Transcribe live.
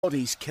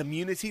Oddies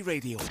Community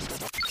Radio.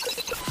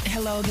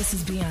 Hello, this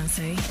is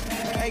Beyonce.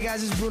 Hey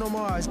guys, it's Bruno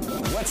Mars.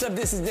 What's up?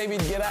 This is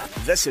David Guetta.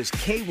 This is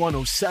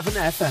K107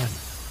 FM.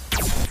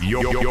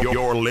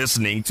 You're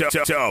listening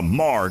to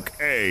Mark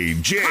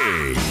A.J. In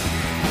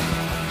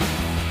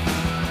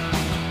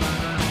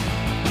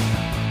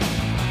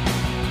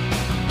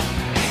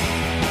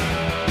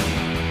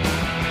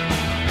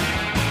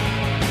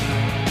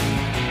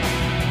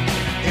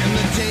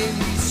the day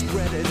we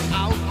spread it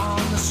out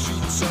on the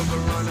streets of a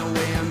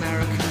runaway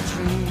American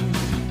dream.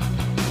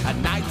 At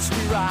nights we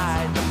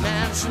ride the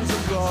mansions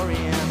of glory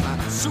and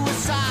the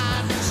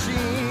suicide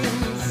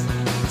machines.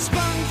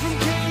 Sprung from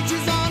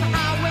cages on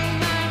Highway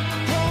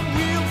 9, chrome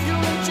wheel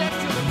fuel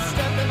injected and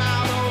stepping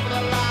out over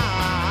the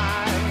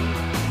line.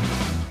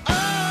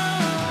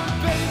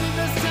 Oh, baby,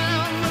 this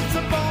town rips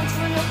the bones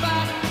from your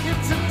back.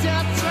 It's a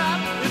death trap,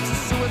 it's a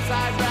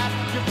suicide rap.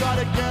 You've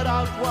gotta get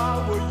out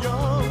while we're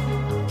young.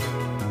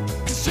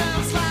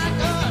 Sounds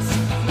like us,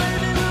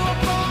 maybe we were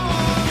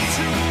born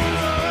to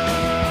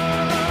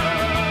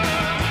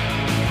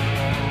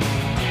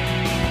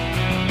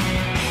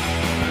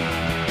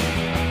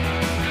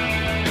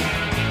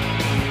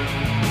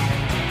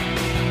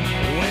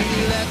When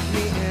you let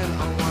me in,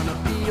 I wanna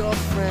be your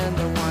friend.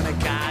 I wanna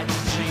guide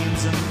your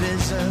dreams and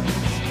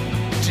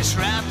visions. Just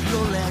wrap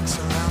your legs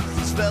around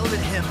these velvet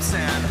hips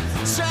and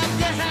strap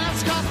your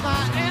hands across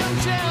my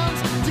engines.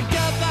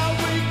 Together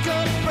we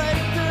could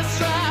break this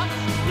trap.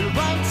 We'll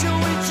run till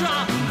we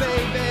drop,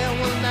 baby, and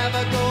we'll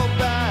never go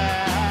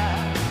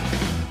back.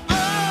 Oh,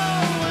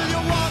 will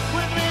you walk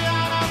with me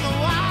out on the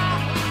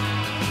wild?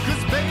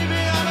 'Cause baby,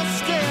 I'm a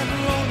scared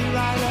lonely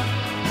rider,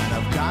 and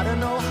I've gotta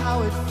know how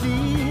it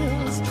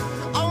feels.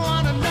 I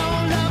wanna know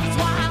love's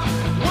wild,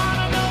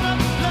 wanna know that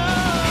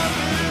love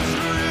is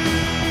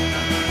real.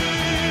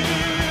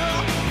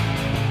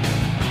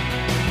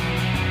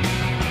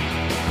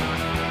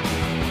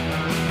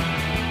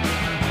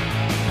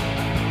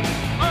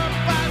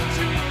 About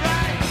you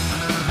right.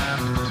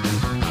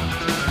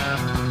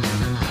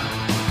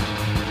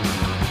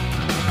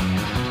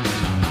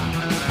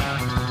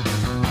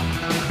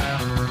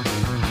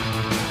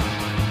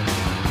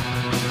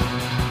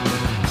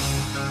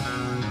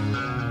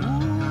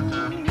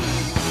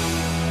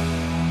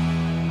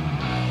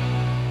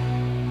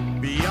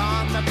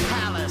 Beyond the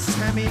palace,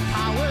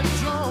 semi-powered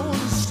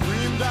drones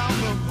stream down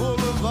the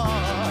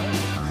boulevard.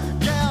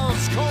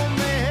 Girls comb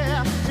their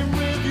hair in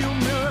rearview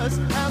mirrors,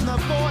 and the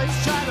boys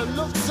try to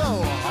look so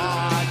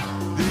hard.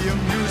 The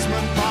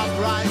amusement park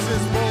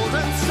rises bold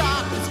and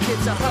stark as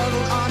kids are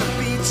huddled on a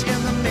beach in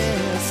the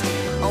mist.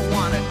 I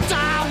wanna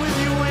die with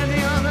you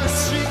Wendy, on the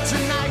street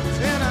tonight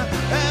in an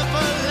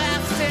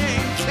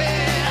everlasting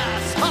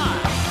kiss. Huh.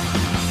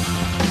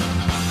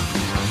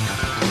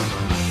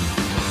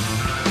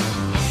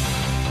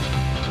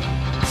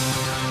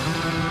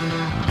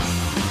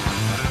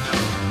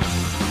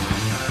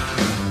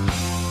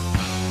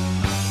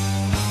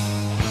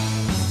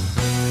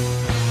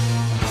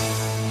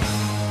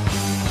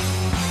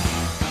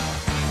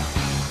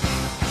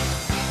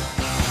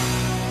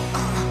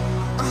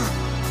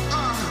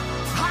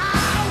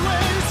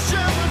 Highways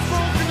jammed with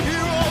broken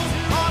heroes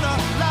on a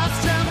last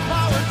gen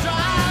power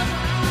drive.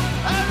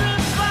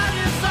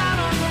 Everybody's out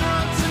on the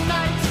run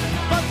tonight,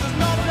 but there's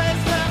no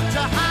place left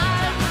to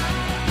hide.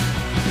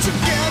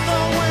 Together,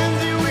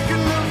 Wendy, we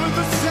can live with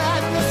the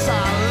sadness. I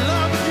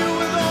love you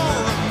with all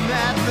the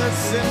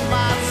madness in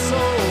my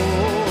soul.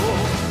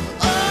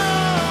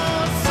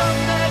 Oh,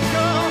 someday,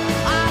 girl,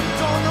 I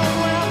don't know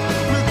when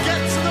we'll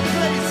get to the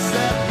place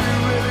that we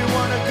really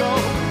wanna go,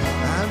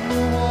 and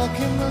we'll walk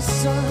in the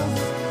sun.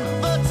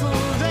 But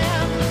till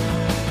then,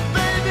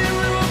 baby,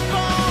 we were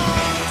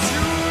born to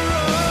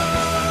run.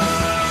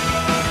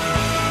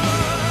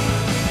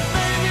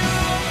 Baby, we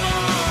were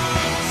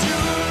born to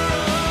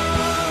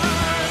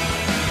run.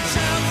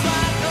 Sounds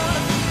like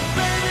us,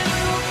 baby,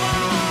 we were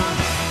born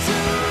to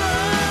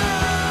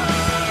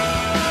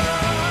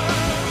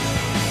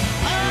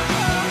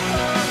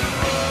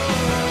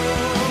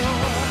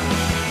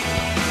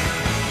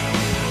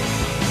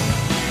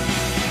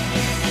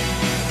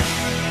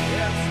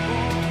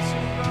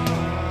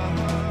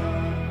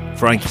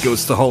Frankie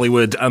Goes to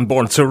Hollywood and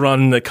Born to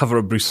Run, the cover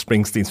of Bruce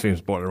Springsteen's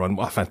famous Born to Run.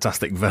 What a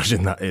fantastic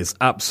version that is.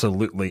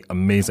 Absolutely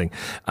amazing.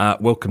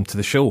 Welcome to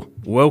the show.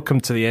 Welcome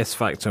to the S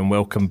Factor and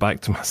welcome back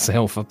to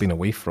myself. I've been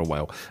away for a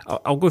while.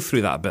 I'll go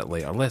through that a bit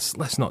later.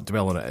 Let's not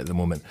dwell on it at the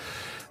moment.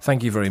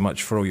 Thank you very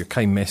much for all your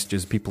kind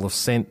messages people have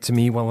sent to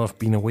me while I've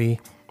been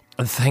away.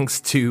 And thanks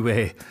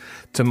to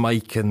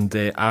Mike and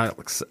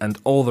Alex and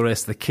all the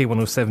rest of the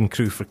K107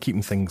 crew for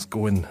keeping things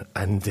going.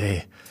 And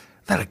they're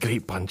a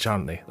great bunch,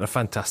 aren't they? They're a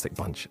fantastic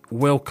bunch.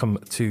 Welcome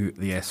to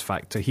the S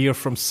Factor here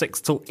from 6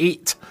 till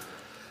 8.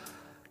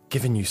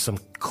 Giving you some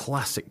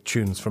classic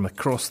tunes from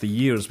across the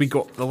years. We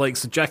got the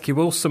likes of Jackie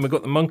Wilson, we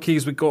got the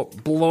Monkees, we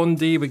got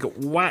Blondie, we got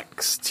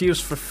Wax,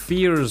 Tears for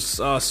Fears,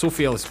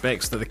 Sophie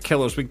Ellis-Bextor, The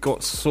Killers. We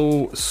got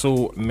so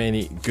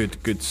many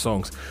good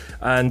songs.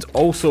 And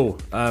also,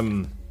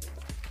 I've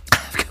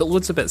got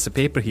loads of bits of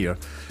paper here.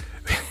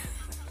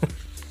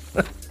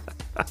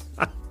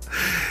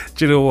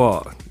 Do you know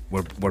what?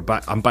 We're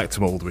back. I'm back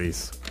to my old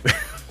ways.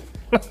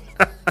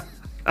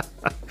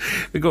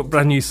 We got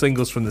brand new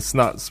singles from the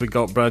Snuts. We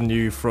got brand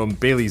new from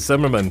Bailey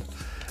Zimmerman,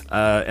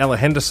 Ella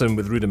Henderson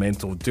with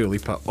Rudimental, Dua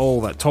Lipa, all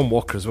that. Tom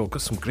Walker as well.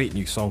 Got some great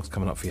new songs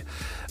coming up for you.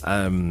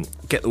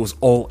 Get those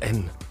all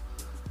in.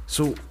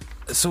 So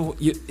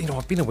you know,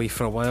 I've been away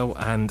for a while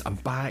and I'm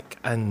back,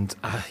 and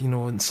you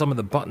know, and some of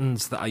the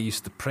buttons that I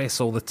used to press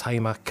all the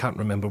time, I can't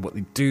remember what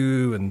they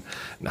do. And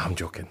no, I'm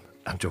joking.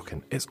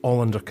 It's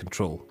all under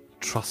control.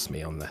 Trust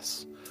me on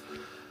this.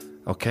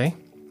 Okay.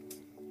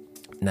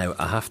 Now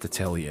I have to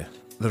tell you,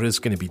 there is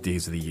going to be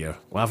days of the year.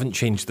 Well, I haven't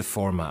changed the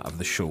format of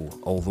the show,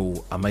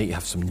 although I might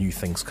have some new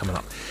things coming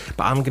up.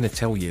 But I'm going to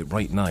tell you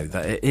right now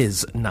that it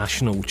is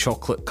National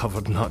Chocolate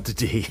Covered Nut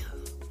Day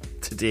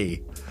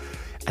today.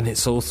 And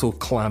it's also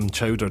Clam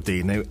Chowder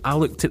Day. Now, I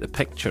looked at the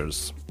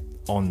pictures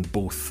on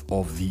both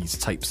of these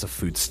types of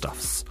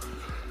foodstuffs.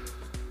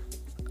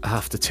 I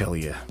have to tell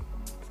you,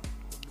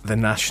 the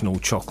National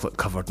Chocolate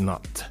Covered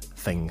Nut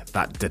thing,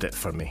 that did it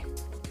for me.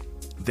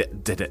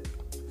 That did it.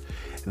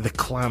 The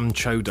clam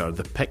chowder,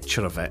 the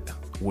picture of it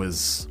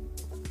was,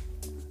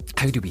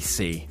 how do we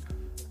say,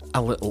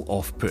 a little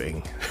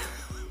off-putting.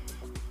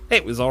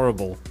 It was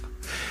horrible.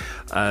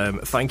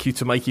 Thank you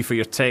to Mikey for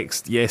your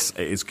text. Yes,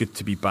 it is good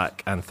to be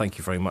back, and thank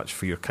you very much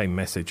for your kind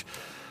message.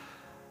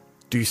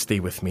 Do stay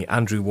with me.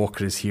 Andrew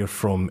Walker is here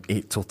from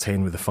 8 till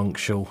 10 with the Funk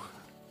Show.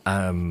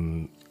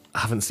 I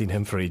haven't seen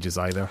him for ages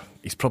either.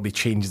 He's probably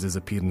changed his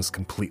appearance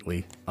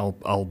completely.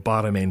 I'll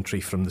bar him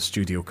entry from the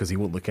studio because he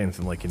won't look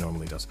anything like he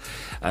normally does.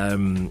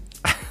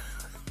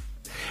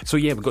 So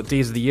yeah, we've got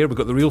Days of the Year. We've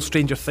got The Real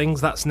Stranger Things.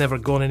 That's never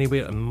gone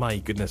anywhere, and my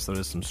goodness, there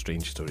is some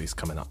strange stories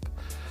coming up.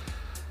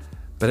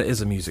 But it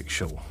is a music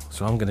show,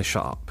 so I'm going to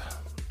shut up.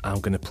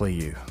 I'm going to play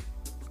you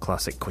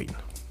Classic Queen.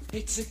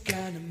 It's a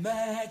kind of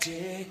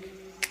magic.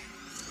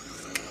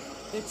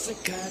 It's a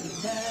kind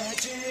of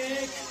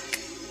magic.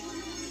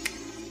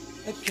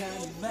 A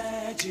kind of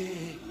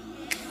magic.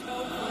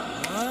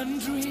 One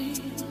dream,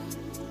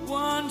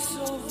 one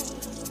soul,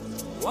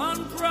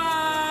 one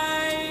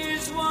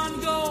prize, one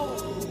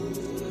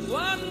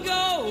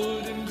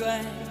golden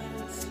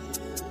glance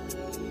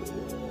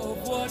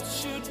of what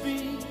should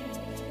be.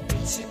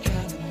 It's a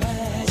kind of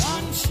magic.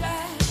 One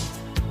shaft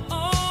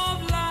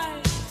of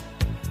light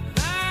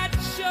that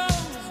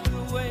shows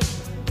the way.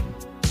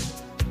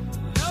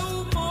 No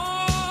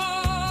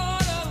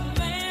mortal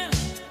man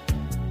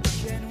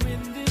can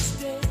win this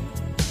day.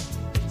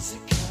 It's a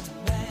kind of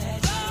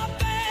magic. The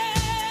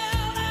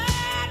bell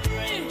that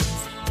rings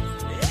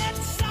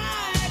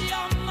inside your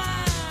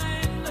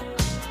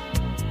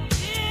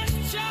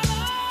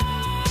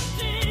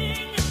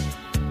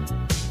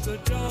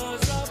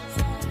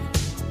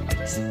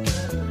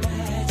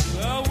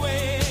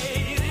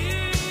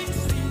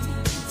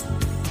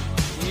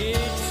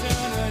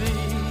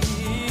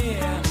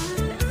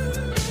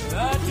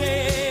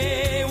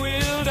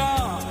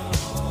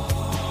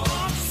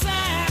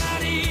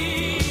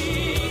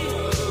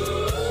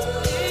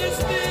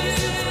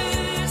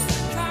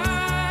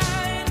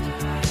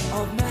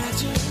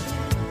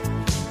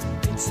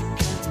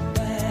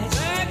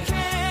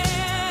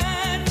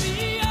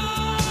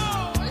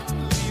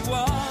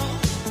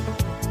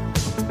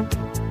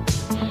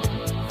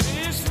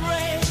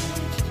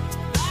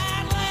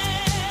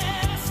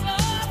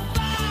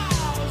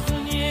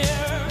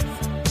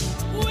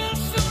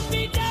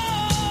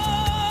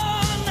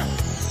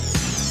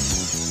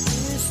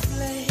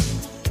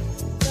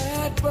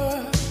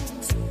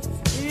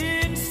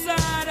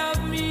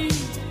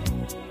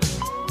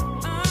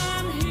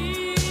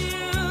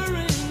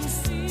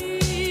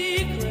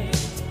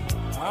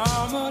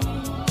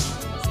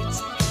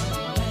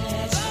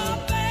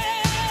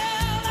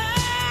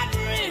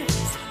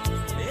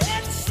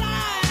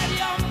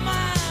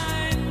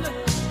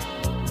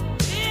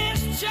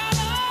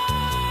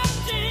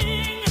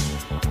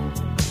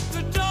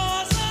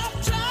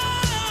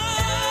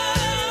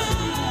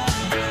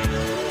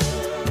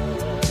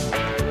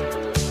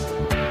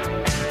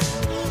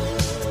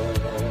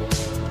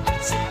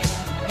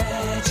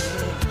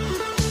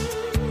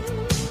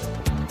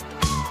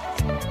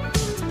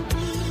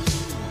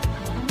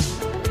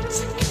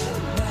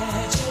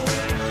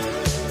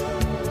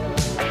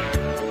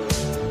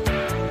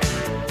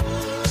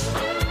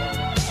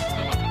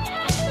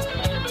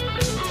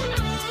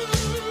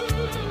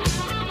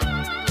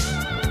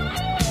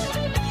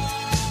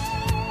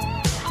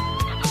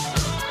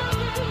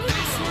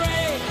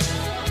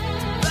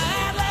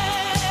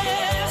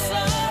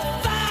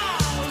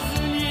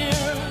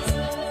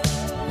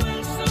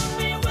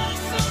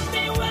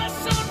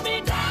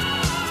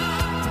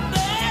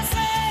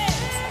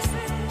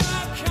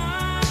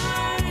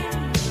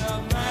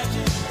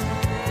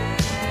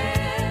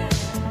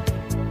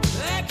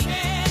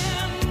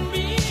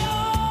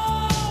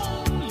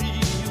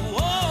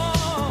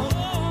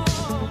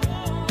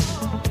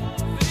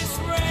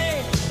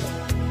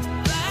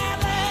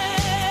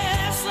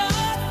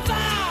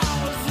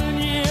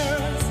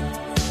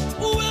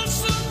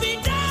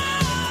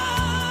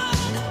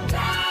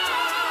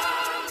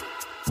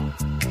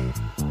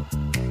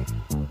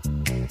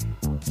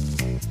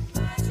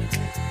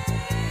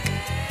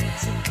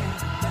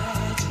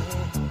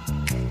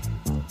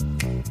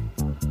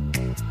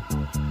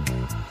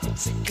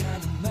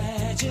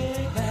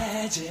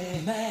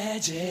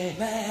magic,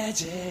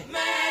 magic,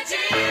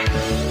 magic.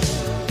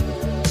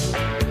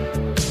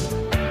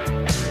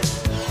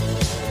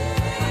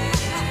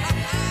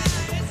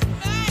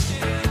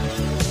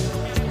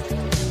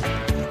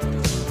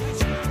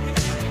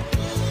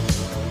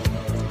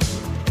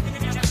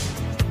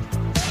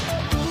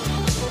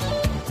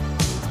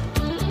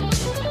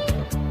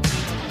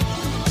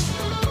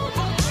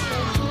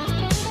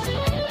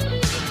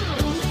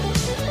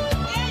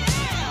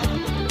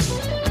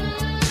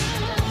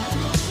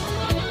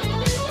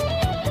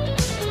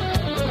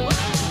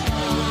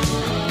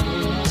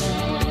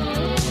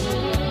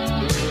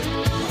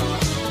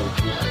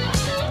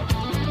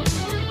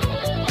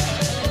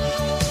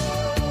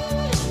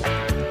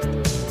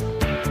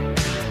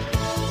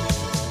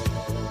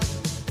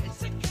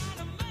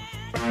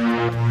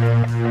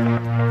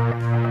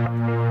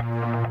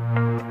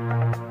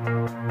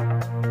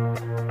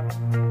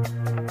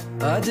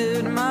 I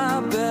did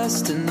my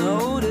best to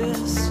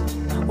notice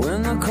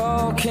when the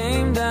call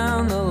came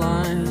down the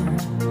line,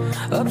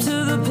 up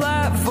to the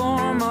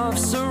platform of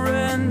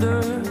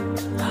surrender.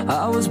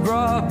 I was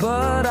brought,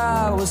 but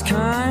I was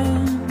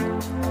kind.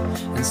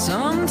 And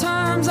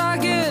sometimes I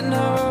get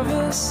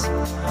nervous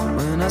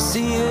when I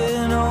see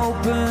an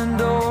open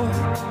door.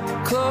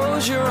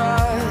 Close your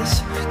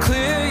eyes,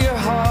 clear your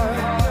heart,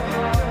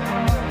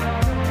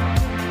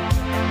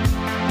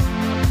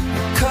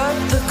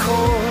 cut the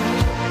cord.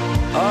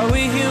 Are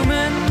we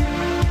human,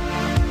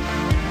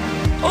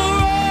 or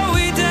are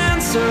we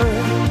dancer?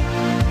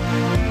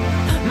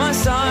 My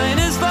sign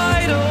is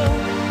vital,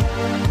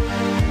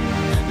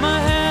 my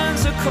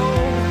hands are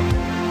cold,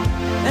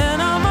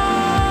 and I'm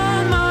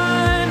on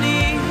my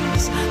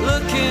knees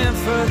looking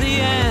for the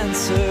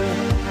answer.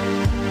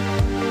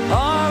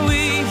 Are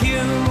we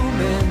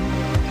human,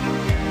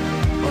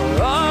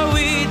 or are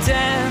we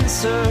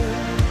dancer?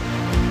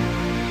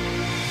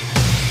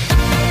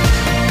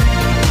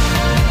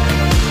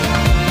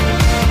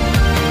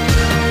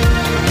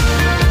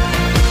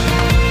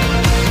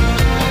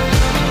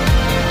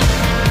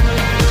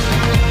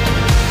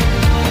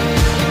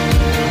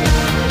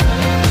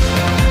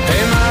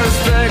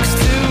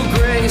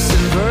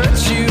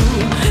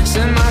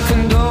 Send my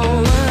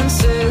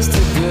condolences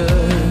to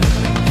good.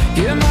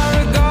 Give my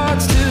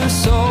regards to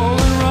soul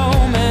and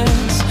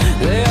romance.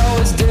 They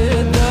always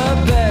did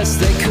the best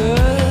they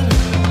could.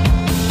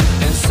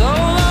 And so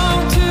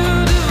long to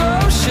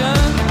devotion.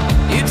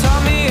 You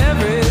taught me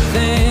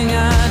everything I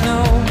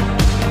know.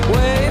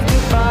 Wave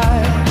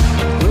goodbye,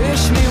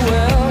 wish me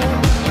well.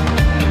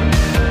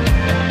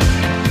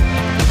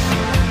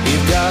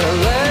 You've gotta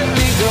let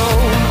me go.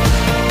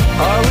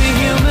 Are we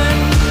human?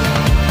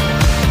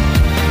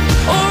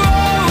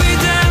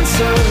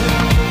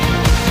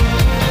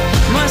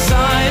 My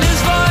sign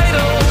is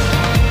vital,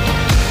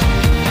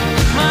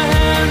 my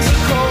hands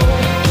are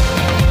cold,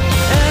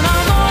 and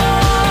I'm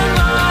on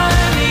my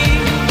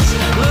knees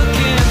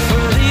looking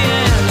for the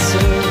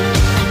answer.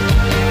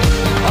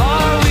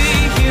 Are we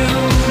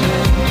human,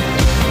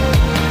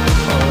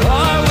 or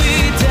are we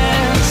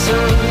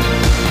dancer?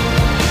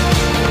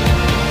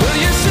 Will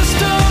your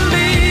system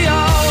be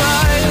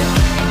alright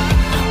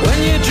when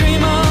you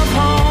dream of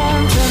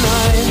home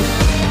tonight?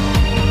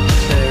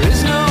 There is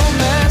no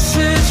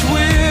message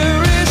we're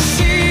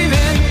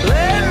receiving.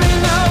 Let me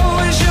know,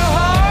 is your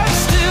heart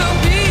still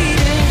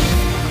beating?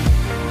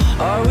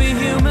 Are we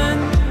human,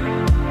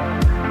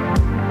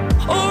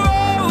 or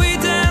are we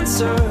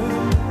dancer?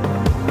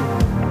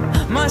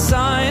 My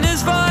sign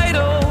is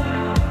vital,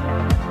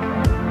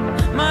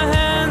 my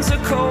hands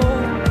are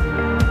cold,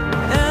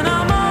 and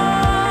I'm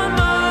on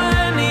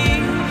my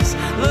knees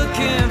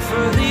looking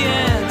for the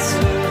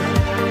answer.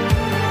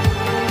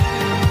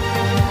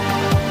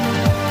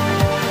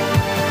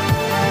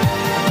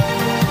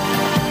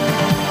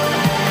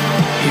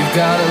 You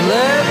gotta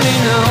let me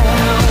know.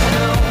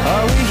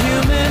 Are we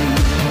human,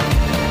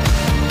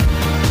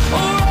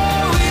 or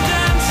are we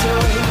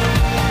dancer?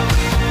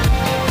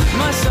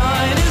 My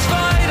sign is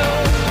vital,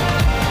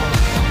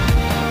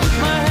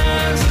 my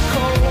hands are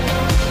cold,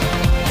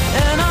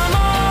 and I'm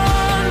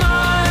on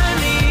my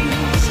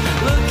knees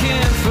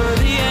looking for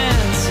the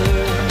answer.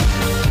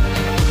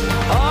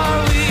 Are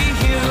we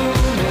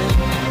human,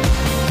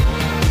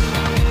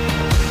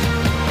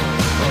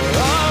 or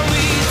are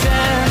we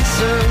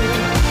dancer?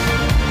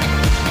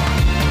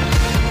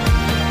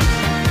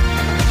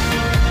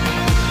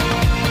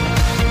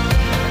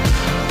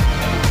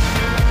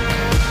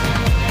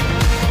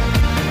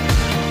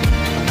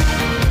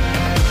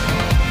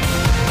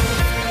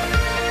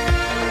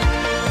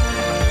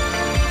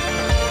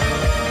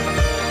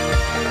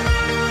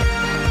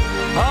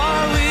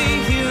 Are we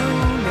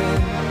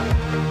human,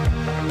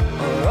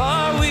 or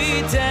are we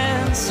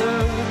dancer?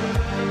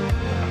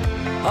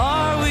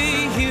 Are we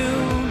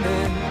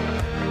human,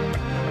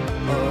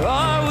 or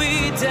are we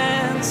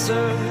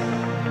dancer?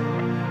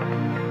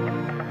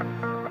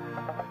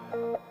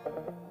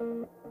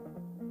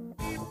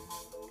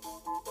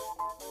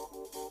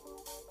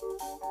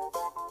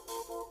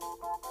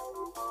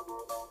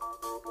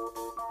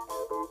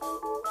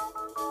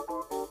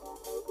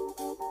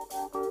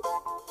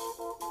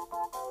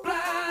 Black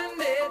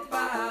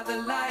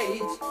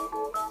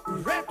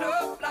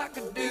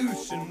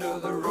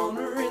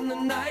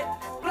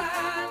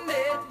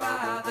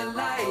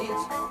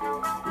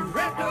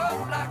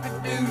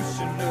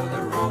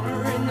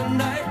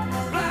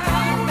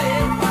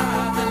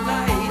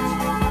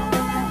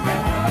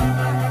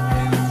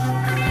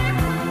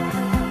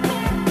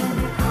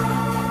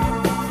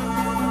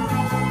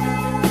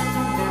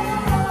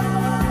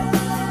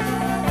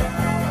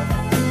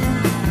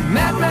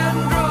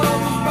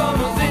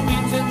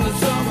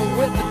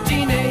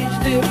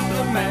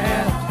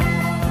diplomat.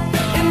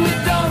 In the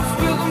dumps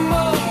with the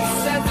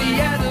mumps as the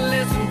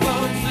adolescent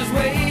bumps his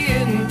way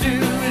into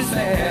his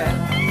hat.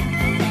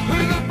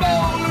 With a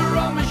boulder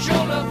on my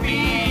shoulder,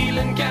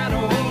 feeling kind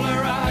of older,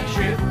 I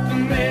trip the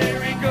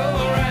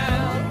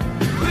merry-go-round.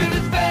 With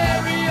his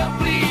very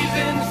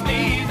unpleasing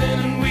sneezing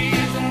and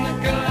wheezing, the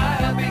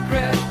calliope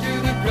crashed to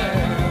the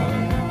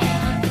ground.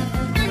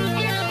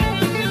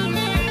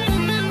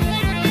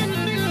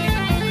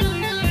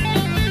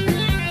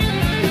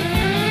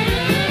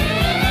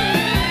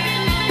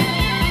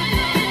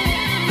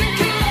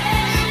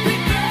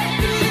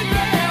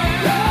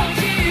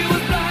 She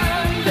was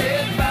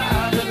blinded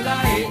by the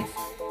light,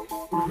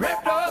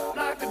 wrapped up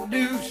like a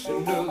deuce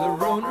under the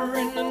runner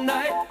in the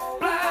night.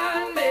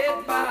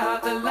 Blinded by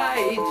the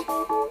light,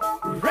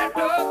 wrapped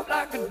up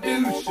like a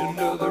deuce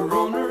under the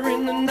runner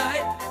in the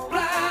night.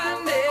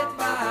 Blinded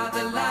by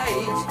the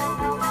light,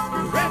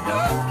 wrapped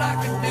up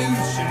like a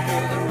deuce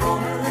under the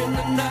runner in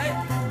the night.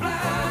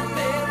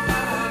 Blinded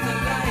by the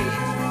light,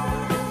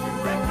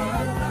 wrapped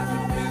up like a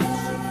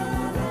deuce under the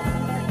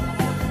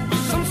runner.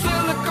 Some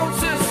silicone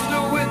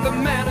sister with the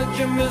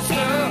manager,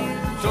 mister,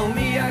 told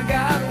me I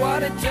got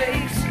what it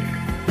takes.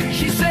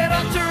 She said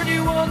I'll turn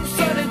you one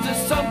son into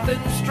something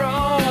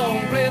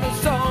strong. Play the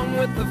song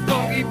with the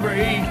funky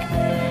break.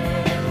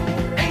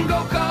 And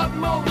go-kart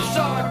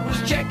Mozart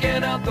was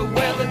checking out the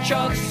weather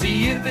chart to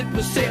see if it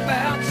was safe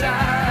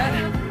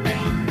outside.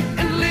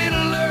 And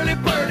little early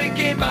birdie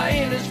came by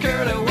in his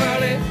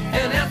curly-whirly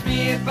and asked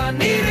me if I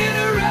needed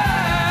a ride.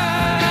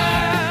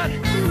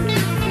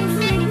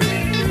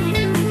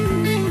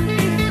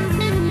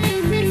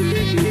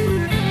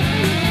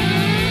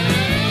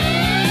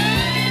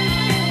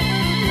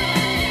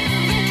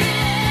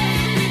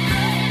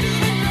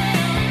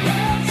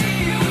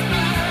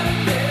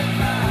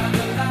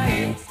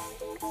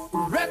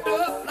 Wrapped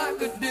up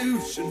like a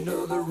deuce,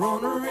 another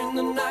runner in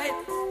the night.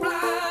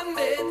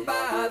 Blinded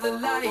by the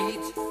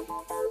light.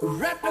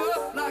 Wrapped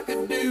up like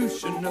a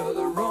deuce,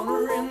 another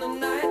runner in the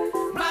night.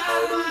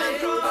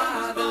 Blinded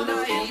by the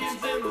light.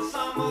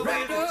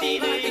 Wrapped up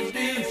like a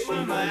deuce,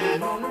 another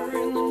runner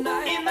in the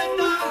night. In the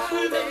dark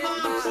with the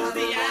lumps as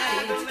the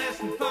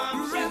adolescent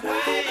bumps his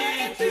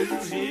way to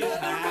his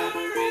night.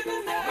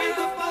 With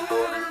a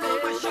boulder on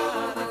my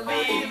shoulder,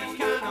 feeling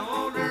kind of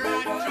older, I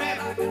trip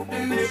the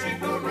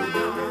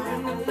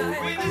merry-go-round.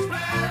 With his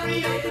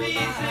very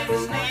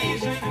unpleasing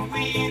sneezing and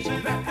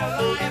wheezing, the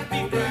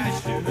calliope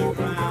crashed to the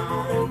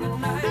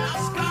ground. Now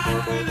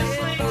Scott with a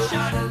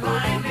slingshot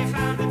finally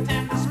found a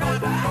tender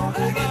spot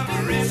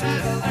over his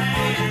head.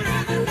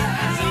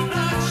 And some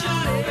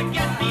bloodshot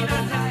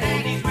forget-me-not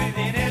ladies with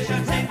inertia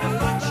take the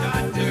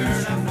buckshot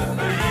turn of the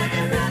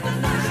band.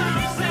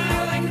 Some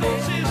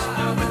silicone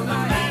sister with the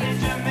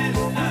manager,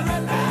 mister,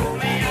 told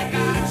me I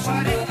got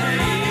what it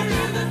takes.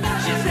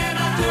 She said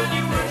I'll turn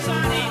you one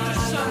sonny to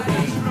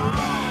something strong.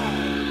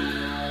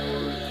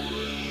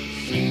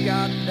 She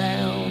got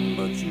down,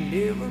 but she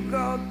never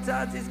got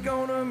touched. It's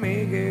gonna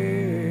make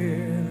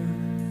it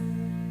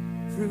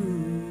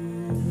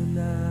through the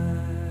night.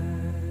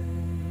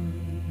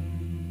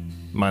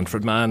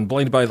 Manfred Mann,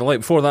 Blinded by the Light.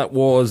 Before that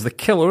was The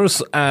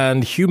Killers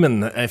and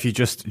Human. If you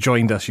just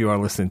joined us, you are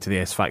listening to the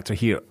S Factor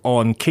here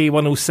on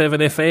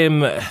K107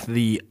 FM,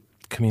 the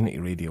community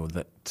radio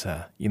that,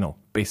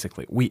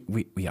 basically, we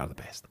are the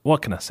best.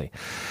 What can I say?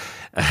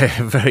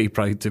 Very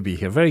proud to be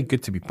here. Very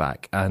good to be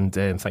back. And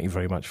thank you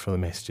very much for the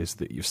messages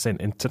that you've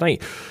sent in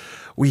tonight.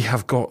 We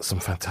have got some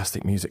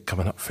fantastic music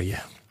coming up for you.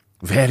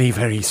 Very,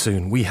 very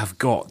soon. We have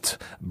got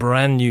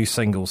brand new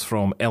singles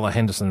from Ella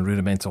Henderson and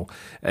Rudimental.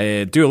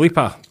 Dua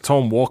Lipa,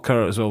 Tom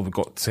Walker as well. We've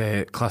got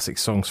classic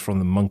songs from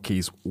the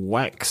Monkees,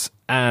 Wax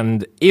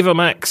and Ava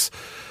Max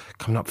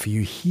coming up for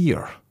you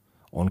here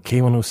on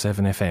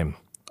K107 FM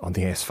on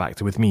the S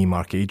Factor with me,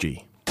 Mark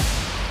A.G.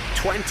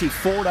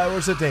 24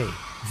 hours a day.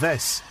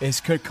 This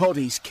is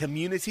Kirkcaldy's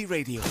Community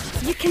Radio.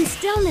 You can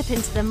still nip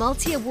into the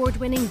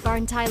multi-award-winning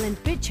Burnt Island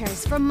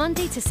Butchers from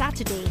Monday to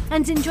Saturday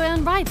and enjoy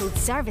unrivaled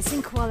service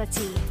and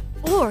quality.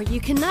 Or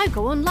you can now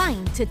go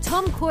online to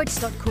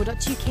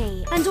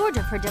tomcourts.co.uk and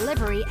order for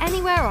delivery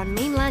anywhere on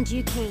mainland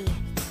UK.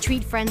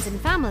 Treat friends and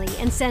family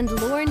and send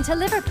Lauren to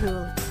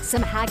Liverpool,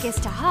 some haggis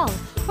to Hull,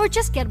 or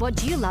just get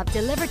what you love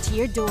delivered to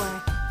your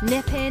door.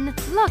 Nip in,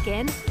 log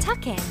in,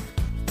 tuck in.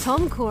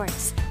 Tom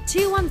Courts,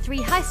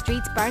 213 High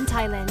Street, Burnt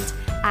Island,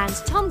 and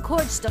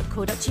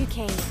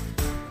tomcourts.co.uk.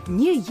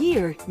 New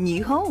year,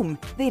 new home.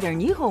 There are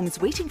new homes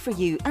waiting for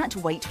you at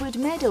Whitewood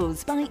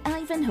Meadows by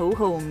Ivanhoe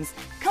Homes.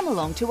 Come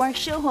along to our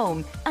show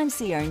home and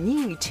see our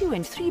new 2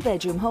 and 3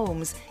 bedroom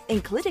homes,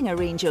 including a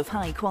range of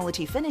high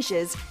quality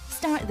finishes.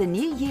 Start the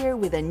new year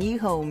with a new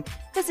home.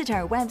 Visit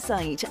our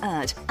website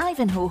at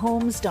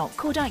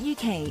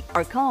ivanhoehomes.co.uk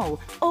or call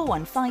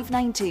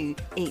 01592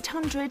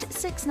 800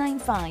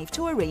 695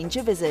 to arrange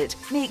a visit.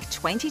 Make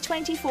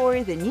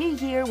 2024 the new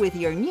year with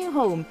your new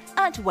home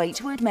at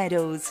Whitewood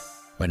Meadows.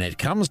 When it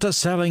comes to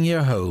selling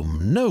your home,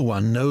 no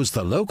one knows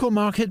the local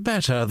market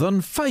better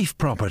than Fife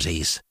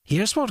Properties.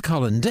 Here's what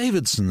Colin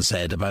Davidson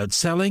said about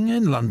selling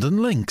in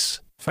London Links.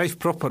 Fife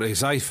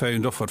Properties, I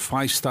found, offered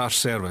 5-star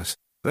service.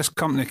 This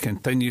company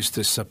continues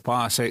to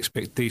surpass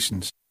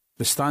expectations.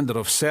 The standard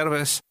of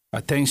service,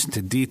 attention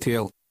to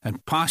detail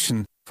and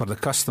passion for the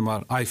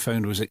customer I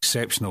found was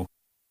exceptional.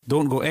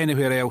 Don't go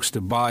anywhere else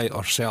to buy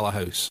or sell a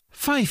house.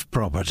 Fife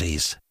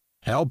Properties,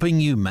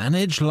 helping you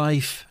manage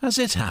life as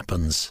it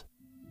happens.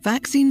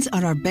 Vaccines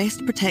are our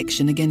best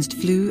protection against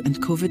flu and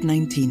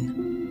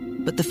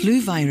COVID-19. But the flu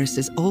virus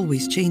is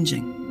always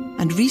changing,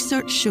 and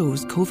research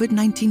shows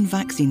COVID-19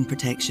 vaccine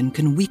protection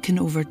can weaken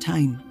over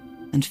time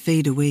and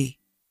fade away.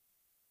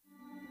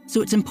 So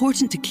it's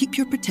important to keep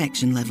your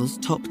protection levels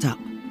topped up.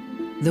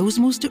 Those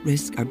most at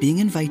risk are being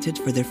invited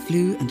for their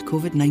flu and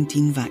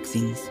COVID-19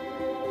 vaccines.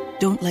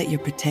 Don't let your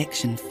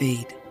protection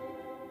fade.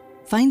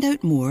 Find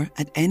out more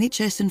at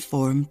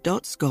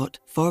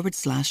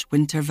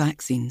nhsinform.scot/winter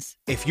vaccines.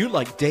 If you're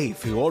like Dave,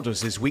 who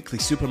orders his weekly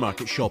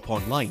supermarket shop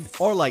online,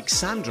 or like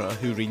Sandra,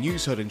 who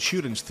renews her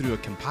insurance through a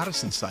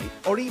comparison site,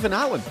 or even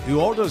Alan,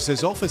 who orders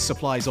his office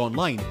supplies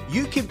online,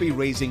 you can be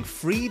raising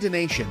free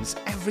donations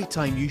every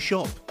time you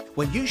shop.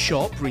 When you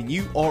shop,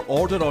 renew or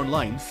order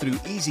online through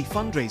Easy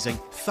Fundraising,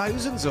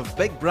 thousands of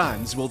big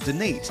brands will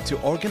donate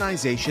to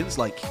organisations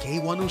like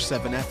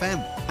K107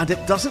 FM. And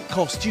it doesn't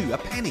cost you a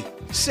penny.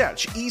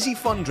 Search Easy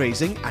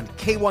Fundraising and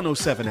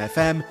K107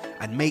 FM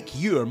and make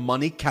your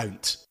money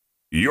count.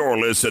 You're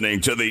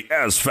listening to the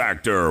S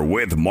Factor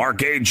with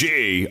Mark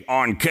A.G.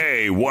 on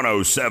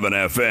K107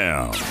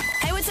 FM.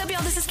 Hey, what's up,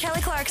 y'all? This is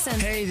Kelly Clarkson.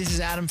 Hey, this is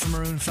Adam from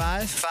Maroon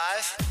 5.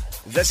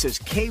 This is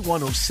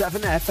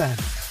K107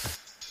 FM.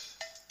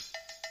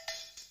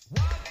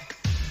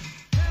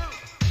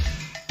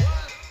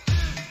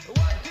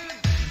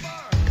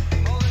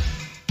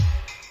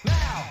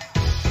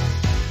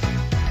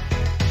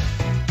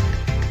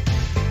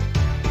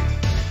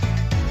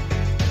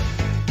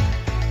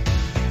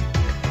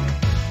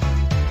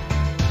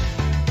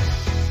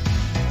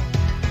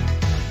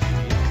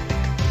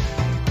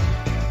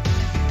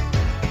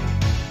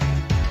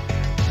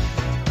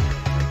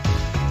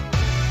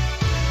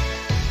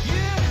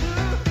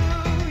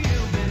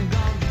 You've been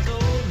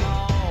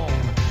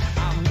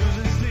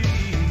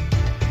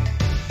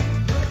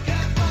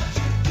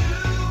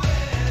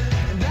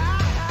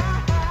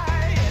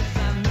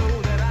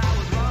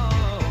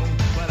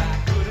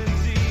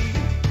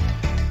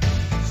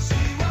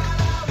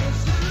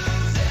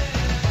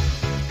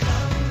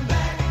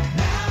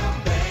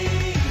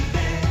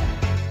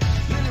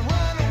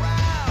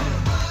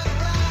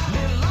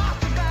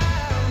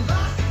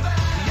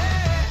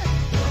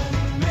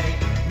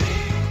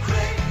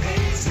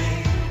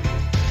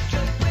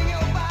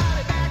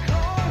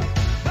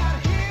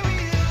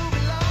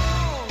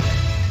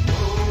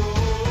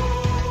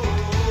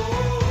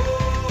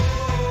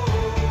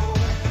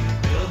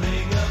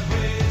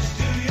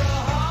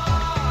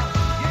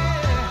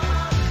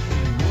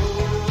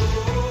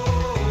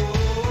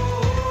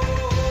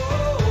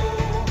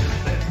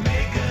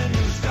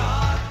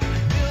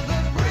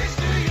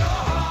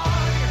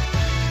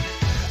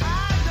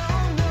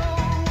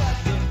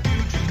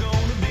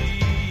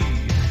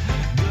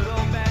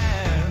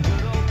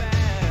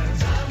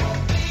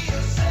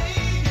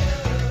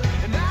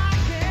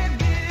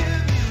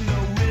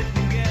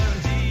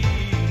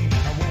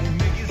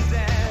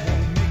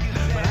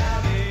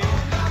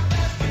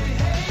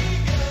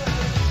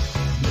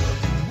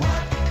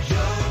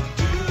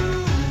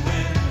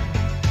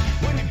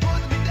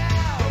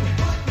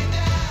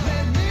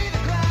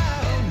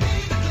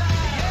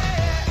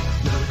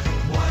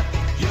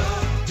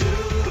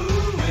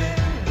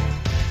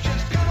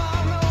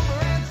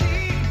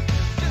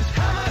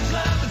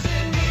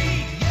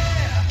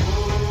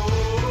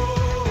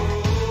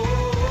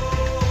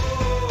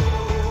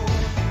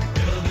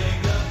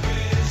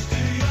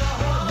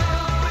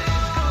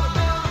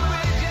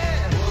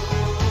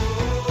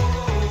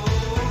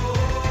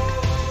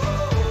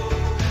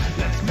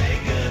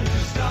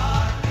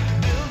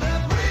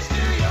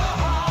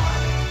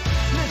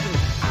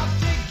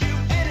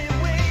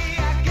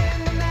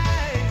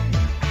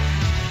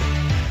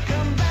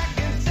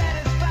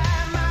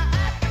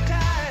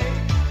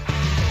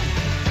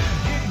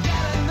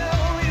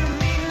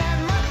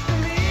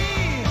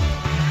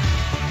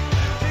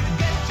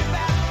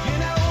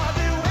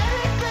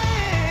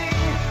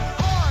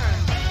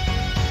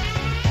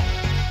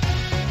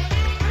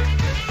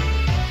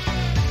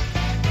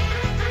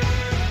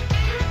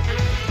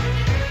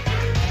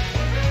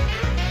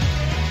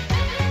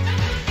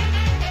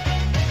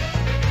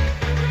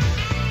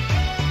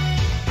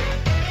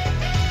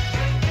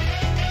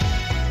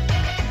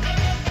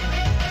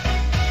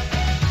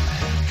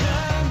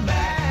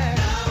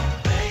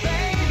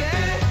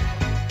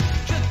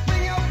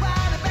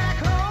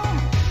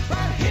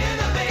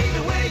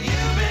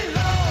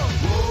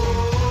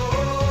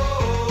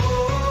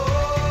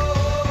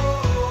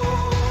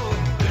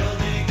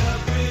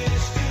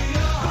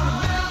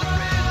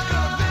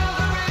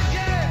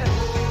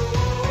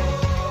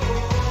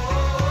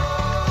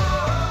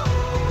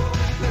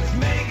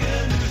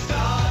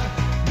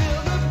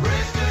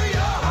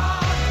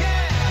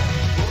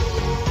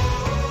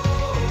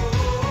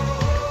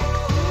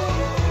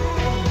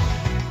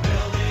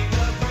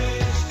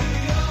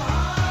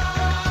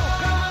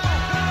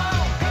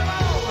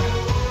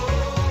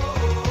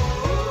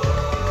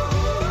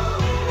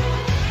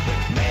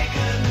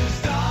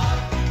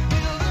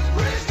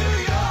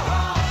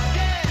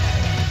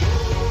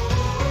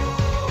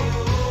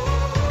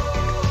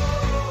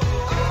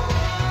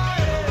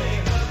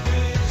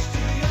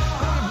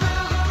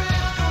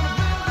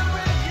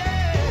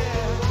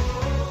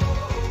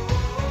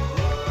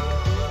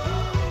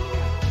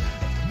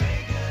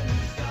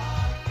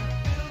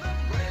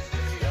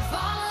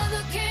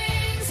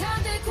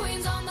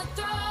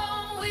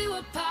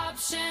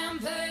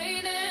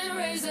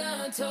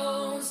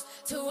toast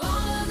to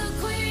all of the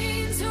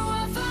queens who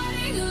are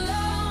fighting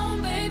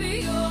alone. Baby,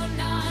 you're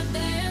not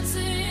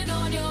dancing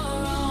on your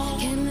own.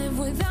 Can't live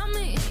without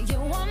me, you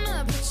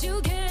wanna, but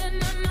you can't.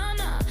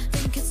 Nah.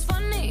 Think it's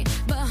funny,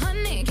 but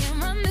honey, can't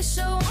run the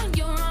show on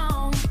your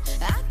own.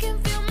 I can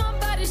feel my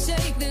body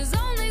shake, there's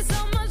only so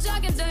much I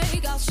can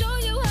take. I'll show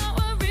you how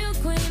a real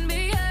queen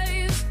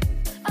behaves.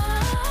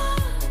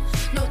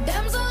 No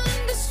damsel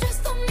in distress,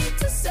 don't need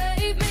to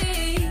save me.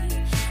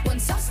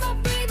 Once I stop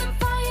breathing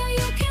fire,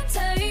 you can't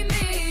take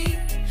me.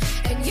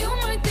 And you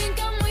might think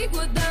I'm weak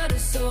without a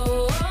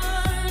sword,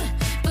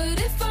 but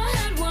if I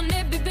had one,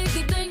 it'd be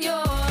bigger than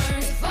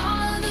yours. If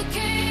all of the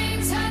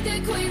kings had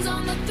their queens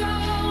on the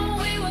throne,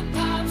 we would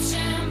pop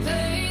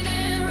champagne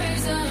and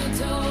raise a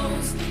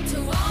toast to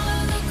all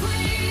of the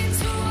queens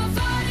who are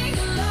fighting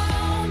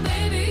alone.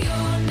 Baby,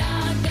 you're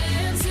not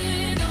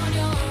dancing on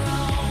your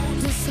own.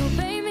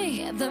 Disobey me,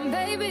 then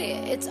baby,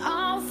 it's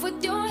off with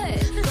your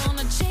head.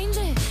 Gonna change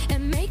it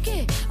and make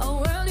it a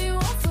world you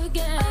won't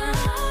forget.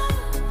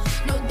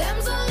 No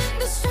damsel in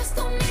distress,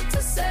 don't need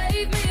to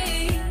save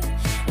me.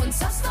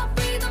 Once I stop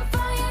breathing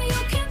fire,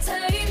 you can't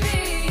take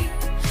me.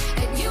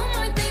 And you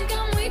might think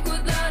I'm weak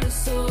without a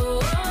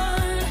sword,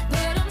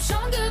 but I'm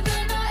stronger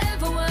than I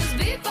ever was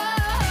before.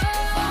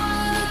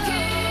 All the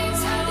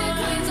kings had their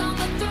queens on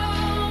the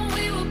throne.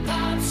 We would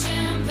pop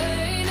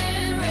champagne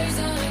and raise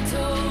a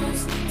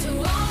toast to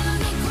all of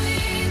the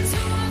queens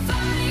who are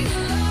fighting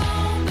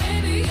alone.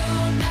 Baby,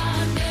 you're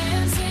not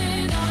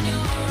dancing on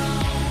your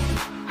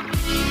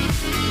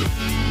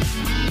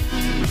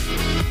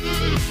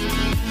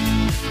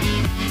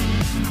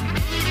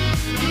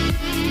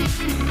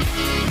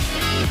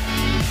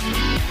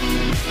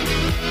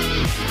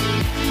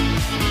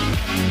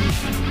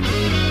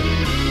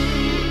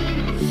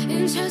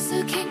Interest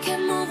the king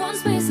can move one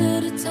space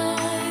at a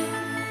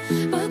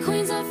time, but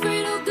queens are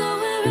free to go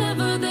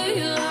wherever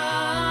they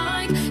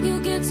like. You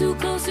get too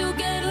close, you'll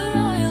get a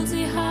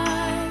royalty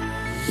high.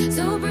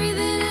 So breathe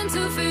it in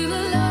to feel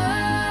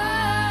alive.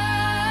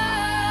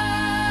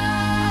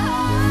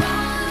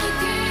 All the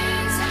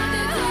kings have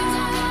their queens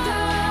on the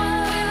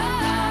throne. We will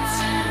pop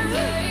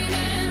champagne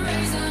and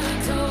raise a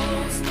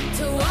toast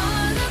to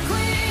all the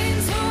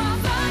queens who are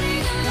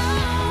fighting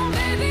alone.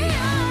 Baby,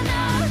 you're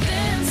not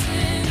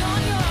dancing on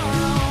your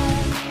own.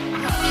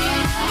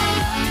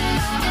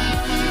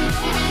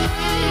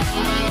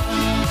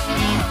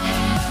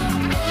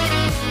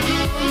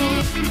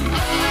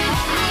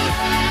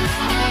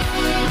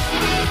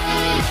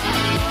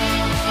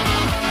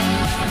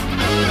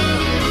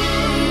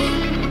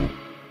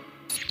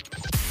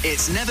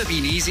 It's never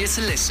been easier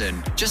to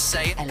listen. Just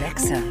say,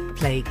 Alexa,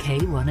 play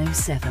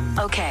K107.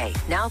 Okay,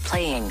 now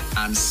playing.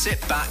 And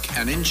sit back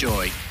and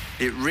enjoy.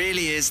 It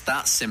really is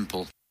that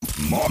simple.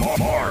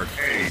 Mark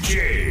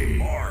A.G.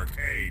 Mark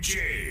A.G.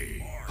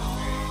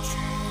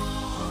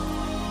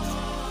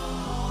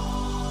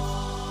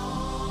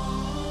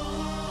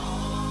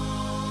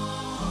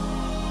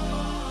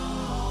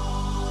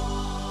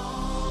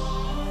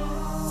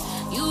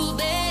 You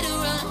better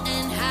run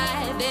and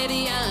hide,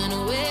 baby, I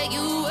know where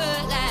you were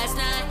last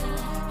night.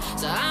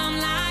 So I'm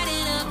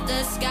lighting up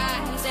the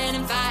sky,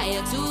 setting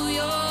fire to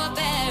your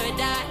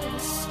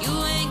paradise. You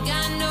ain't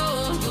got no,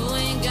 you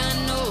ain't got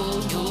no,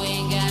 you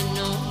ain't got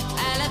no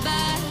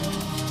alibi.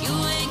 You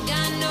ain't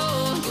got no,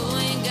 you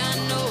ain't got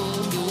no,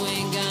 you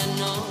ain't got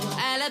no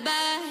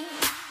alibi.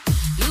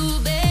 You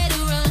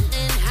better run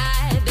and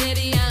hide,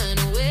 baby, I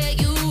know where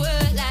you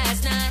were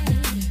last night.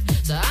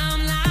 So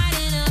I'm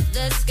lighting up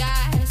the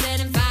sky,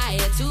 setting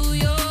fire to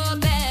your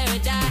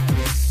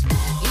paradise.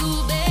 You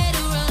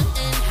better run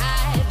and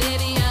hide,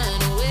 baby, I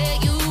know where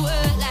you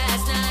were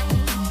last night.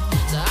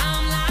 So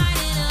I'm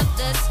lighting up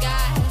the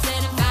sky,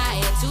 setting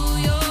fire to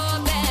your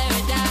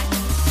paradise.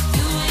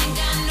 You ain't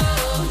got no,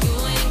 you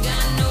ain't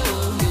got no,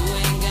 you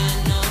ain't got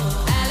no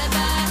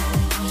alibi.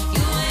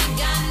 You ain't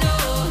got no,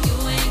 you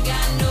ain't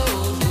got no,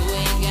 you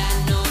ain't got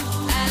no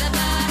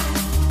alibi.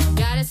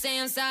 Gotta say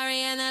I'm sorry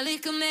and the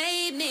liquor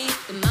made me.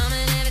 The mama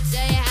never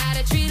tell you how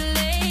to treat a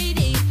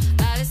lady.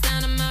 By this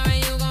time tomorrow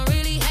you gon'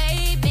 really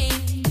hate me.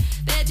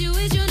 Bet you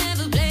wish you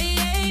never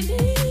played me.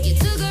 You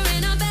took her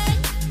in her bed,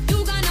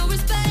 you got no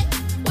respect.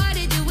 Why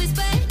did you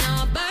expect?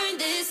 Now I burn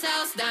this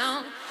house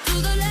down to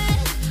the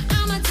left,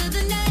 I'ma to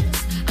the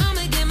next.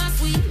 I'ma get my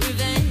sweet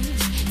revenge.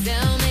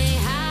 Tell me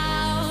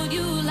how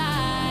you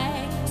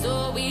lie so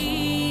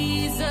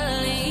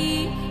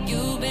easily.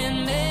 You've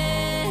been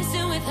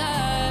messing with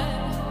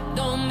her,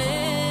 don't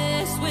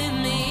mess with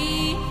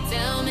me.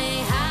 Tell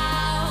me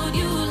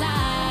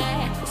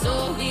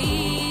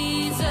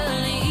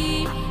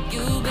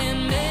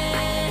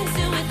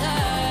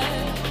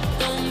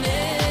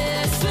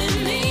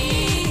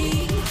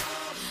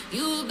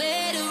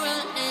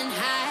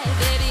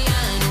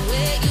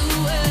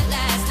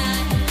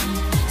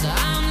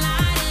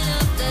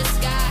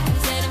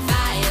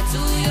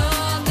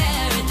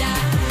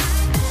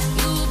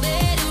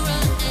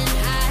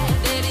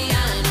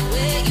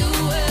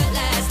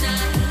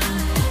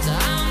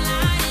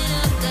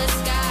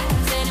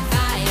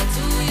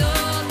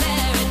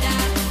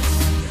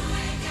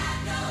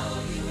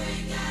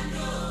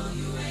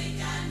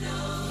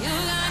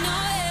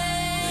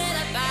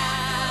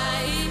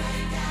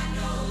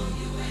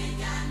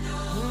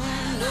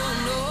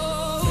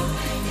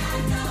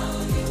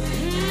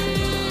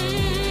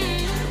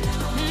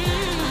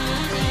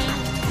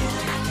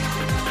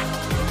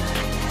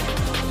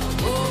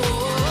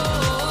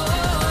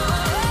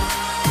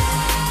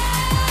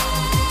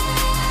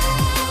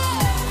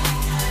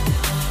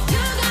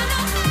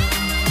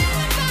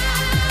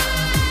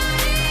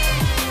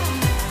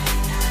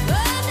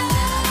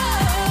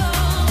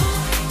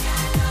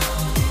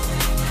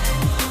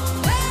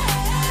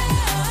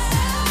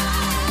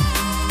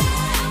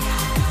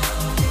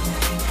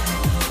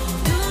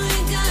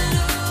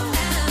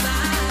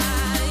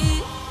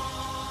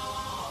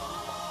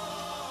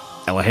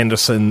Ella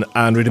Henderson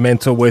and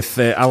Rudimental with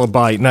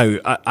Alibi. Now,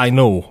 I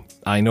know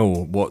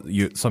what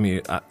some of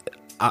you.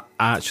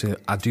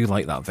 I do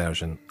like that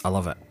version. I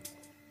love it.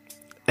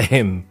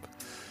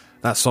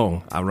 That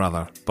song,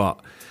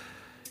 but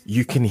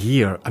you can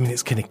hear. I mean,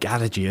 it's kind of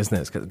garagey, isn't it?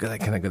 It's got that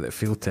kind of got that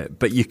feel to it.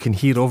 But you can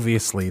hear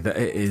obviously that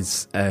it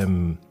is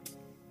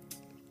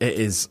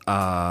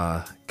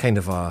a kind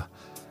of a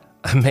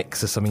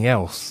mix of something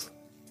else.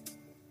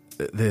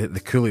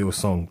 The Coolio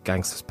song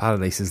Gangsta's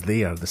Paradise is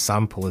there, the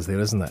sample is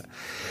there, isn't it?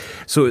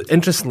 So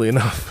interestingly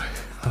enough,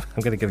 I'm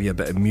going to give you a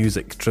bit of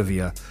music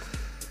trivia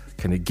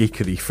kind of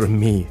geekery from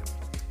me.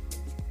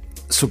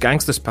 So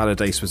Gangsta's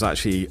Paradise was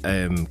actually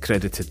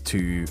credited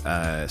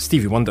to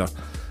Stevie Wonder,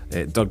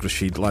 Doug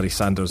Rasheed, Larry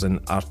Sanders and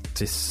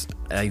Artis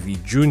Ivy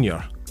Jr.,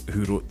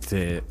 who wrote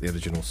the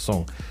original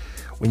song.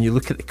 When you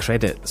look at the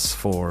credits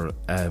for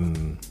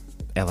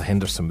Ella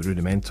Henderson with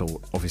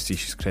Rudimental, obviously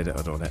she's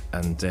credited on it,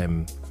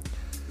 and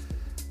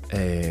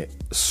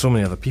so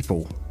many other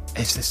people.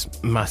 It's this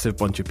massive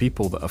bunch of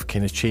people that have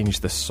kind of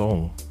changed this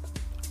song.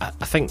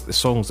 I think the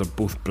songs are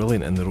both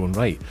brilliant in their own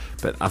right,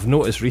 but I've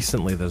noticed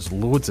recently there's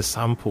loads of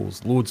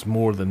samples, loads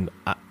more than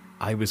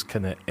I was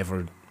kind of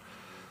ever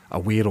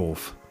aware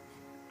of.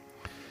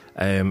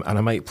 And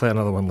I might play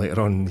another one later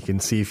on. You can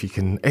see if you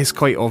can. It's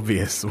quite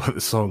obvious what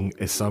the song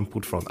is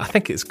sampled from. I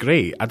think it's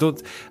great.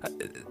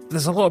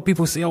 There's a lot of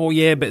people say, "Oh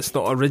yeah, but it's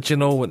not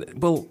original."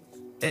 Well,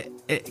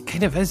 it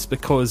kind of is,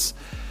 because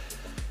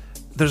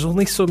there's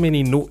only so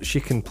many notes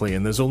you can play,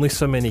 and there's only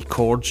so many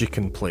chords you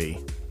can play.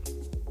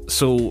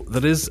 So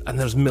there's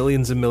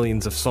millions and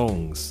millions of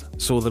songs.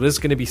 So there is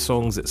going to be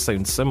songs that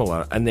sound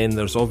similar, and then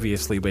there's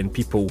obviously when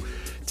people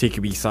take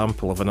a wee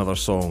sample of another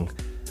song,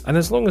 and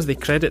as long as they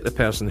credit the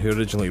person who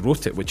originally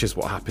wrote it, which is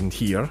what happened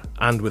here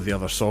and with the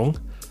other song,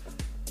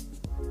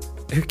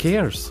 who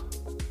cares?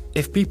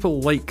 If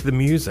people like the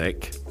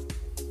music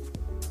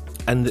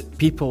and the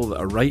people that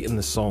are writing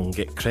the song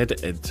get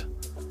credited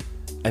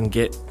and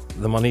get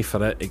the money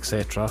for it,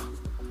 etc.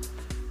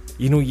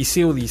 You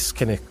see all these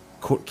kind of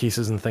court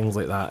cases and things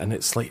like that, and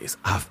it's like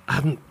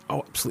I'm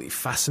absolutely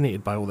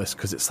fascinated by all this,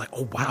 because it's like,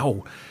 oh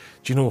wow,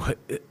 do you know?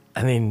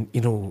 And then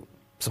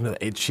something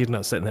like Ed Sheeran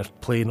that's sitting there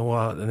playing,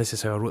 and this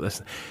is how I wrote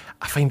this.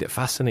 I find it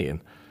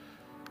fascinating,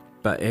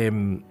 but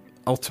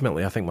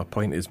ultimately I think my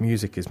point is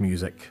music,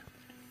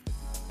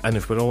 and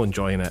if we're all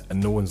enjoying it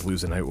and no one's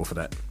losing out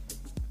over it,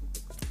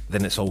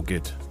 then it's all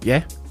good,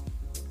 yeah?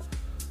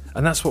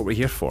 And that's what we're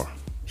here for,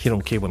 here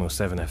on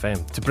K107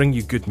 FM, to bring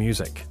you good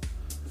music,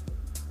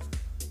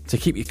 to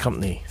keep you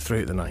company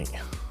throughout the night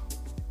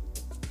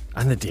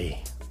and the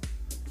day,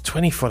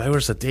 24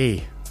 hours a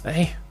day,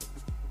 eh?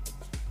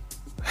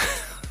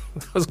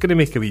 I was going to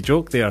make a wee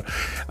joke there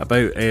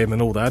about an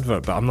old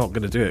advert, but I'm not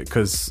going to do it,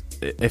 because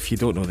if you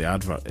don't know the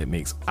advert, it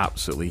makes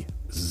absolutely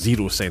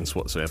zero sense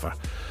whatsoever.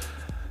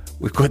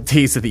 We've got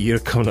Days of the Year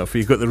coming up for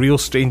you. We've got the Real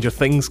Stranger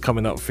Things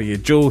coming up for you.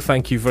 Joe,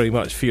 thank you very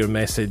much for your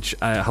message.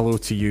 Hello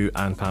to you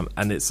and Pam,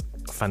 and it's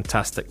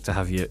fantastic to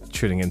have you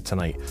tuning in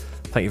tonight.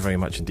 Thank you very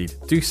much indeed.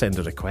 Do send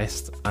a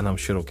request, and I'm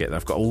sure I'll get there.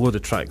 I've got a load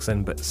of tracks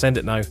in, but send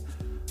it now.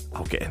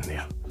 I'll get in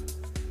there.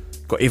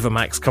 Got Ava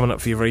Max coming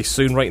up for you very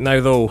soon. Right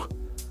now, though,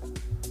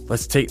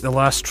 let's take the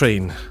last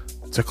train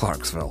to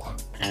Clarksville.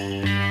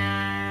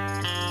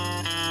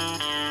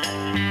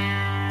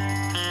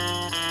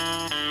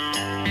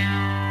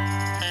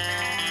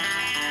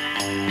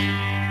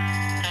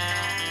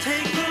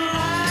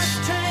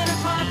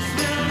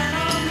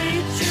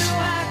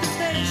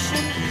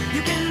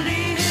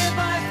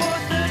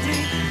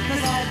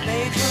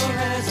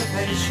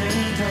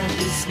 Don't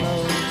be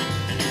slow.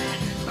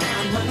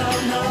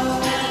 No.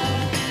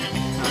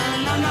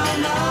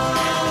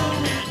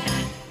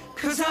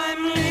 'Cause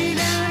I'm leaving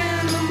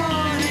in the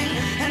morning,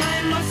 and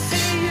I must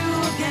see you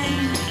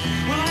again.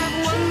 We'll have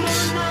one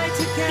more night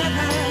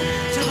together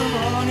till the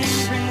morning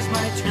brings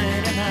my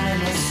train, and I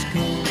must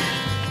go.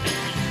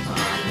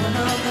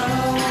 No.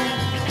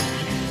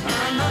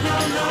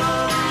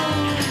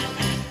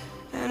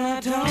 And I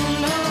don't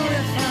know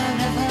if I'm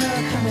ever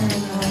coming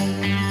home.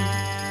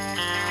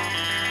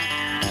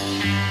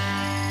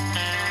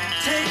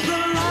 Take the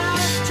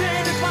last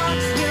train to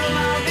Clarksville,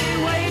 I'll be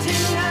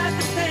waiting at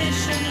the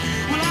station.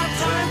 We'll have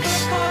time for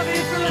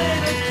coffee, for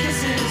later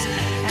kisses,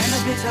 and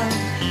a bit of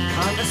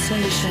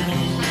conversation.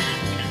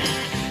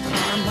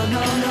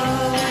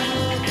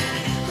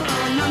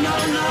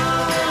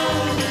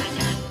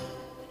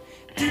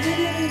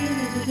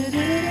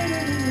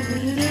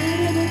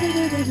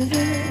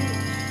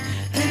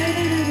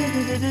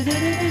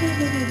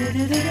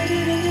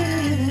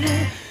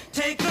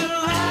 Take the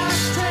last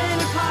train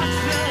to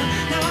Clarksville.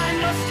 Now I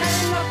must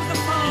hang up the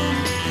phone.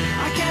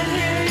 I can't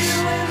hear you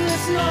in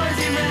this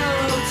noisy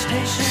railroad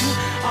station.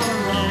 All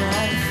alone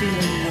I'm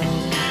feeling low.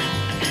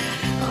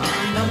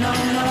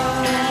 No.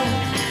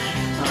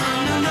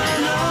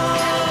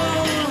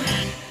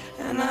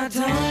 And I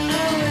don't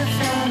know if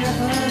I'm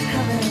ever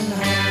coming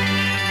home.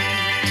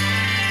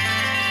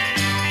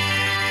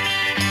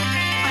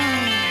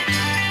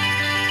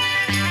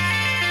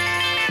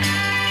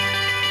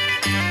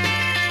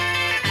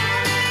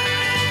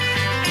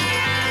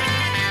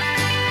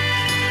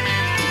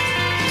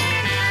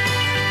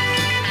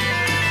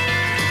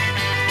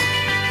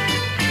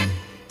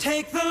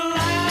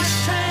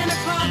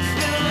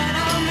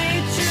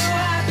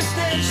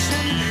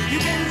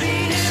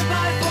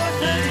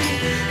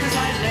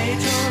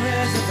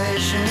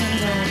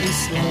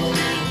 slow.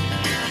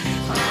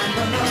 Oh,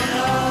 no, no,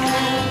 no.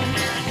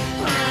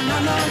 Oh, no,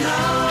 no, no.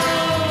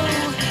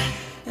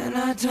 And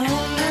I don't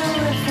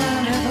know if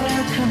I'm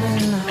ever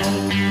coming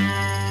home.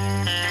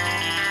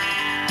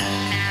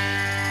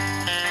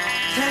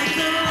 Take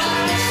the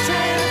last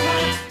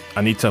train.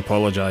 I need to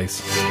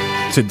apologise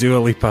to Dua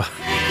Lipa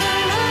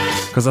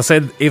because I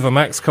said Ava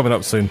Max coming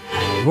up soon.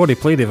 We've already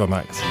played Ava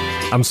Max.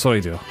 I'm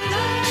sorry, Dua.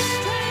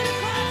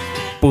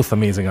 Both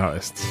amazing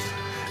artists.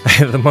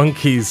 The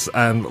Monkees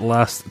and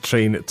Last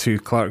Train to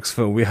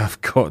Clarksville. We have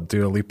got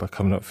Dua Lipa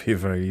coming up for you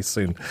very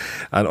soon,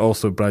 and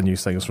also brand new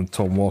singles from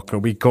Tom Walker.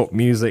 We got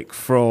music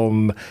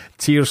from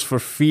Tears for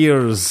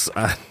Fears,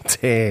 and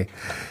yeah,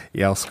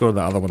 I'll score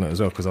that other one out as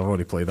well because I've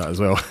already played that as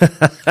well.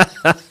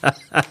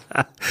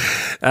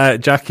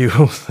 Jackie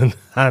Wilson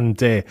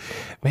and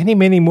many,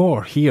 many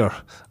more here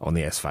on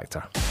the S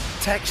Factor.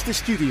 Text the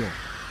studio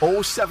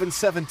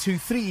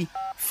 07723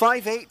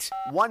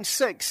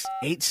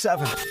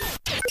 581687.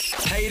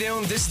 How you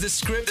doing? This is The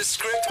Script.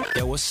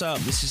 Yo, what's up?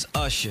 This is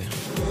Usher.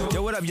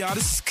 Yo, what up, y'all?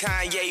 This is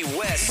Kanye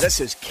West.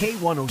 This is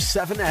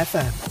K107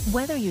 FM.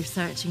 Whether you're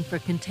searching for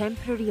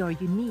contemporary or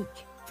unique,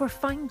 for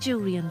fine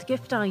jewellery and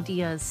gift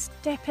ideas,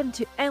 step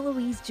into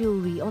Eloise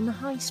Jewellery on the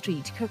High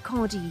Street,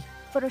 Kirkcaldy,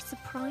 for a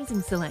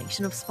surprising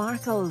selection of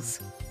sparkles.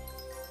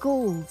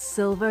 Gold,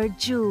 silver,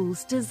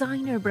 jewels,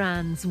 designer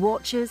brands,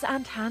 watches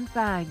and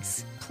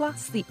handbags,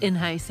 plus the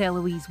in-house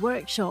Eloise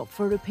workshop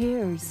for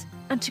repairs,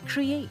 and to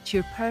create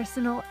your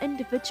personal,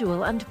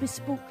 individual and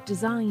bespoke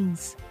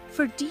designs.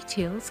 For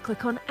details,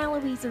 click on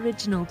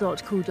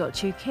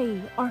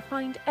eloiseoriginal.co.uk or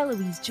find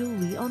Eloise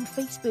Jewellery on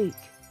Facebook.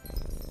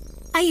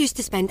 I used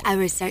to spend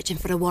hours searching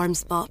for a warm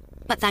spot,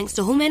 but thanks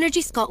to Home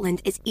Energy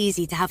Scotland, it's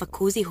easy to have a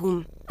cosy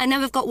home. And now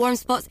we've got warm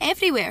spots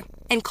everywhere,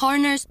 in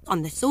corners,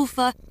 on the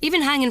sofa,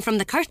 even hanging from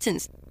the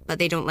curtains. But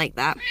they don't like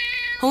that.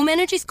 Home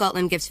Energy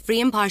Scotland gives free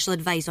impartial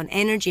advice on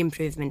energy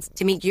improvements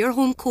to make your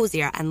home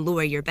cosier and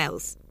lower your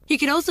bills. You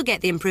could also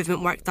get the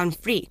improvement work done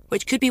free,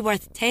 which could be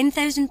worth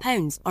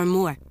 £10,000 or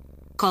more.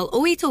 Call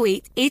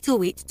 0808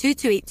 808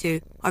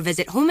 2282 or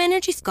visit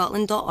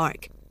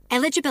homeenergyscotland.org.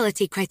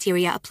 Eligibility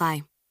criteria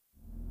apply.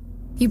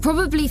 You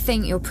probably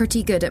think you're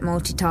pretty good at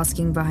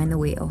multitasking behind the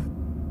wheel.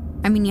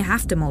 I mean, you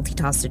have to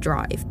multitask to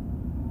drive.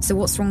 So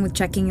what's wrong with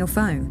checking your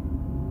phone?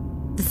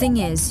 The thing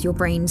is, your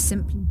brain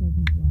simply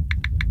doesn't work.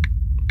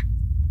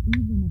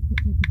 Even a quick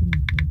look at the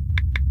message,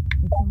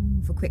 or firing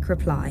off a quick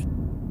reply,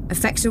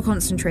 affects your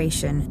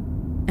concentration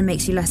and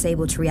makes you less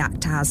able to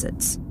react to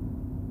hazards.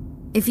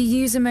 If you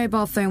use a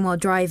mobile phone while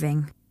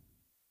driving,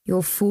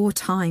 you're 4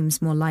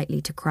 times more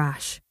likely to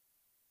crash.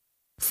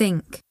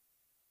 Think.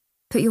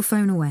 Put your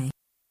phone away.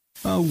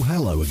 Oh,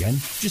 hello again.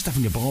 Just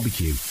having a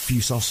barbecue. A few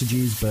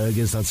sausages,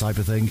 burgers, that type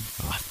of thing.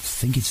 I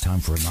think it's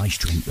time for a nice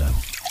drink, though.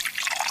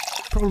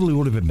 Probably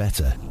would have been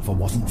better if I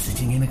wasn't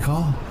sitting in a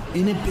car,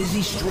 in a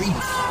busy street.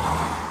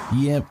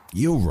 Yeah,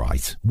 you're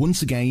right.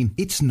 Once again,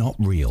 it's not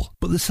real.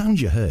 But the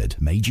sounds you heard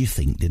made you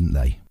think, didn't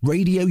they?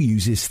 Radio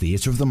uses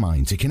theatre of the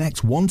mind to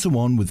connect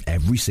one-to-one with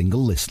every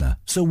single listener.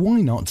 So why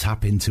not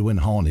tap into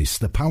and harness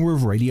the power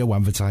of radio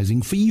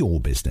advertising for your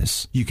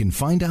business? You can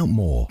find out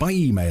more by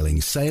emailing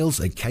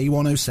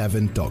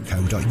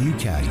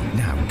sales@k107.co.uk.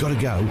 Now,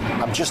 gotta go.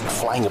 I'm just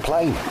flying a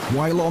plane.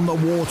 While on the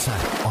water,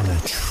 on a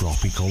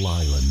tropical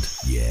island.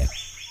 Yeah,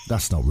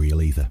 that's not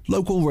real either.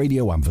 Local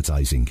radio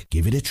advertising.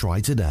 Give it a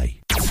try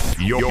today.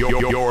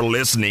 You're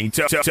listening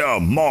to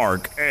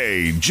Mark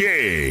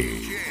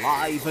A.G.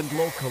 Live and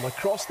local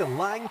across the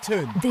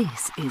Langton.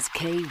 This is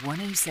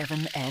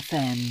K107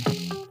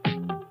 FM.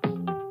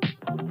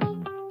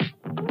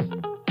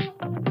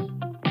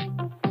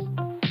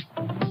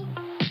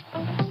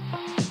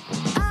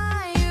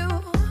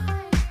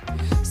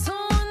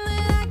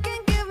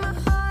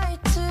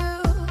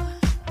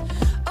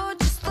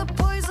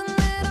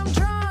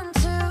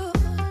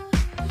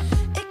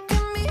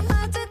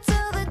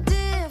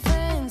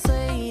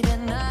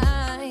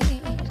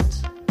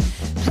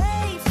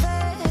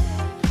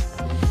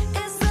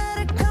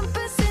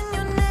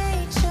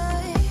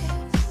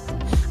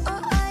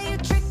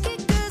 Tricky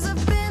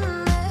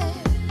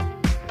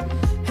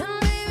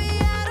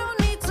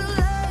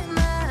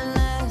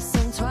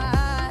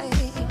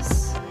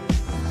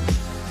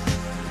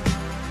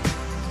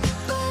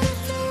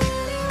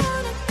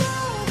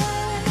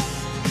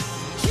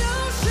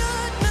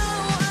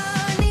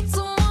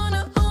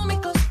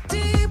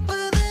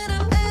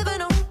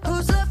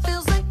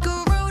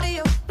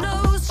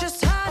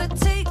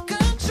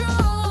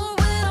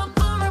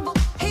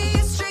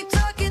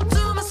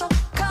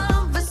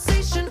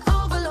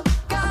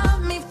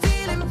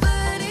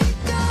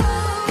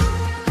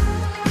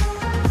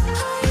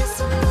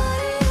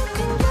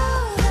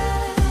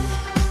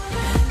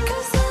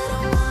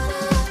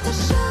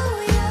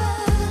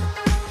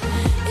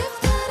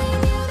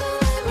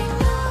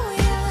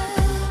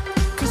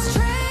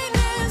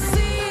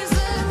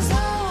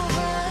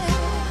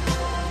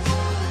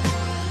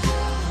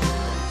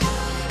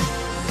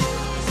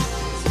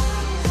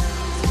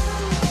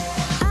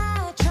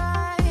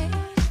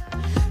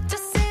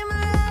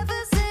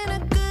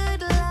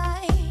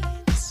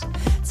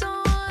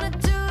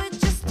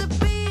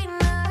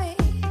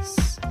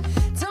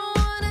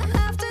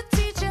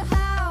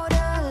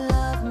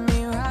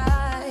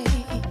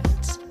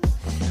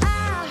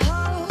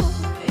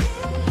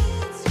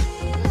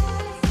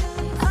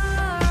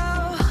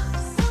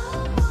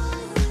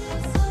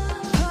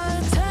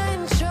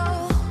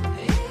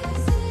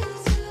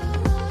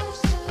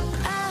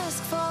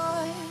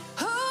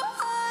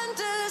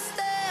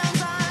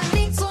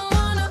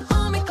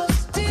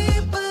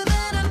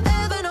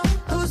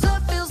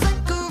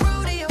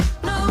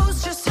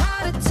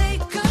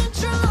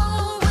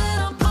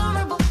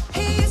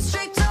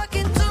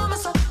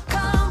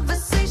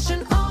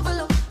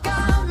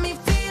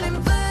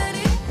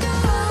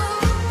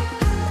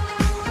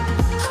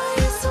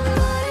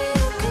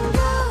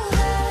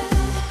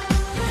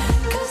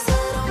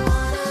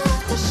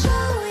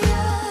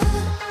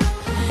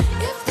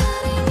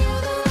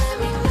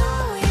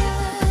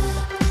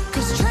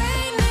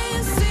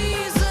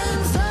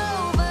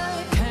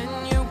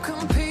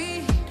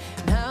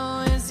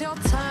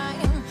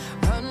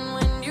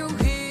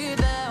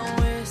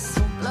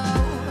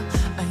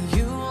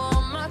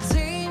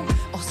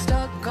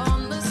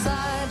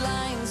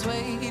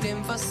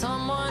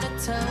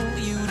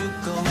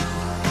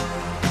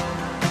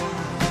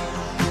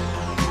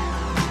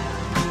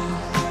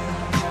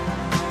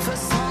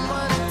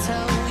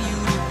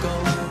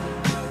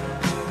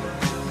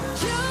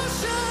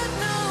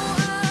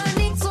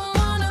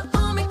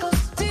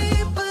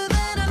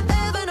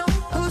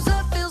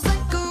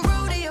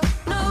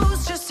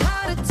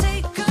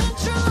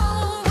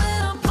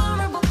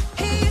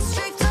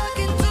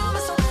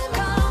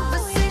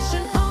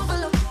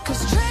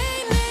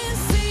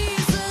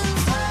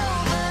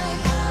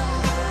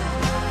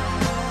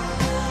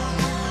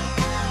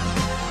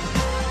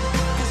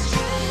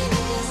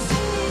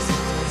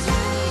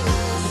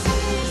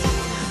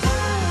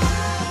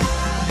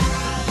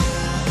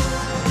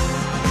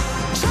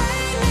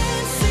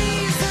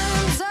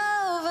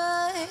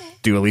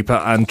Dua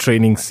Lipa and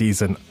Training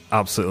Season.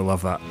 Absolutely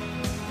love that.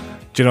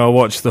 Do you know, I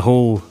watched the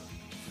whole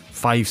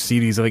 5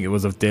 series, I think it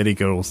was, of Derry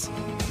Girls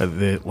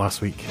last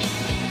week.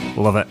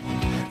 Love it.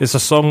 It's a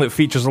song that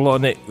features a lot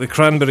of Nick, the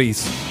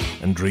Cranberries,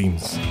 and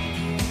Dreams.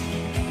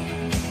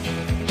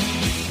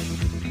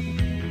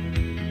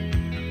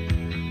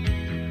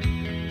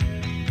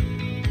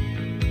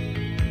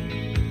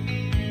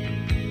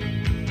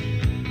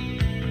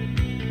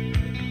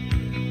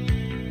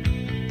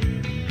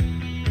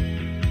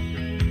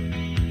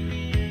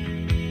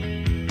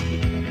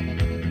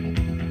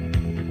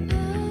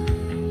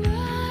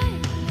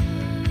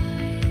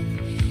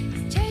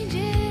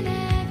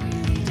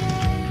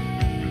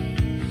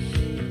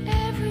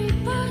 Every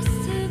bus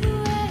to the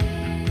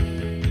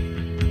way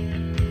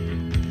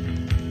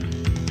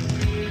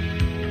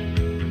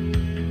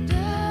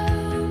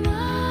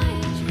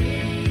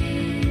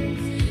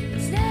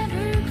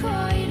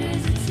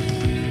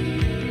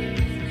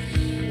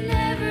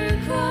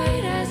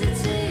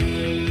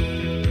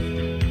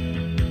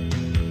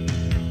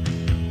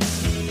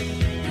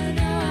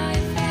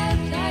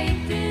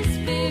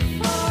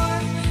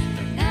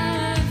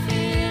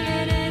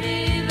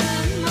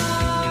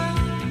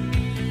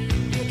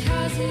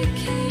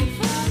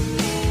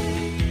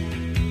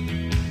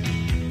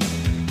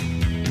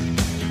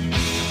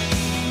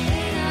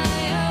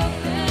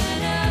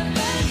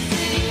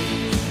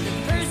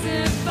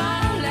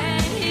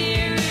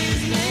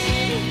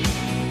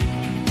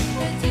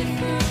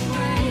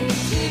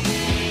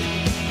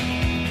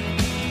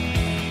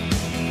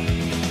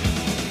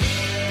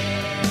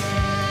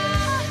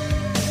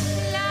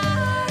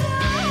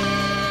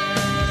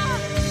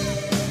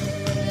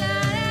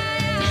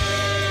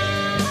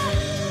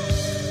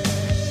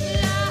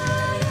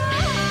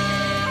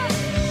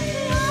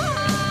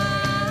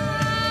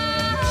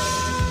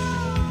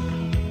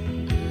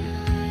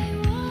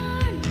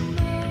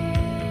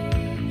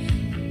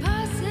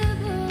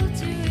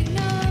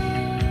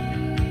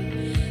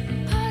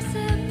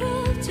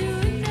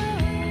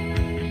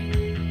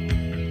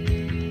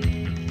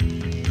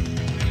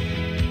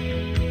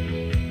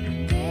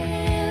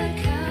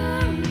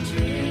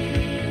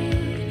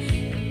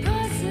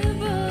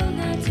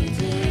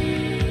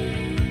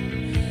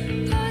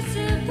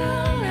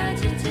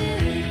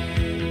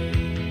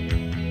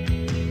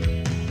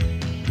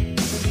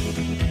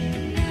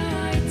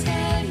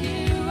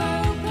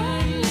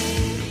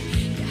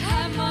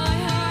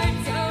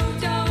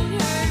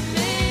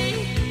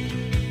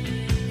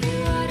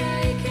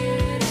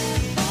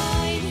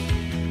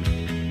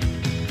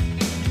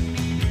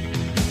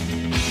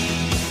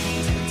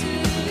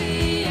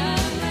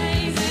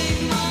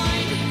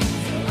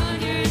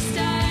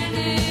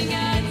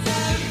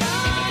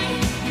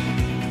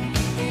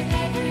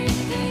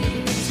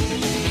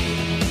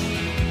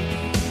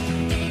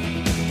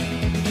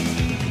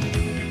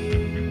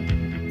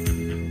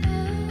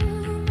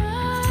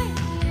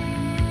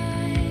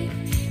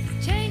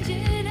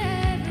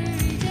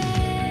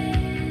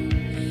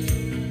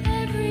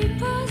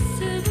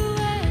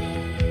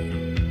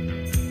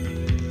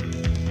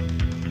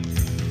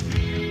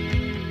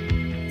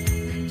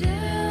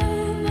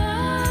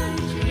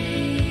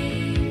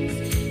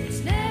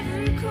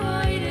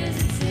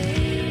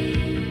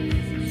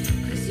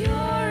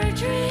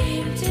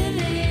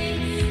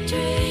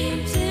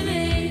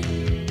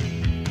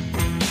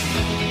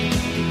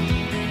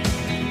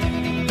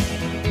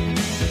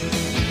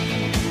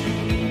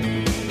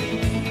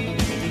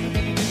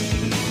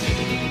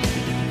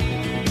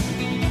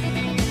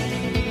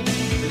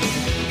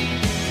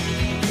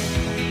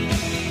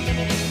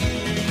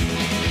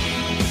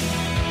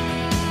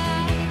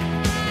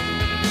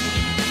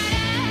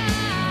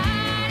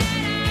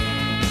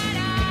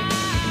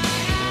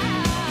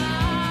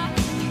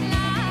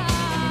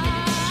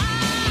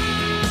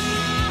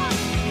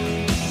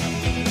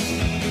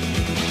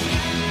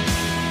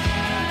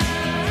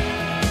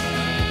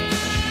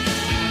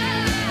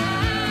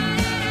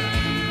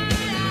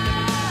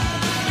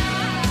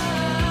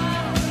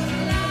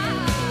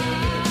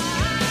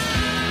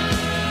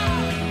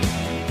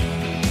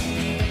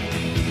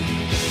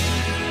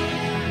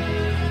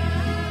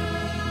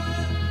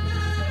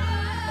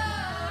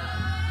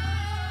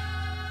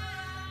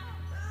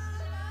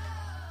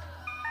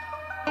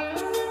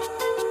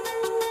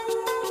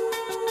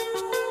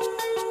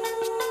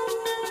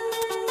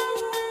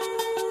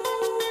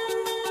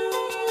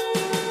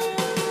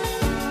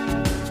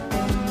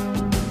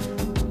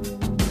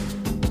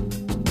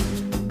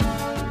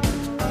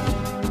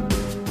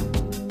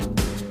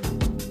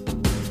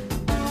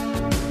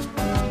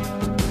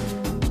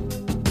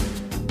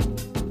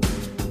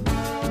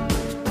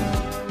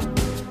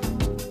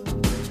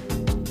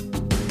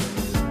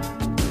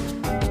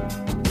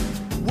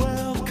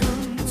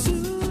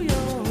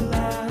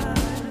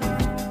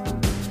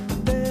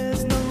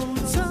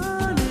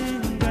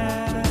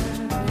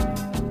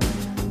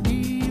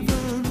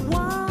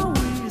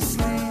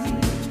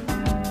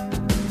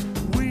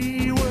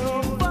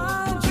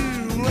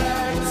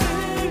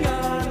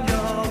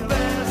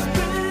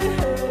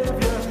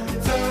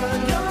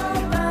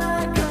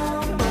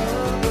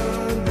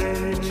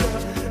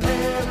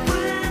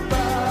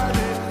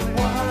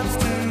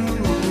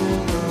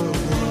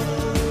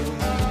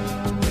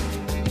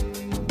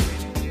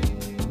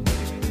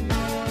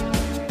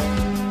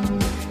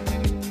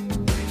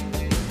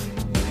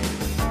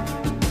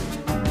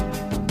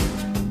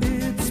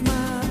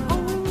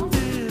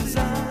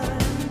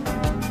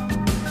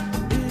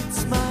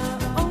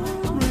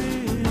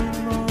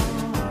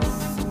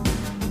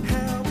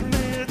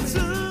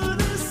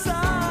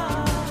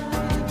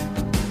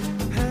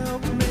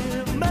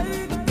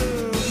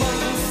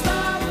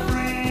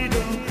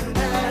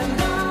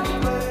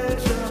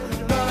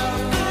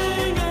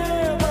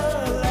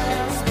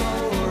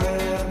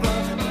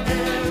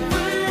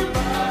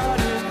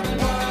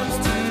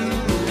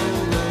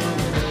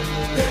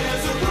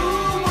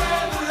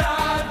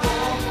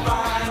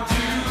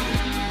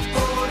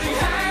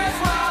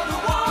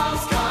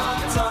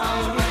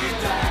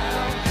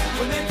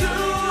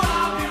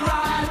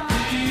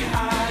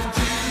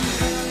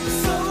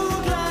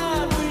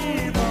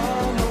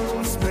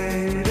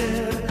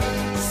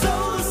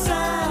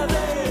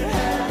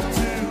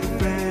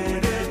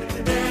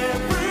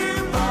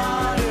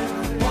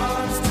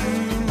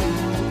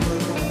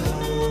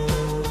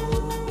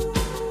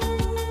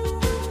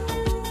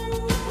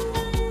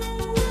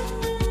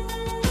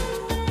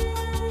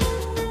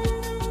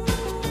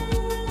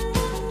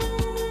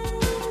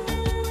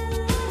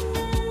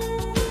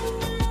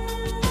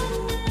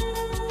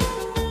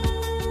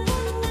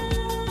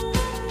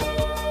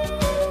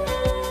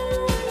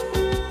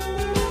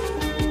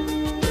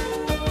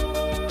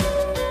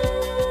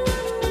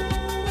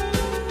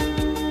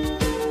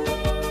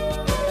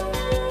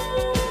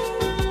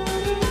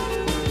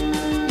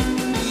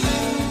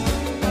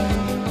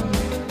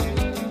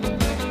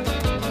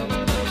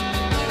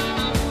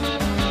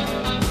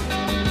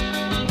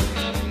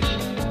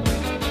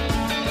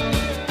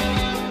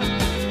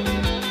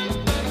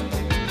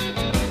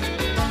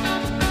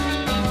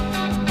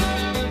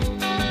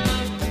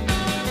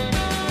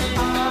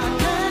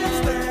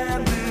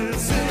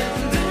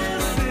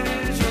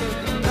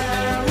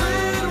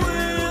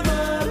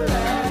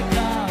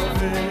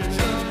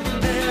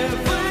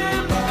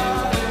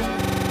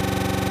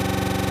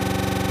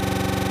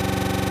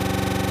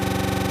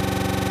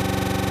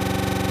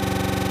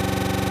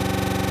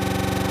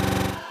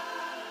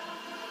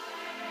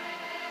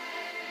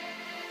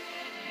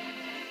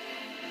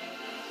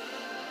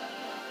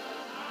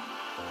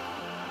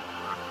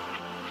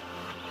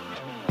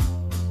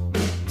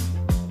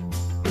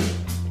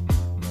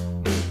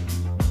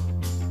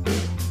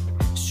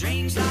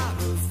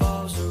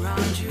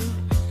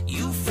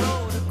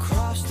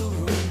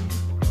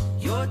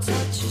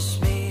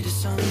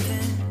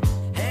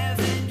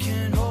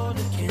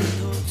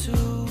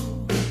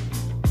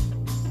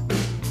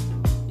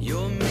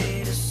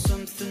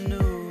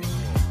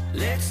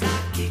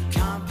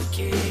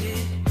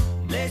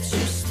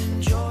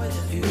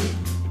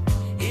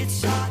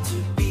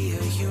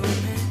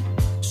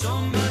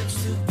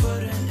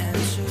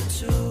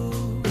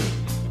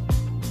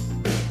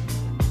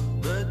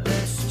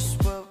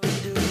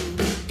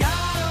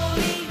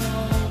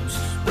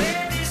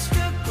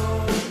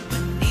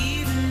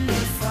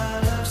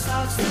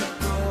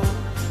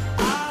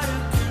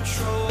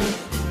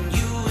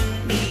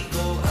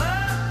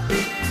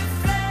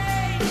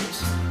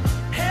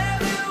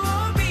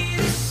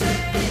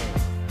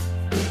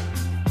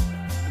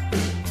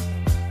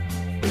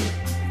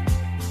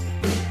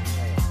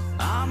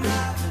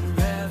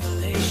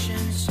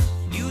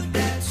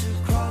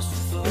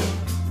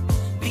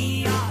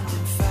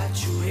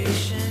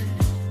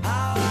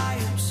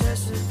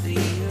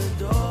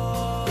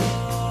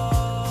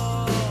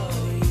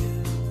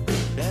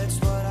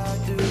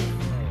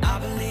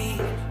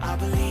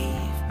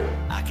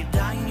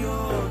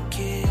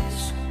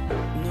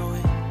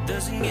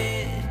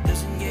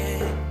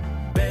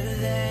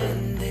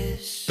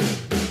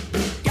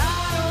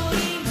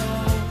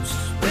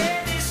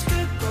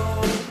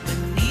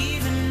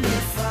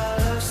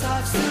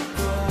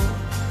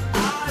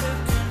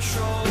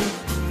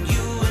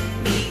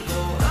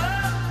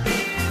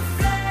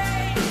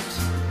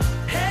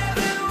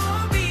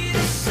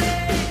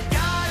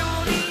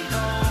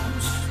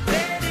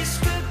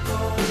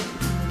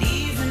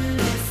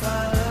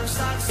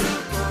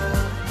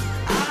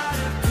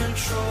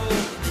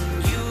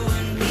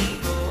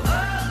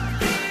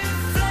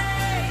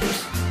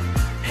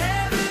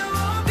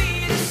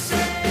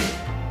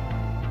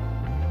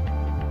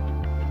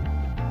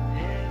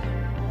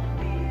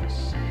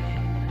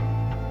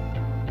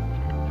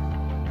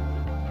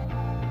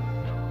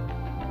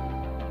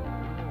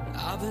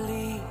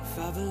believe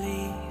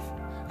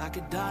I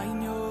could die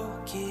in your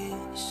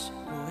kiss.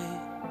 Oh,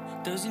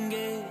 it doesn't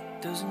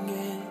get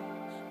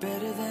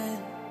better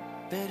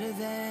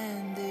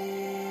than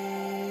this.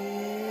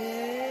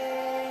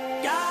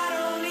 God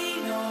only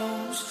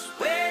knows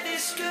where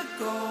this could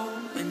go,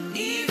 and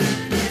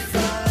even if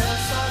our love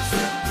starts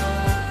to go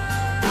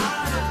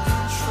out of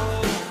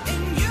control,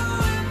 and you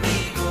and me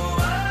go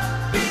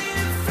up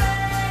in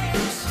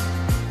flames,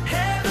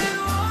 heaven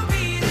won't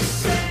be the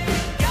same.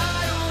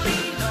 God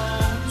only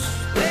knows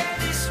where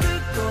this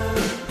could go,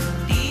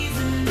 and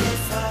even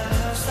if our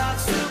love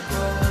starts to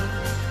go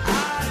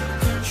out of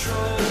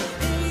control,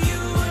 and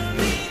you and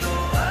me go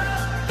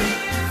up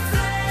in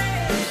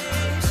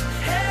flames,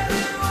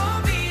 heaven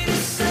won't be the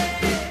same.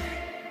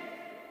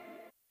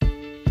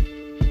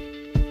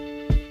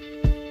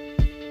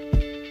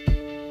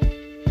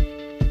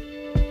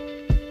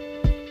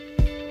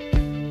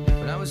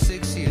 When I was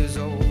 6 years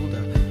old,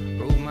 I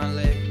broke my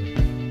leg.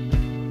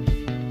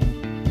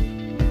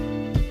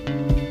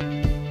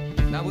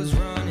 And I was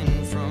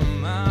running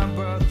from my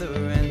brother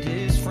and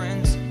his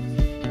friends,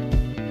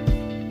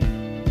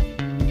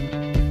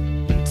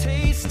 and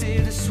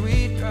tasted the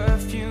sweet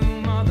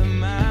perfume of the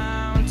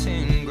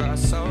mountain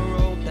grass I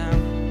rolled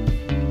down.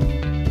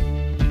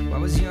 I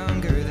was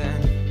younger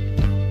then.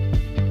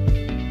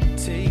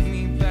 Take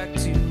me back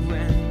to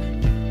when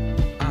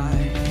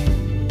I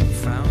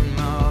found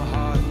my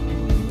heart,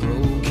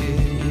 broke it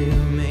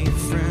here, made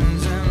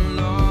friends and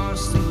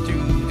lost them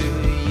through the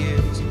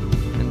years.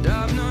 And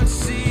I've not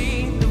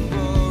seen the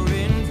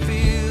boring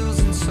fields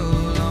in so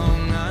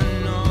long. I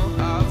know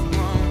I've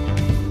grown,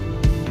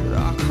 but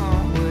I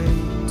can't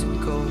wait to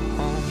go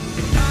home.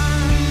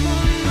 I'm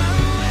on my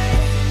way,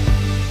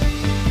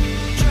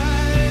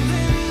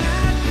 driving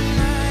at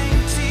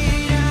 90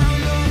 down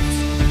those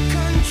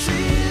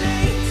country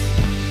lanes,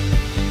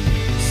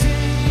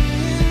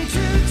 singing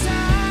to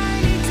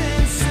Tiny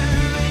Dancer,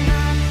 and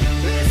I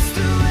miss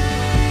the way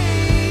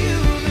you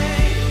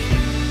make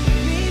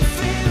me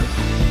feel.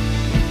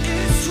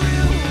 It's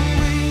real.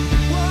 We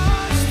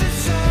watch the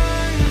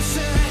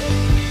sunset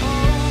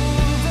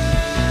over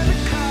the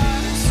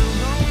castle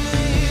on the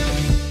hill.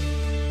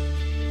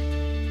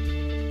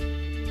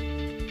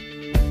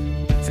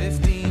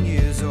 15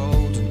 years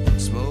old,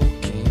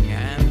 smoking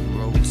and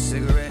rolled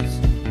cigarettes,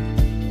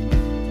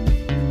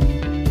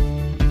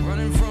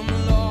 running from the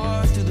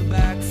loft to the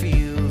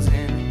backfields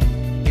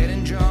and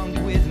getting drunk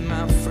with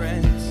my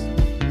friends.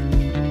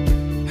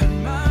 Had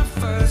my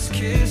first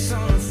kiss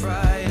on a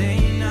Friday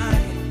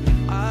night.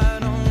 I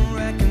don't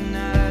reckon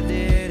I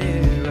did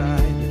it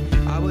right,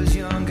 but I was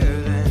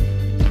younger then.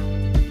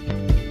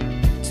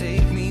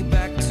 Take me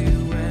back to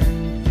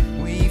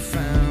when we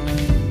found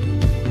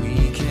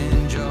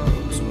weekend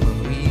jobs. When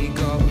we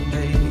got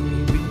paid,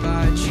 we'd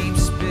buy cheap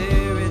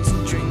spirits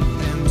and drink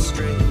them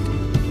straight.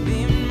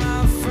 Me and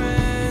my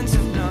friends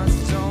have not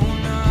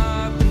thrown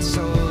up in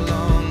so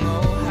long.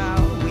 Oh, how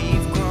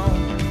we've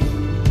grown,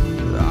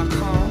 but I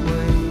can't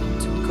wait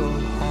to go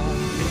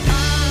home.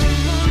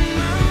 I'm on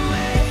my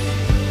way,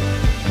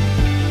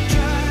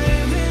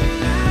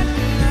 driving at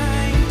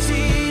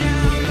 90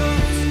 down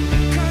those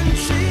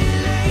country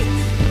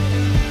lanes,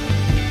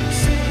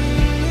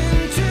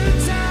 singing to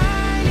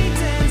Tiny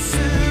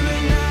Dancer,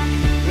 and I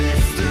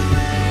miss the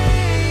way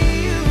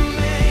you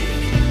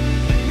make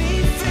me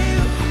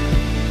feel.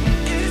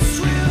 It's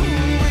real.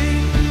 We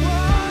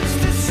watch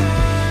the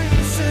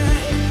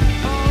sunset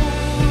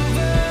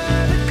over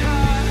the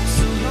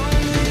castle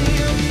on the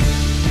hill.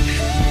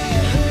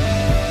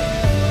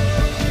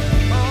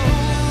 Over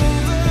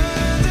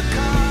the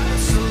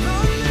castle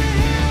on the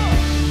hill.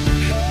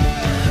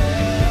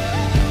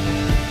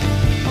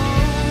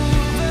 Over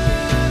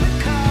the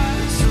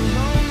castle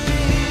on the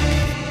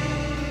hill.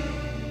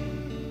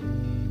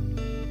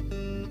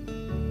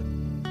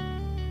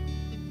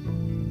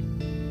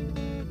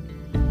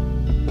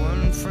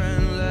 One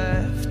friend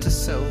left to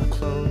sell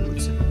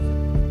clothes.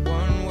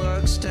 One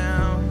works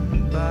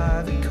down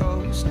by the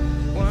coast.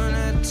 One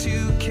had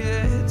 2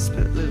 kids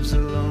but lives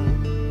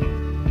alone.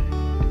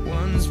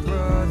 One's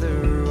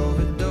brother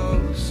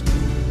overdosed.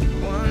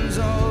 One's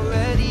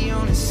already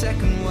on his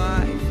second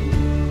wife.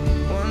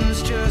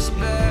 One's just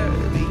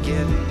barely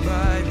getting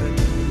by. But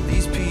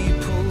these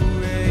people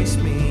race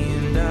me,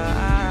 and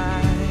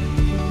I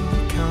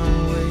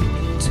can't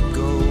wait to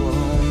go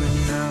home.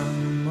 And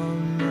I'm on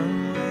my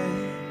way.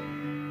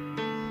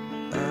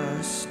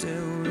 I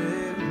still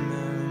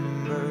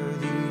remember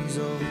these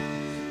old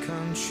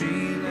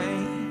country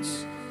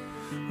lanes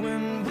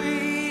when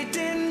we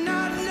did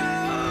not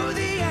know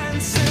the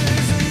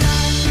answers, and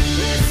I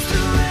miss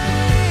the way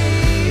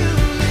you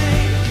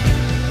make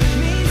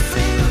me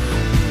feel.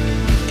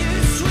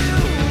 It's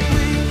real.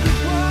 We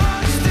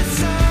watch the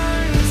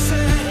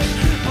sunset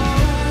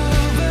over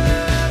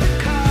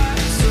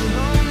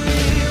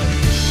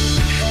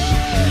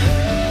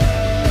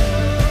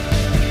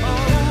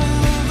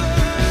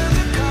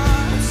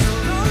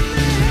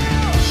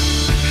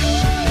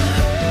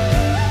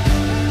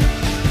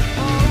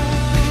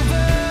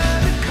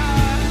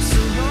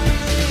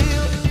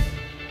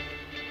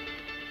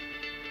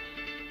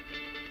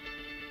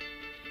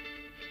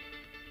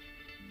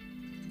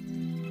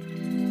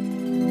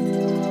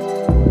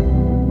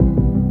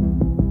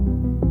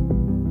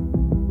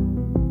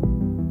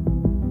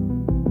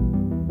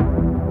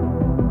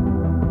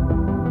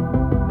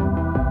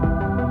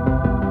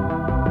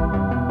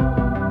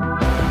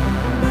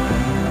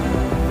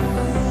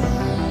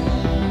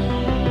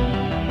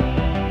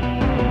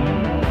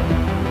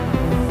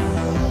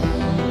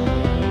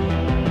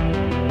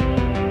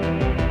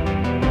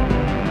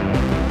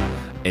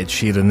Ed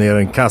Sheeran there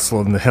in Castle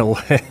on the Hill.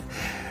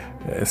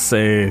 It's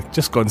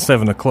just gone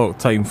 7 o'clock,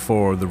 time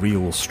for the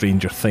real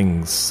Stranger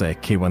Things,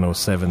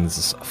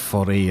 K107's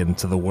foray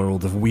into the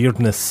world of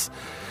weirdness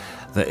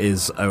that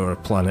is our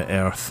planet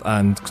Earth.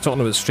 And talking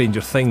about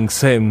Stranger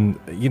Things,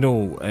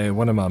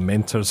 one of my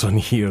mentors on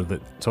here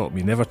that taught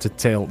me never to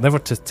tell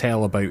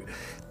about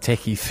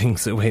techie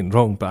things that went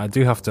wrong, but I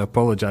do have to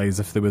apologise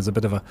if there was a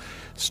bit of a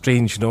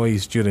strange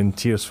noise during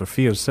Tears for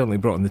Fears. Certainly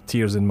brought in the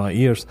tears in my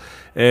ears.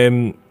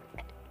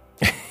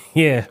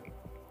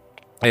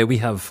 We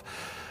have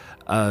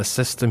a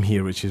system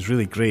here which is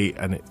really great,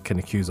 and it kind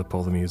of queues up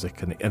all the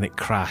music, and it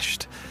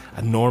crashed.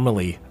 And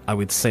normally I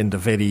would send a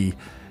very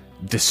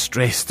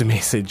distressed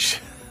message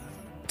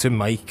to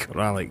Mike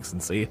or Alex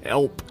and say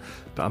help,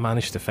 but I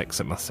managed to fix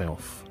it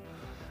myself,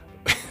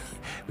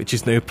 which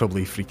is now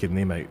probably freaking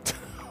them out.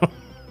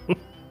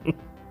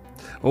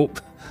 Oh,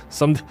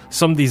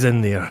 somebody's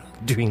in there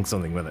doing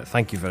something with it.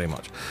 Thank you very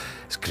much.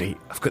 It's great.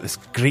 I've got this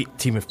great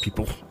team of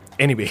people.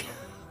 Anyway,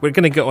 we're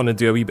going to get on and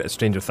do a wee bit of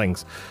Stranger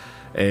Things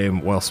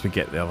whilst we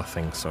get the other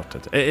things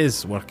sorted. It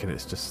is working,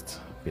 it's just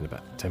been a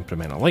bit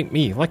temperamental. Like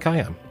me, like I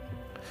am.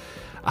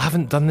 I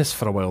haven't done this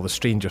for a while, the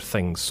Stranger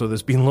Things, so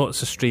there's been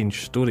lots of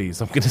strange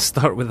stories. I'm going to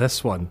start with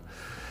this one.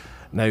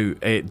 Now,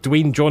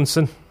 Dwayne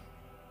Johnson,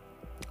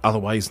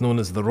 otherwise known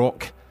as The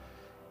Rock,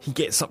 he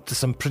gets up to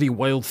some pretty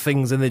wild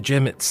things in the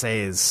gym, it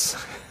says.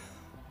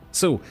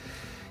 So,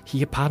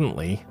 he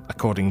apparently,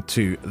 according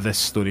to this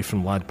story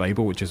from Lad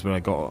Bible, which is where I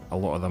got a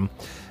lot of them,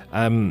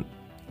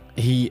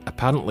 he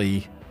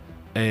apparently,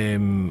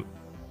 it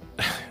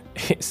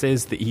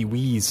says that he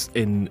wheezes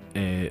in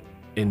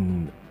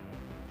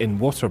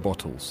water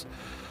bottles.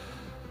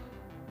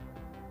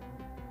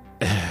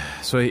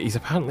 So he's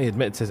apparently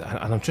admitted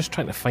to, and I'm just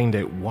trying to find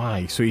out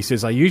why. So he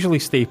says, I usually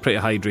stay pretty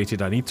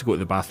hydrated. I need to go to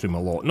the bathroom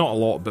a lot. Not a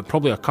lot, but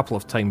probably a couple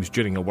of times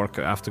during a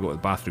workout I have to go to the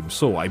bathroom.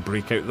 So I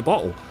break out the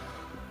bottle.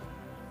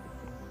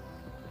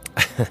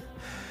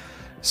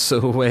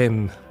 So,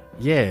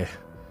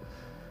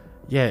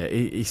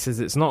 he says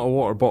it's not a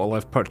water bottle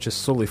I've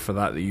purchased solely for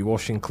that you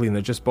wash and clean.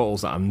 They're just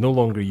bottles that I'm no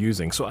longer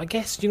using. So I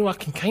guess, I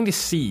can kind of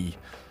see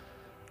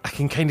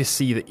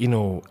that,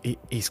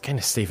 he's kind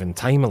of saving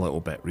time a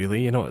little bit,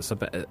 really. It's a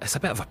bit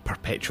of a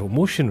perpetual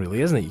motion,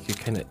 really, isn't it? You could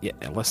kind of,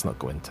 let's not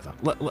go into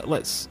that.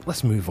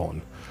 Let's move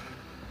on.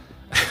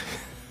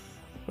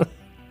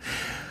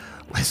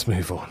 Let's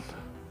move on.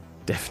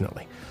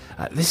 Definitely.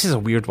 This is a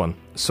weird one.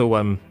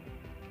 So,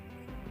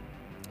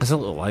 there's a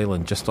little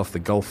island just off the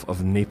Gulf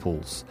of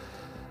Naples,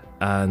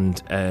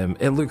 and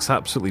it looks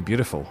absolutely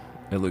beautiful.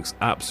 It looks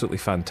absolutely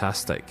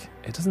fantastic.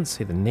 It doesn't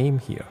say the name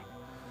here.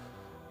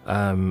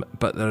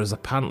 But there has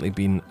apparently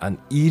been an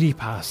eerie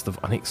past of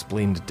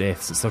unexplained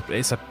deaths.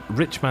 It's a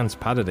rich man's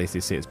paradise, they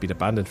say. It's been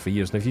abandoned for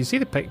years. Now, if you see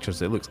the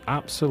pictures, it looks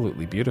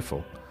absolutely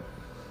beautiful.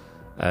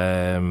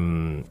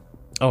 Alright,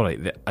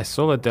 the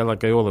Isola della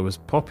Gaiola was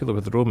popular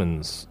with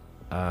Romans,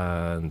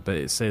 but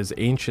it says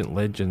ancient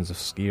legends have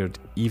scared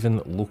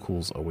even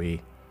locals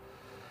away.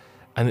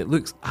 And it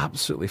looks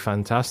absolutely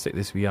fantastic,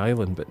 this wee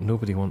island, but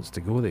nobody wants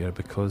to go there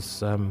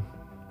because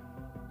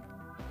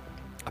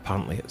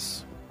apparently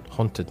it's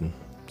haunted and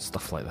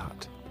stuff like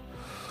that.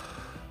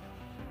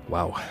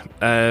 Wow.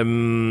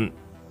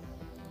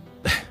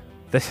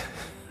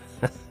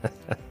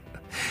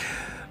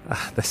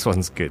 This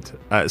one's good.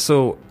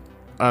 So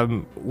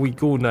we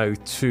go now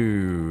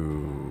to...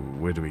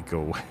 Where do we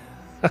go?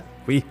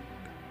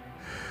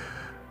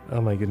 Oh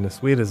my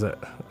goodness, where is it?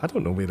 I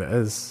don't know where it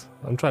is.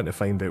 I'm trying to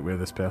find out where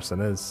this person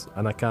is,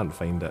 and I can't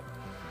find it.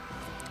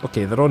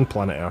 Okay, they're on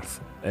planet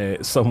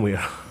Earth,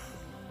 somewhere.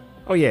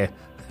 Oh yeah,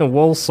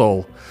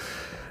 Walsall.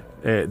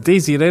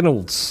 Daisy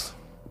Reynolds.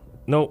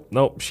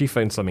 No, she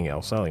found something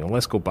else. Hang on,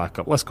 let's go back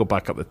up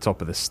the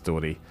top of this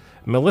story.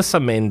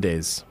 Melissa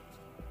Mendez.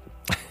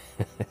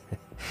 Now,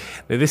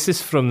 this is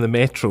from the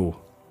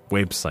Metro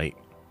website,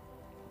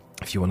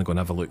 if you want to go and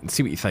have a look and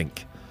see what you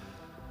think.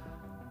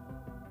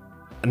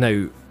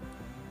 Now,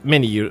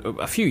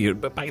 a few years,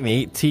 but back in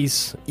the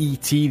 80s,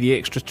 E.T. the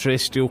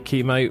Extraterrestrial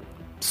came out.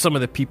 Some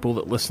of the people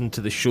that listen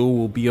to the show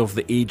will be of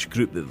the age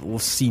group that will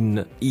have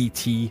seen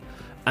E.T.,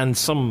 and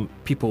some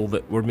people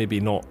that were maybe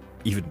not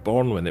even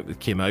born when it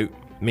came out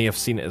may have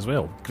seen it as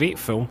well. Great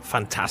film,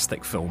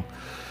 fantastic film.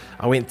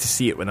 I went to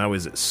see it when I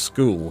was at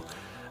school,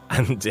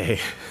 and there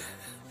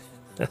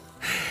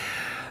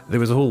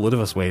was a whole lot of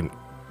us went,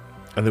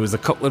 and there was a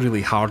couple of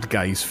really hard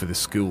guys for the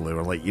school. They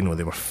were like, they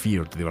were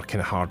feared. They were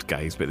kind of hard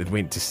guys, but they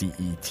went to see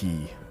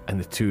E.T., and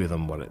the two of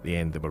them were at the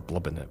end. They were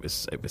blubbing. It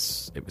was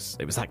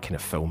that kind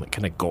of film. It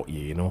kind of got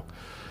you,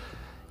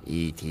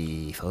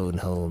 E.T. phone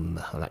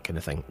home, and that kind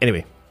of thing.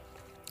 Anyway,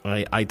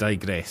 I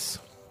digress.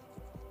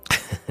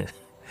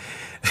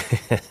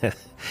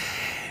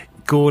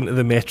 Go onto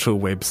the Metro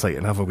website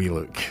and have a wee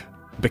look,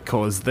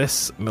 because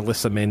this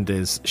Melissa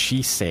Mendez,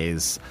 she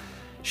says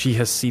she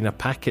has seen a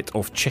packet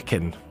of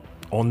chicken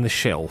on the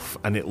shelf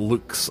and it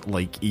looks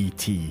like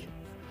E.T.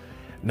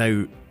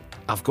 Now,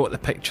 I've got the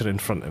picture in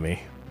front of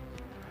me.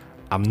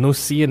 I'm not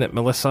seeing it,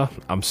 Melissa.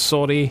 I'm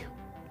sorry.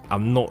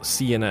 I'm not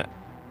seeing it.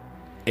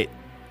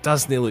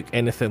 doesn't look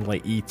anything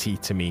like E.T.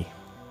 to me.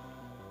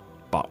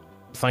 But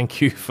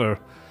thank you for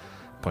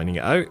pointing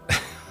it out.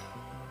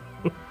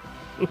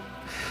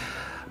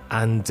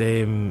 And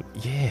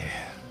yeah,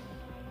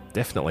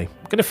 definitely.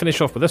 I'm going to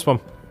finish off with this one.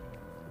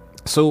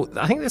 So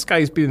I think this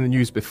guy's been in the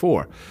news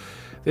before.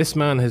 This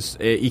man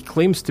he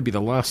claims to be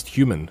the last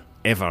human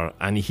ever,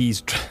 and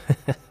he's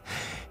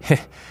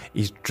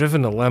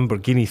driven a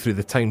Lamborghini through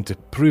the town to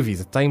prove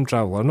he's a time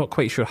traveller. I'm not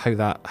quite sure how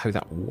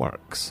that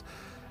works.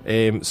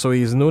 So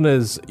he's known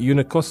as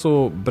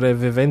Unicoso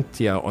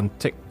Breviventia on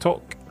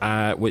TikTok,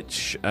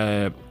 which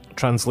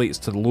translates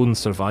to the lone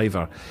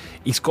survivor.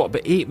 He's got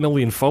about 8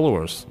 million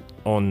followers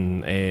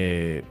on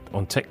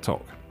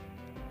TikTok,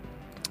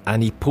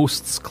 and he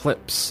posts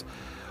clips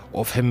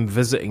of him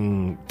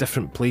visiting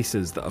different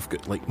places that have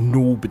got like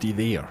nobody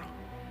there.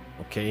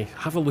 Okay,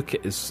 have a look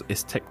at his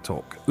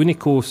TikTok.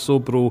 Unico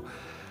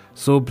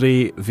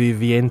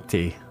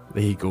Sobreviviente.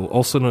 There you go.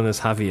 Also known as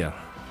Javier.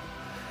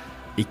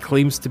 He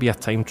claims to be a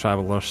time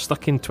traveller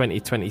stuck in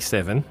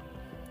 2027,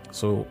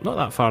 so not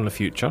that far in the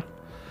future.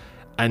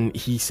 And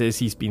he says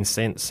he's been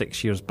sent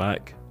 6 years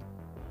back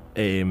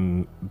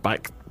to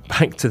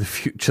the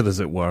future,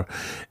 as it were,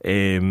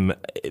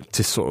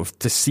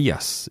 to see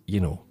us,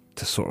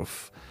 to sort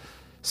of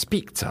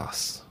speak to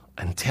us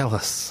and tell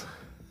us.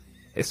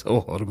 It's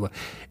all horrible.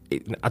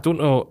 I don't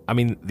know. I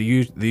mean, the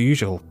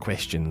usual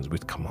questions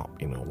would come up.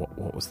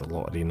 What was the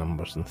lottery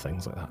numbers and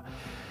things like that.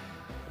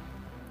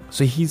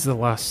 So he's the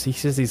last. He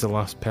says he's the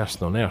last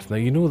person on Earth. Now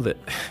you know that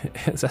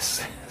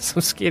it's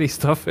some scary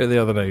stuff out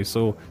there now.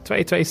 So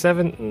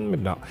 2027,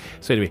 maybe not.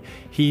 So anyway,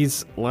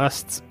 his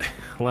last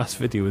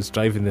video was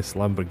driving this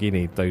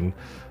Lamborghini down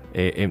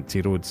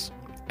empty roads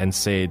and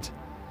said,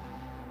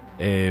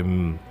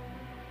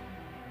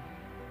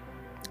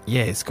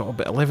 yeah, it's got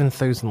about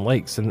 11,000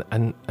 likes, and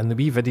the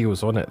wee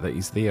videos on it that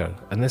he's there.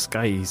 And this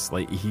guy,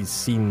 he's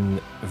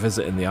seen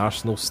visiting the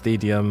Arsenal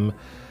stadium,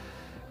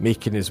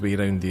 making his way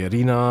around the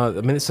arena.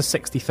 I mean, it's a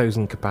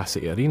 60,000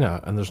 capacity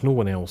arena, and there's no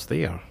one else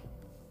there.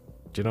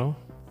 Do you know?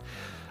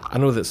 I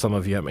know that some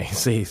of you might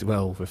say,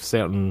 well, with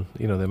certain,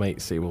 they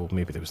might say, well,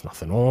 maybe there was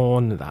nothing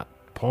on at that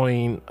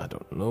point. I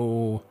don't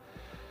know.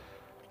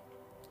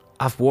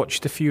 I've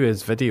watched a few of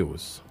his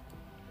videos.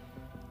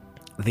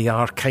 They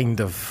are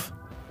kind of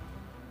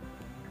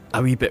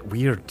a wee bit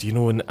weird,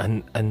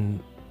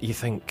 and you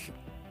think,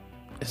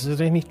 is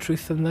there any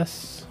truth in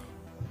this?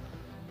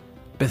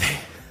 But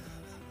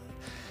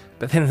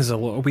then there's a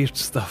lot of weird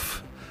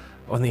stuff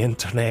on the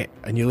internet,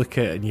 and you look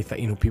at it and you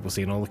think, people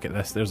saying, oh, look at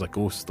this, there's a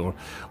ghost, or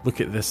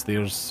look at this,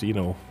 there's,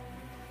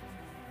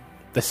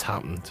 this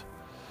happened.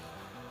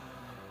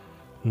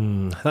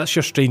 That's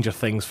your Stranger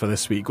Things for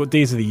this week. What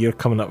days of the year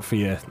coming up for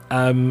you?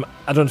 I don't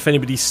know if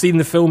anybody's seen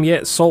the film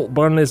yet.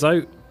 Saltburn is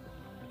out.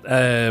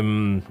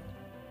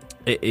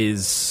 It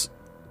is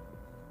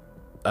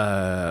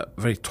a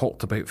very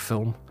talked about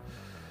film,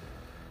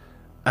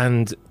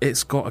 and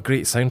it's got a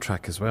great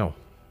soundtrack as well.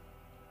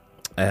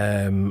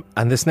 And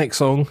this next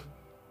song,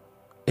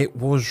 it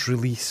was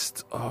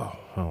released,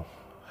 how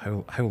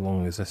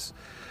long is this?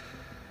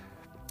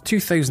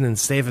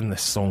 2007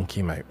 this song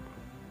came out.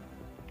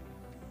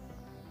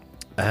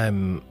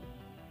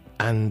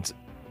 And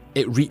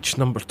it reached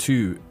number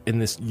 2 in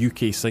this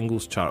UK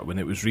singles chart when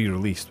it was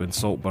re-released, when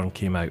Saltburn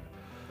came out.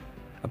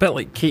 A bit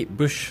like Kate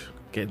Bush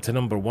getting to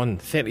number 1,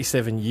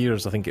 37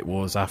 years I think it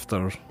was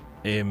after,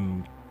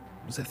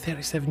 was it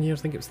 37 years?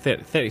 I think it was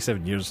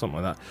 37 years or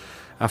something like that,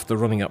 after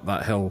running up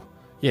that hill.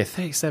 Yeah,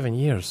 37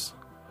 years.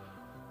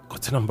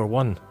 Got to number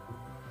 1.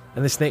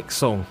 And this next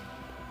song,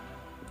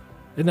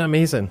 isn't that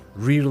amazing?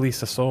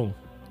 Re-release a song.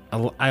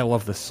 I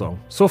love this song.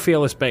 Sophie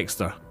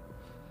Ellis-Bextor.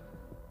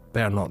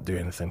 Better not do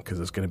anything, because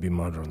there's going to be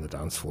murder on the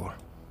dance floor.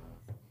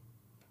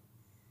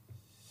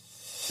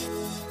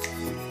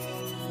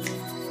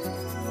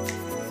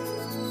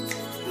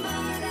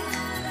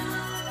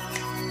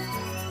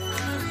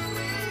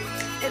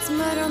 It's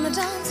murder on the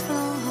dance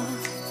floor,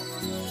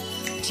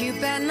 but you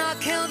better not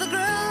kill the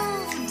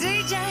groove,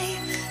 DJ.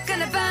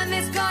 Gonna burn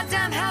this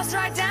goddamn house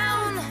right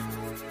down.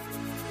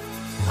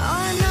 Oh,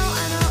 I know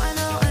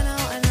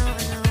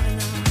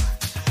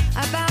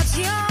about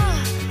your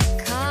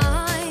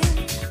kind.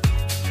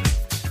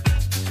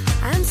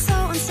 And so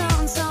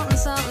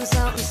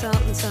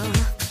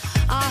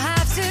I'll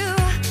have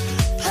to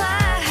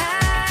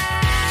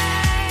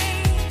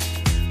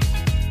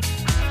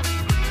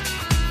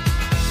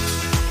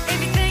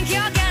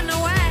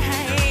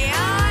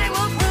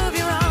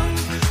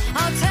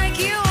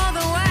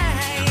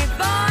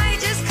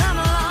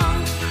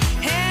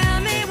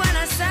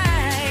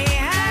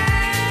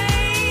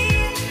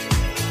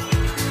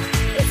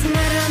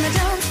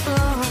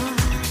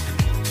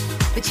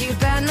you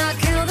better not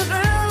kill the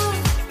groove.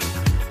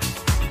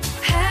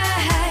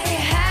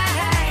 Hey,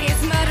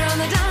 it's murder on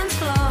the dance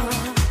floor.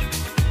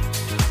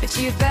 But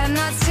you better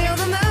not steal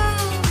the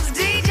moves,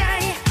 DJ.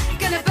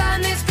 Gonna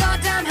burn this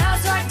goddamn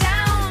house right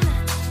down.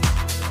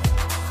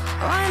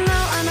 Oh, I know.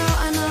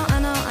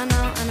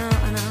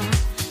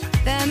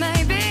 There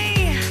may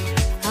be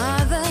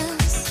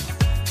others.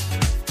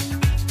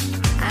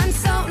 And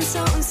so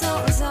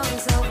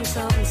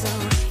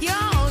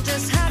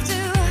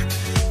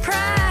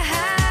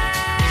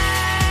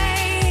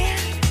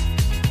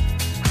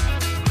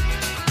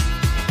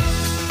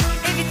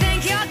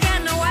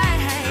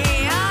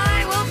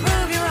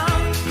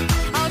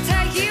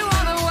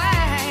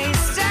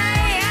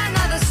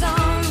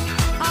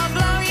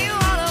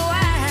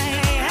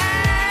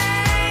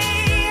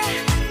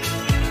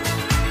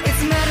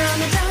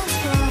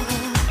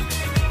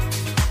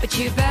but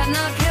you better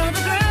not kill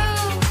the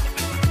groove.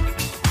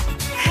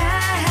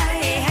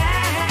 Hey,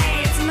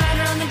 it's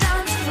murder on the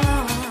dance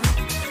floor,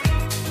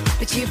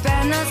 but you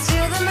better not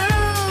steal the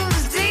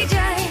moves. DJ,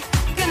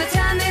 gonna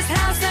turn this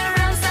house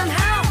around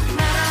somehow.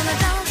 Murder on the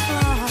dance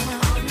floor,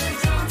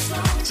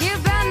 but you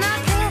better not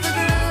kill the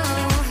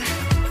groove.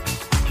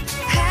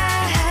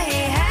 Hey,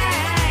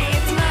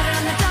 it's murder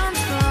on the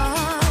dance floor,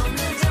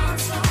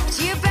 but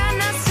you better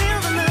not steal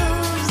the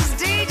moves.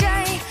 DJ,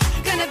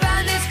 gonna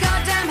burn this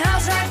goddamn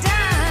house right down.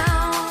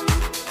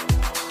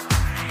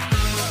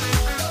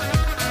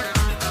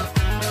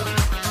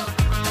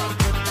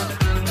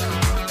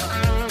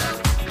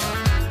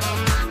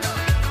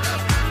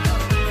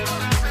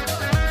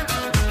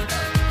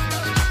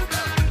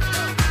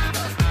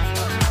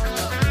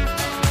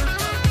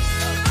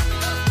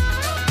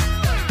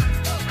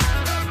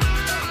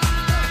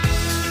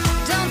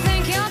 Don't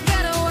think you'll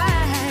get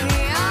away.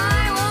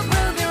 I will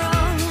prove you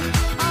wrong.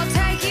 I'll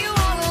take you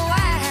all the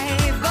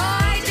way.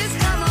 Boy, just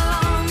come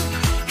along.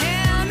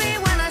 Hear me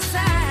when I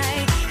say,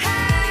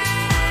 hey,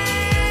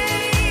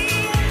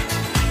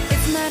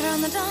 it's murder on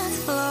the dance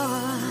floor,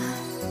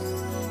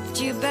 but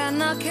you better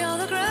not kill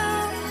the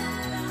groove.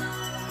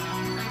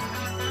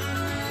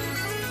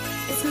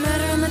 It's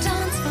murder on the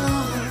dance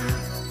floor,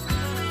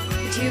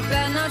 but you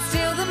better not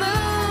steal the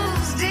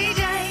moves.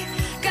 DJ,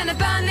 gonna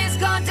burn this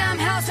goddamn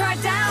house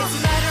right down. It's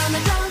murder on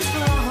the dance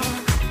floor,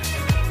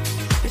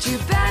 but you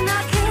better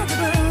not kill the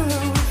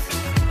groove.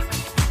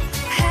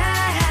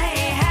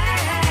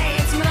 Hey,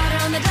 it's murder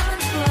on the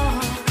dance floor,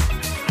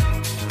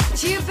 but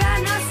you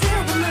better not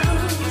steal the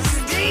moves.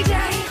 DJ,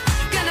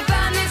 gonna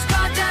burn this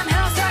goddamn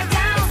house right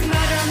down. It's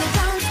murder on the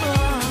dance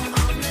floor,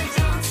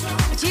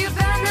 but you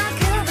better not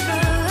kill the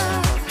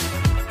groove.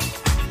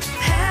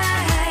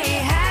 Hey,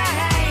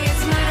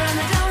 it's murder on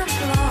the dance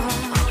floor,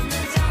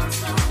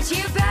 but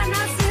you better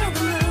not steal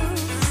the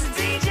moves.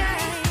 DJ,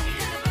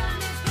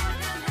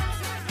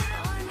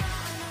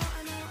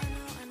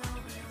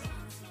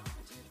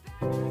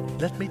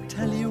 Let me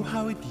tell you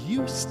how it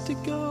used to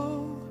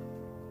go.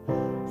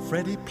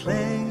 Freddie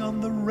playing on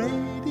the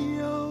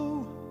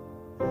radio.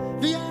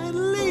 The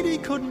Iron Lady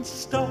couldn't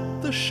stop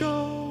the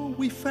show.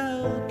 We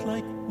felt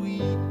like we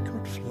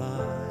could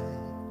fly.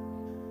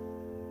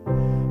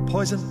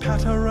 Poison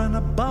patter and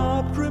a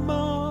barbed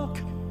remark.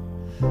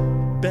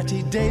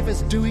 Betty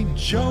Davis doing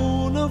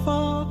Joan of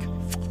Arc.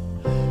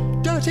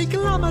 Dirty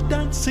glamour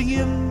dancing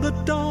in the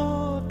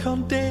dark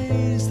on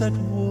days that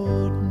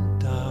wouldn't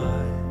die.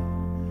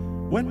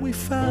 When we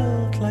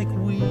felt like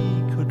we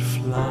could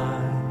fly.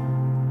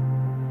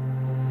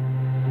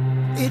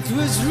 It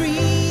was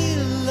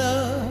real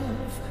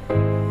love.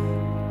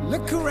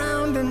 Look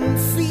around and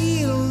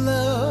feel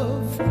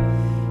love.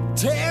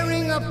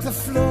 Tearing up the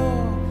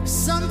floor.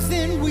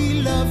 Something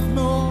we love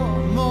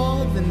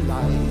more than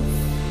life.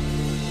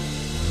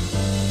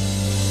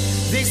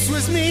 This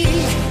was me.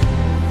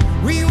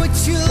 We were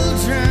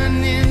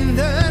children in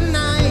the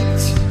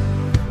night.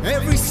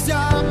 Every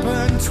star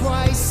burned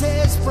twice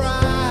as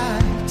bright.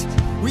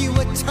 We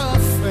were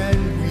tough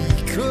and we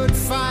could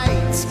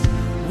fight.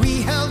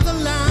 We held the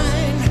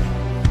line.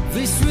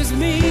 This was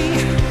me.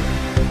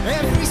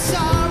 Every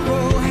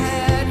sorrow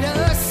had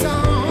a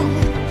song.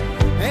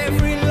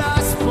 Every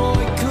lost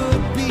boy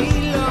could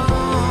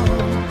belong.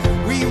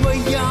 We were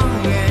young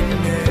and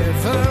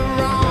never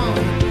wrong.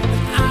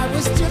 I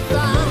was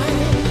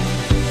divine.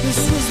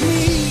 This was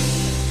me.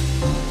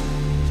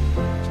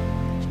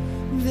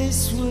 This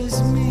was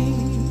me.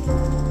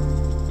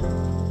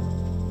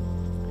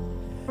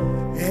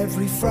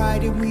 Every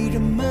Friday we'd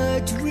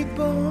emerge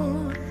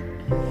reborn.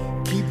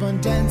 Keep on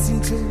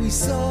dancing till we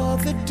saw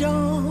the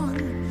dawn.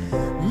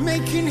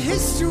 Making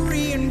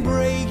history and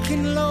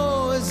breaking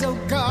laws. Oh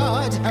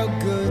God, how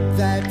good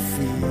that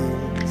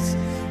feels.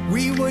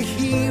 We were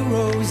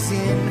heroes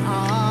in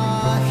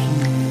our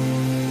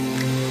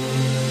heat.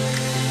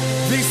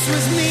 This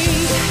was me.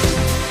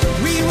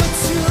 We were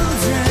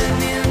children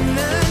in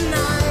the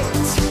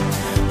night.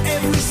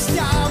 Every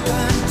star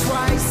burned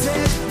twice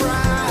as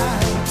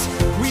bright.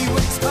 We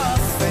were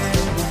tough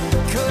and we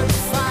could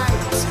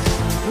fight.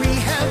 We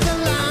held the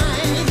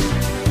line.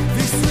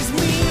 This was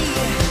me.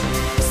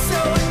 So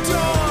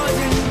adored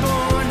and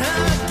born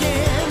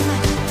again.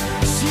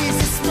 She's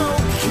a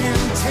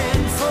smoking 10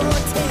 for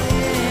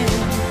 10.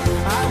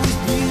 I was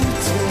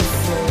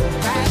beautiful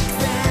back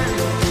then.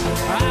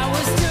 I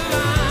was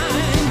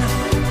divine.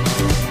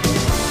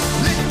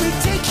 Let me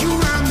take you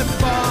around the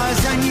bars.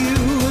 I knew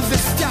the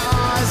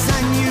stars.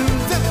 I knew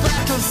the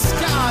battle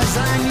scars.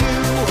 I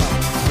knew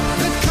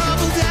the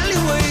cobbled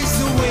alleyways,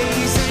 the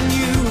ways. I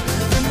knew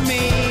the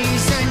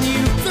maze. I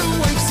knew the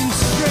waifs and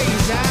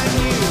strays. I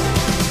knew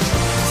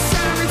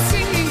sirens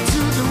singing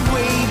to the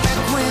way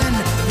back when.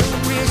 The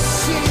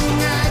wishing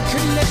I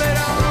could live it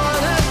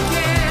all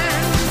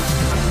again.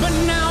 But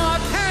now I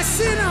pass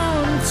it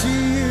on to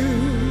you.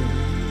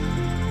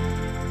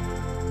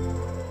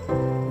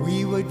 We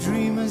were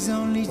dreamers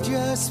only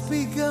just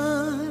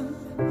begun.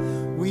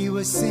 We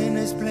were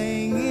sinners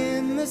playing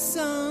in the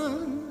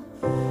sun.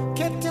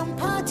 Kept on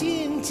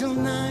partying living till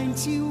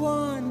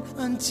 91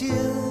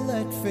 until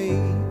that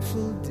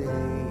fateful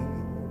day.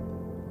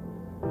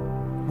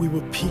 We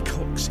were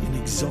peacocks in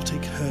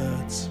exotic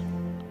herds,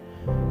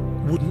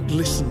 wouldn't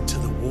listen to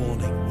the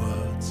warning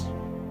words.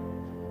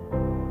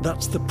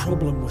 That's the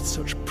problem with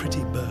such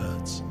pretty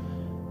birds.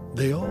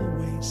 They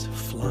always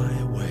fly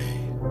away.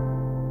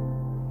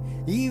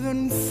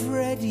 Even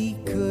Freddie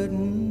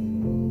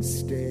couldn't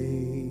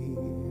stay.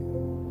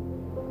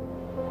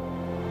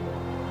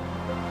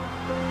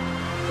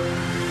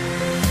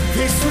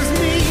 This was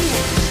me.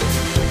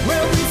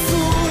 Were we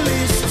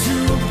foolish to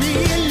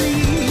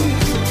believe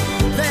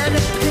that a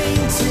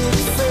painted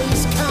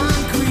face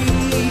can't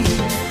grieve?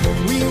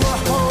 We were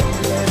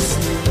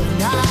hopelessly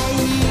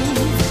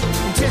naive,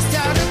 just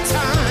out of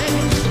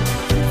time.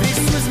 This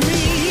was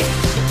me.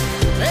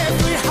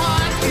 Every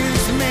heart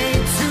is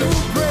made to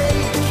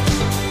break.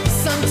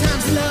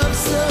 Sometimes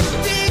love's a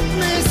big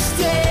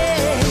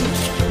mistake.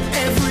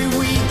 Every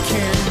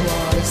weekend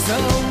was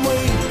a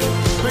week,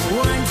 but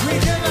weren't we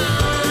divine?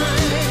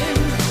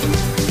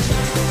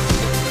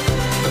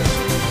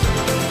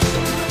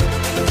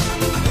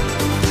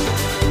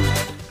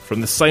 From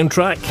the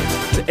soundtrack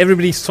to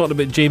Everybody's Talking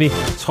About Jamie,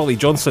 it's Holly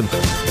Johnson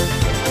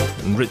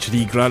and Richard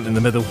E. Grant in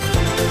the middle.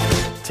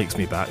 Takes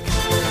me back.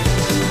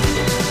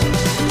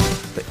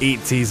 The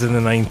 80s and the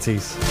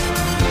 90s.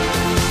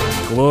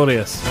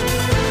 Glorious.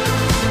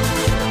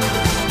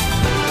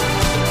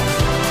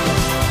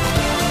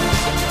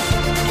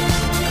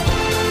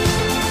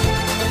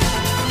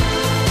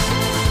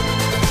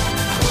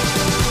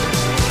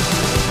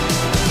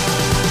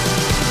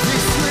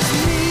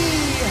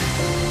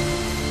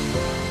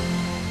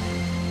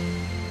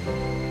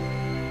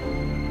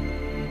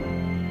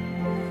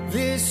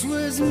 This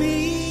was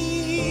me.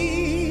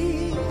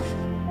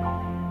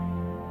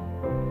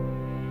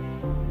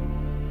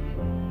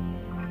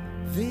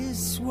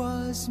 This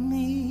was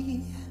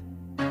me.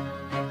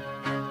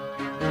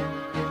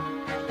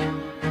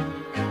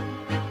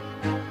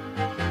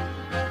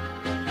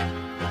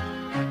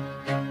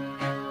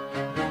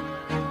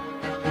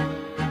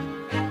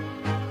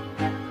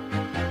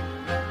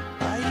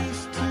 I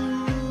used to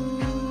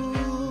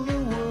rule the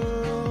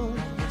world.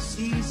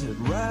 Seas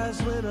would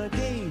rise when I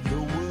gave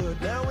the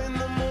word. Now in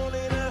the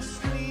morning I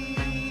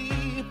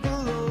sleep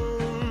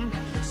alone.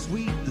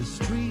 Sweep the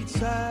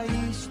streets I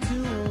used to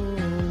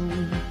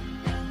own.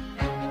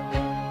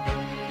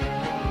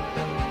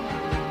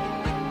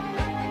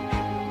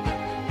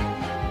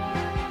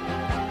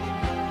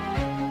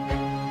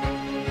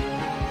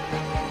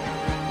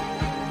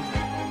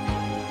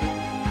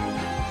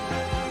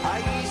 I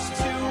used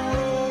to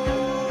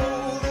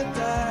roll the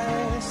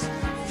dice,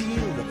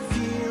 feel the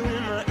fear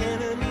in my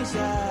enemy's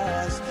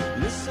eyes.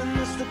 Listen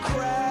as the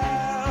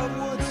crowd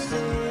would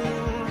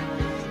sing.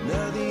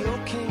 Now the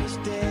old king's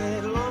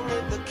dead, long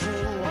live the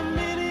king. 1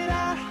 minute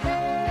I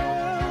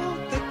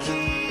held the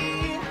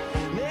key.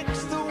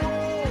 Next the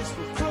walls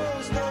were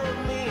closed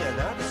on me, and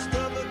I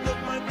discovered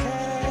that my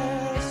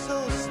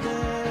castle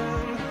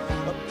stand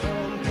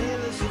upon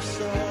pillars of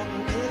salt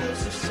and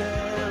pillars of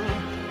sand.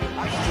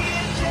 I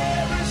hear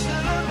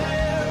Jerusalem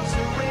bells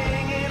are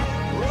ringing,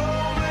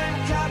 Roman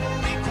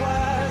cavalry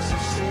choirs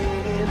are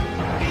singing.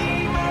 Be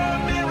my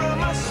mirror,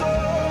 my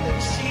sword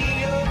and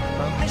shield,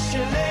 my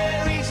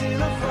missionaries in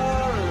a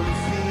foreign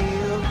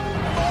field.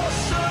 For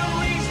some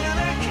reason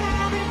I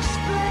can't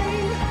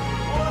explain,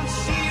 once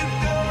you've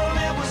gone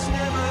there was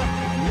never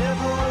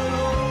an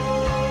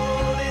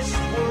honest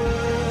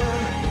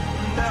word.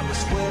 That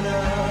was when I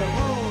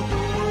ruled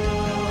the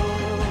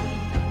world.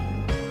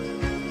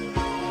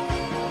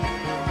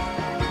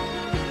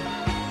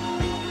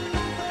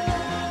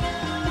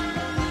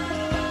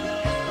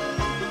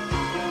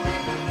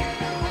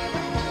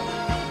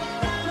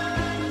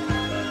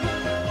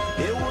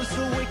 It was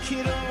the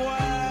wicked and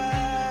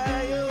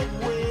wild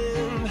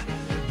wind,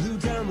 blew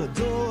down the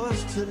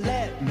doors to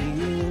let me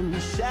in.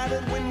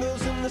 Shattered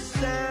windows and the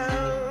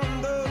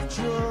sound of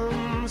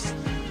drums.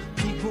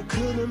 People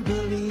couldn't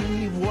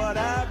believe what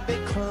I'd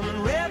become.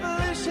 And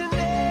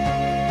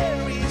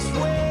revolutionaries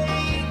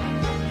wait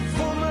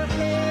for my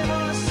head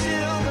on a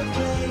silver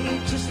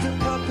plate, just a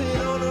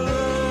puppet on a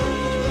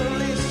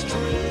lonely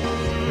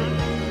string.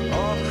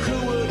 Oh, who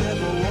would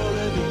ever want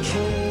to be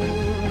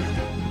king?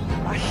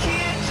 I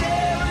hear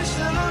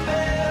Jerusalem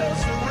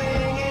bells are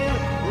ringing,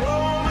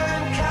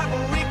 Roman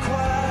cavalry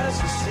choirs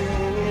are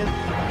singing.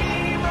 Be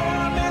my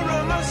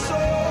mirror, my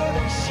sword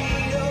and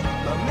shield,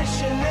 my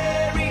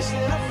missionaries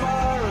in a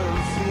foreign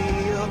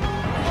field.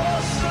 For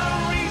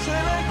some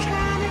reason I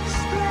can't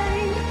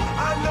explain, I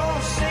know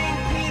St.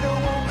 Peter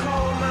won't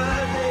call my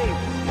name,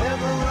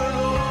 never an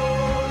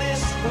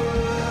honest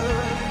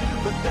word,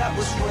 but that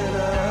was when I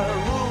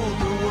ruled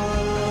the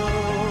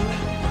world.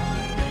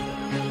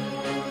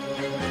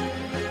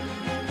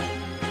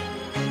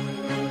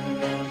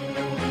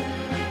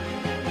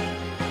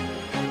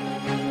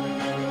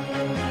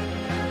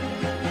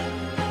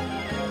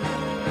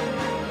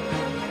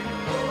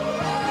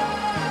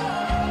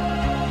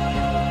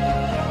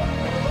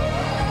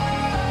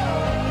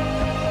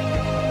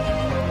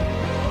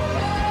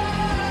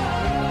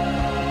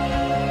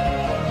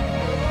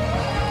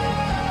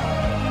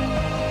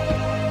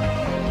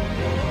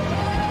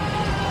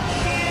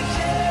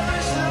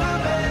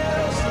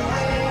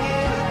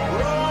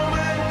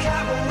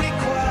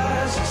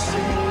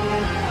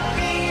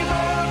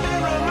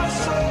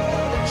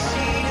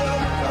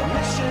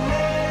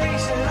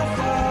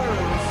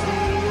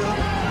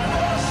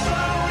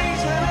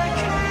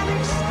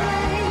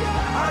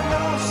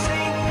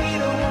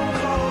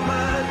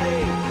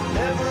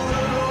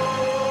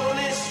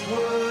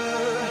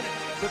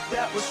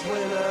 that was when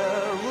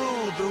I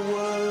ruled the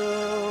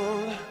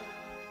world.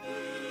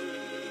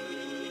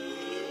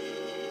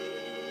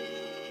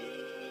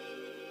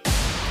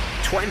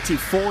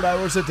 "24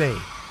 hours a day.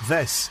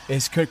 This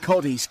is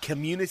Kirkcaldy's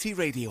Community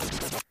Radio."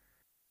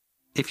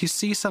 If you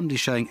see somebody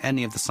showing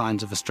any of the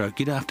signs of a stroke,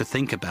 you don't have to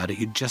think about it,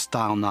 you just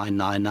dial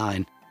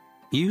 999.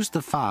 Use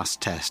the FAST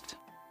test.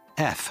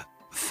 F.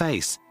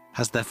 Face.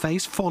 Has their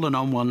face fallen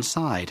on one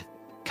side?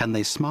 Can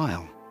they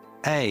smile?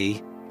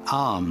 A.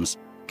 Arms.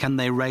 Can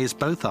they raise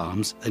both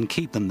arms and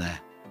keep them there?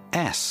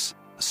 S.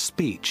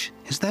 Speech.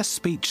 Is their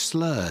speech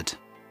slurred?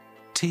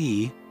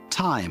 T.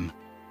 Time.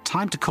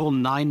 Time to call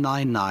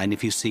 999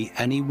 if you see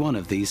any one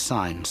of these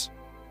signs.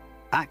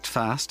 Act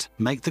fast,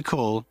 make the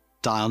call,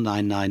 dial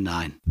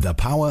 999. The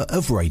power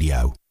of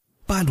radio.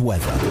 Bad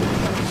weather.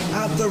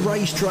 At the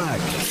racetrack.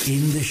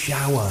 In the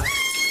shower.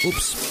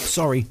 Oops,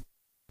 sorry.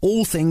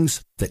 All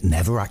things that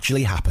never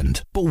actually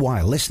happened. But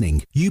while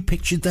listening, you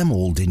pictured them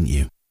all, didn't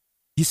you?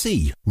 You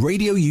see,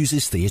 radio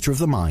uses theatre of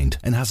the mind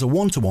and has a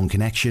one-to-one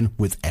connection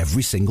with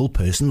every single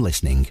person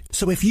listening.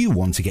 So if you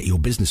want to get your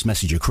business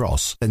message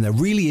across, then there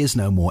really is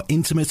no more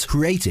intimate,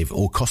 creative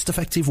or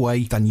cost-effective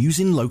way than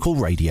using local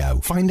radio.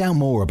 Find out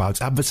more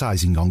about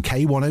advertising on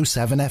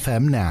K107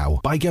 FM now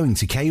by going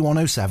to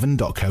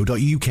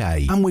k107.co.uk,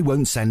 and we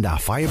won't send our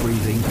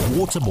fire-breathing,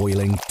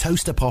 water-boiling,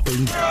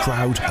 toaster-popping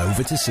crowd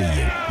over to see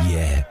you.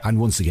 Yeah, and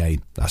once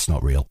again, that's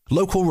not real.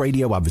 Local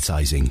radio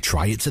advertising.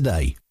 Try it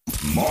today.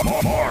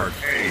 Mark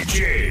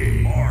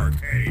A.G. Mark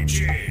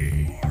A.G.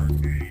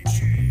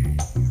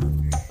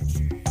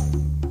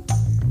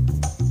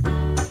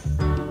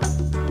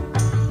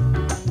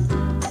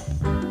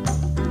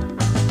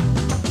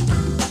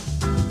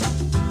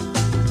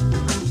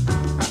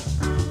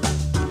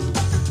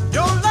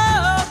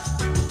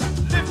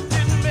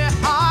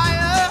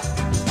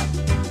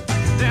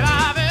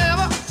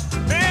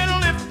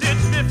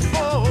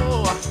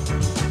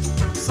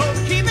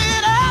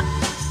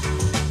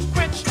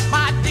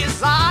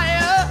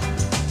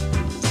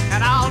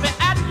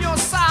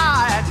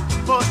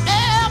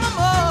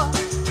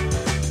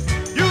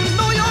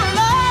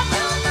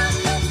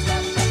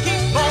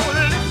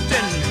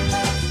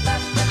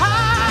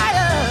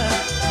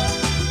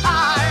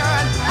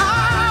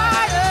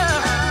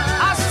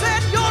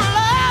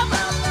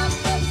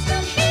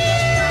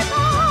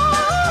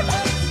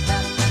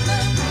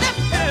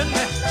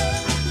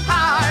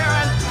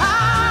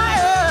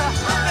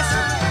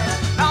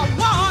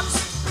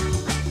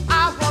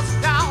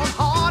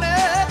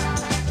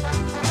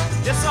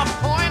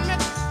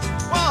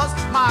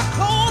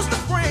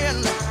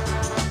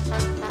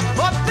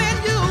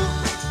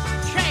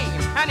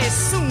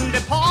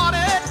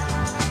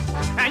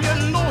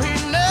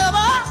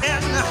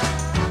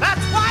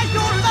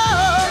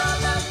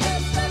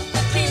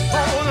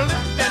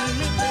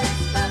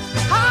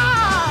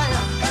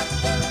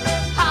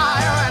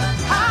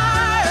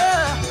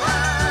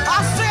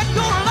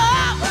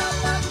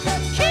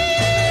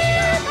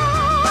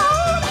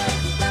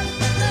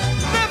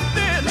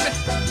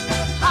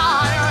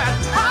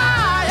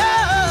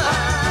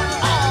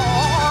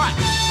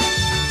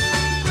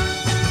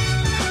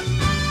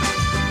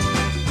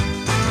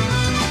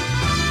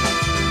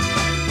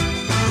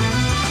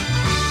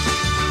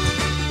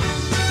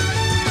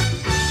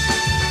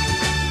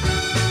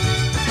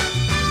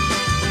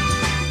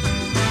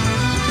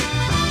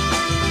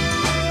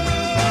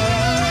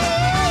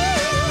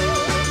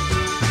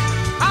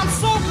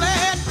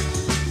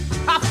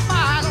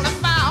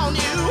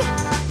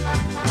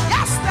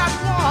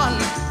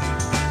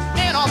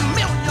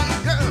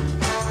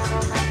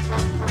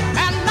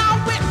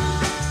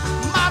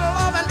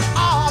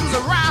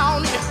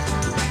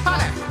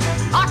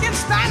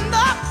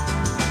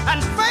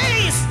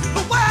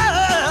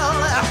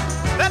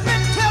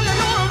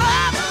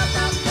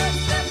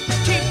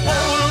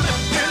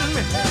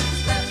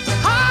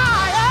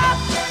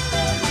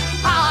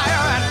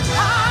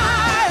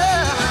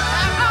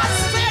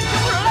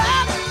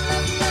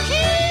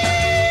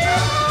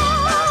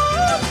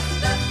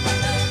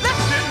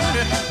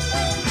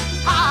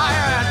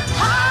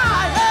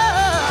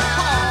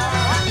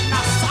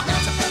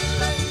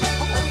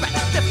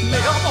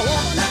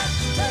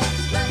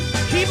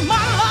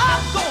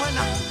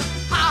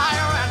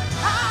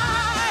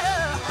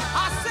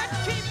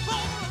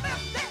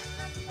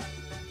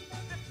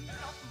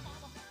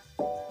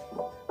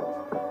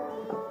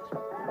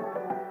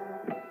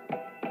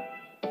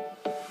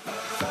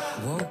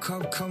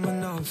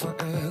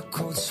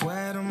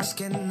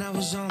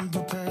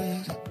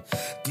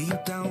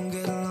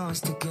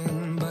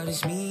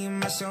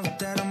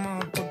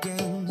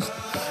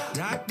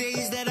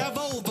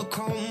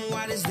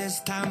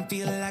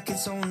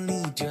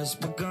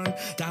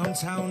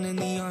 Downtown in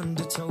the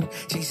undertow,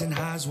 chasing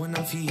highs when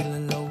I'm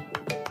feeling low.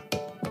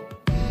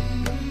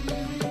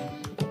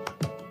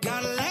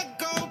 Gotta let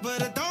go,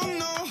 but I don't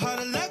know how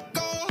to let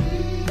go.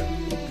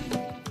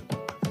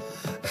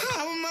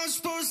 How am I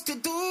supposed to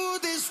do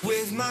this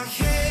with my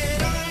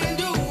head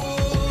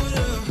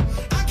underwater?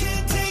 I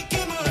can't take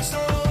it much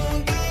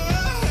longer.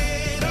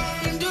 Head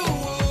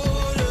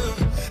underwater.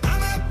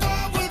 I'm at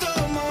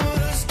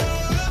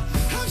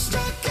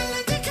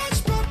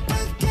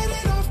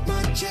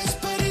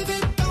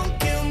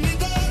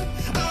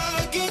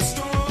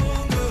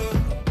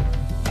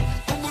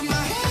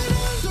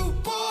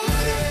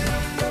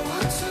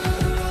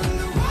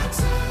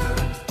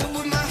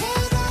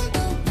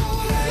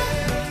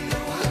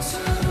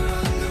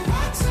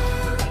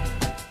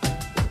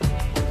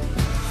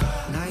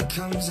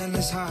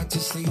hard to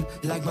sleep.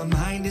 Like my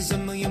mind is a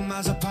million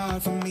miles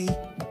apart from me.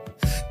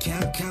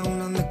 Can't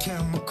count on the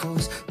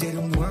chemicals.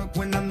 Didn't work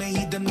when I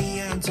made them the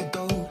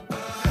antidote.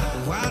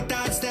 Wild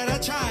thoughts that I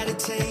try to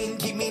tame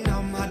keep me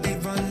numb, how they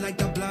run like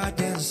the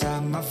blood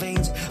inside my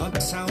veins.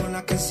 Uptown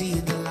I can see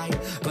the light,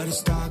 but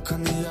it's dark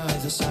on the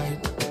other side.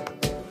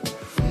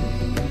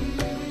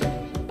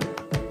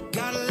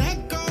 Gotta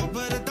let go,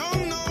 but I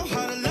don't know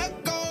how to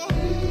let go.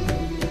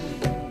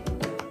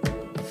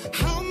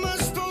 How am I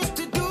supposed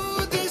to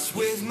do this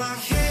with my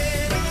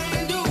head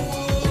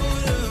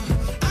underwater?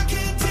 I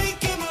can't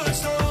take it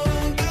much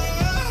longer.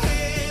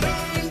 Head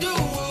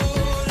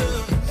underwater.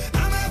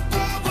 I'm at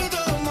war with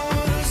a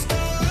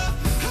monster.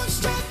 I'm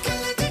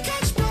struggling to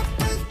catch my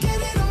breath, get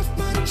it off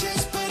my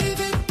chest, but if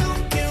it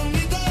don't kill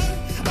me, then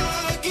I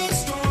get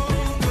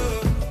stronger.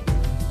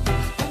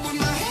 But with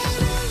my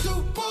head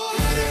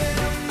underwater,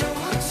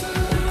 underwater,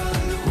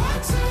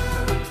 underwater.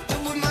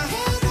 And with my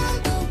head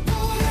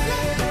underwater,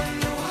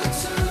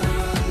 underwater,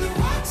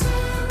 underwater.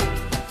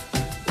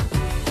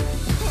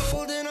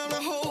 Holding on,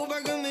 I hope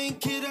I can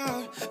make it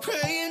out.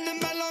 Praying that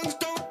my lungs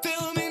don't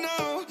fail me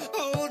now.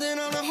 Holding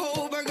on, I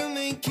hope I can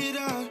make it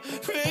out.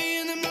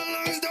 Praying that my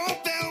lungs don't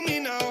fail me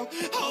now.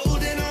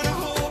 Holding on, I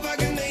hope I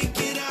can make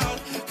it out.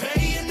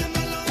 Praying that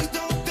my lungs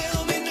don't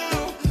fail me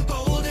now.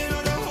 Holding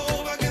on, I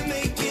hope I can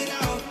make it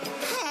out.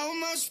 How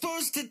am I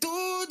supposed to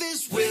do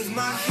this with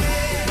my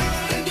head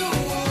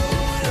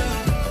underwater?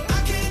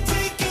 I can't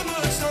take it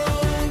much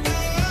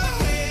longer.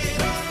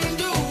 Head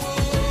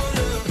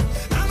underwater.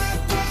 I'm at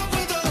war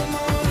with a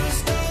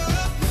monster.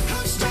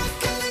 I'm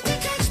struggling to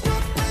catch my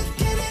breath,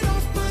 get it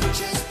off my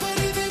chest, but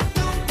if it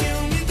don't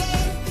kill me,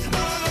 then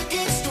I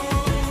get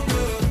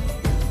stronger.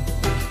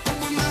 But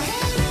with my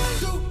head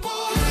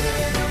underwater,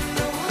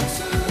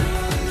 underwater,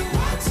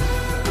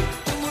 underwater.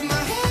 And with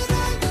my head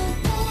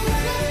underwater,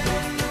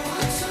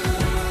 underwater,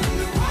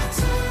 underwater.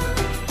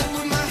 And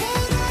with my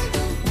head underwater,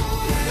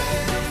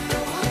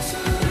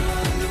 underwater,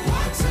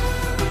 underwater.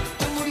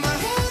 And with my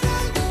head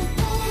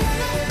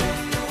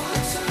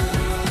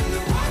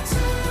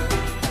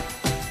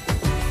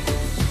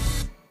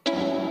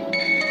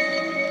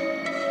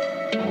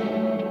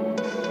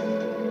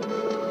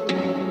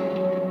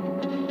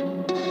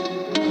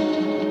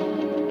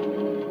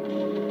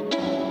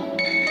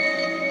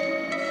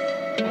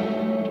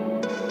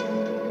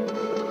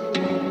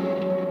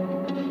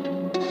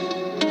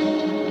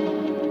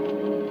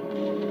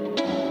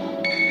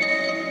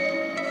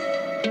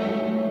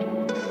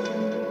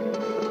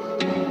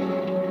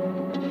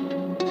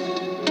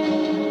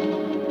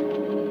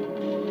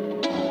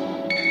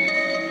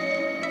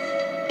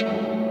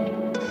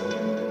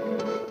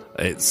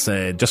It's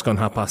just gone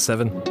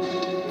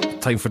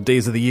 7:30. Time for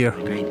Days of the Year.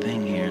 Great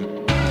thing here.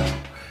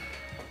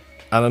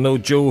 And I know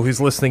Jo, who's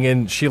listening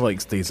in, she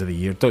likes Days of the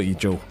Year, don't you,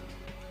 Jo?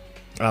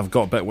 I've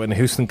got a bit of Whitney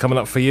Houston coming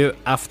up for you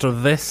after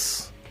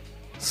this,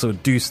 so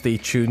do stay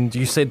tuned.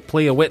 You said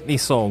play a Whitney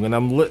song, and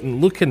I'm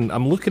looking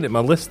at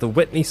my list of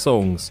Whitney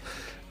songs,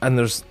 and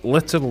there's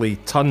literally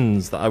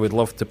tons that I would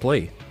love to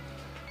play.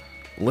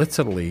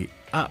 Literally,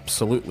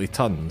 absolutely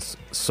tons.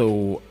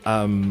 So,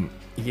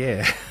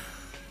 yeah.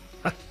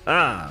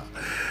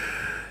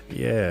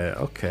 Yeah,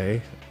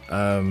 okay.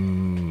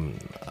 Do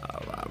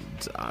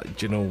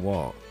you know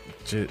what?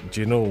 Do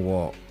you know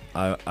what?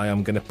 I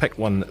am going to pick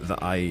one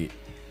that I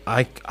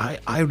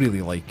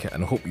really like it,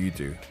 and I hope you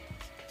do.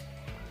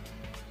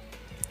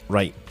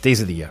 Right,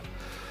 Days of the Year.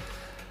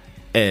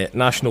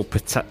 National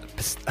can't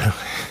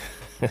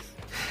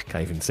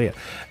even say it.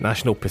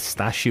 National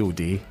Pistachio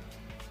Day.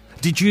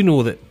 Did you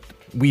know that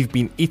we've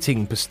been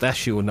eating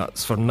pistachio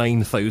nuts for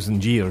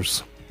 9,000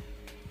 years?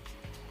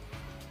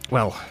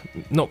 Well,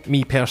 not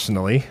me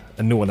personally,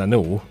 and no one I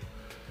know.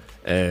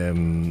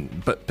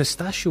 But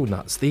pistachio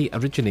nuts, they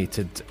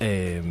originated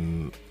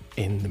in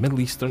the Middle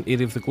Eastern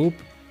area of the globe.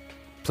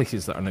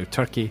 Places that are now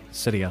Turkey,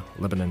 Syria,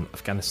 Lebanon,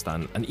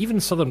 Afghanistan, and even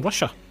southern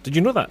Russia. Did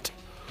you know that?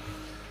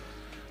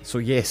 So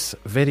yes,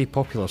 very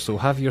popular. So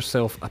have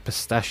yourself a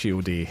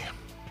pistachio day.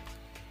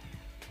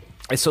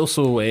 It's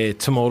also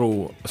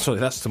tomorrow. Sorry,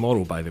 that's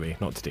tomorrow, by the way,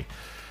 not today.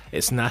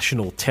 It's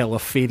National Tell a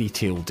Fairy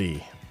Tale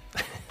Day.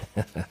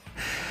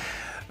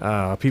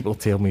 People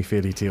tell me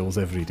fairy tales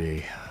every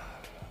day.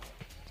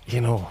 You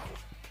know,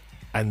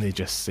 and they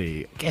just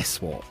say, guess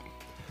what?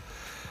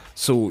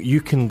 So you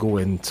can go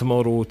in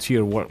tomorrow to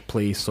your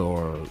workplace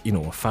or, you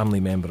know, a family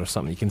member or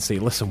something. You can say,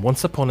 listen,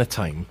 once upon a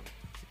time,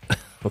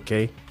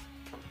 okay?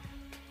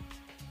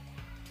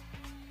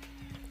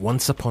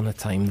 Once upon a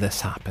time this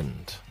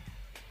happened.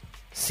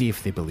 See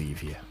if they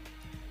believe you.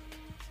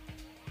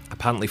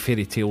 Apparently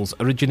fairy tales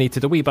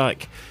originated way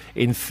back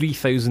in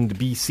 3000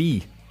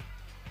 BC.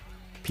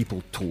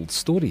 People told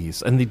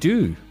stories, and they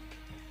do.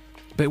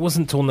 But it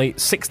wasn't until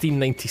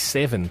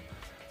 1697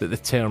 that the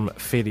term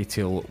fairy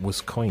tale was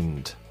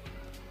coined.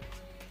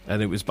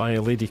 And it was by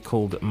a lady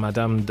called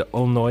Madame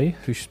d'Aulnoy,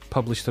 who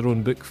published her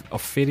own book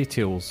of fairy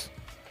tales.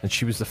 And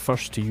she was the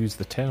first to use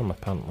the term,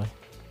 apparently.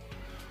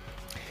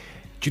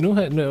 Do you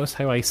notice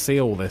how I say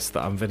all this,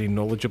 that I'm very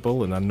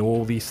knowledgeable and I know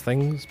all these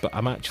things, but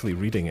I'm actually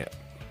reading it?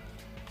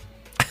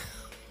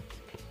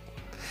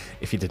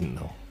 if you didn't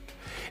know.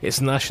 It's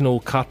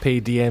National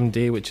Carpe Diem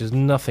Day, which has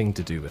nothing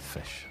to do with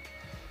fish.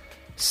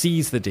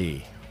 Seize the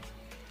day.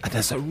 And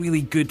it's a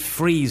really good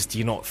phrase, do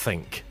you not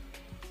think?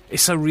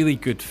 It's a really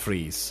good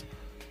phrase.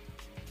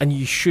 And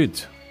you should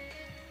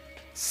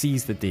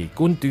seize the day.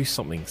 Go and do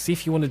something. See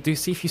if you want to do,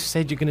 see if you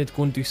said you're going to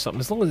go and do something,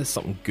 as long as it's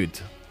something good.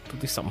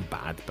 Don't do something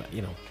bad, but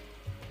you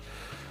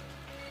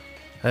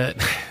know.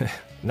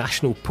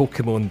 National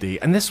Pokemon Day.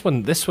 And this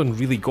one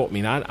really got me.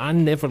 And I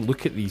never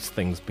look at these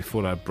things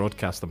before I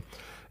broadcast them.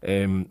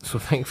 So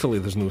thankfully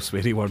there's no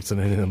sweary words in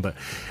any of them, but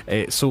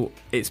so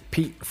it's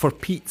for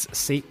Pete's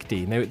Sake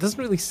Day. Now it doesn't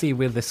really say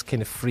where this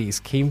kind of phrase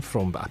came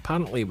from, but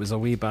apparently it was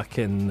away back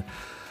in,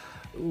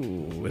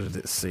 where did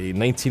it say,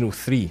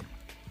 1903.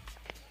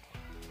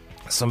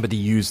 Somebody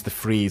used the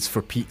phrase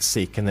for Pete's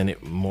sake, and then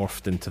it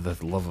morphed into the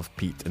love of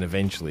Pete, and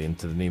eventually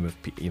into the name of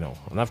Pete, you know.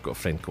 And I've got a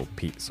friend called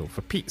Pete, so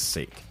for Pete's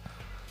sake.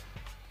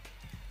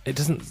 It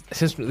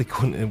doesn't really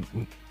go into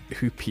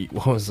who Pete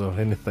was or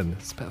anything.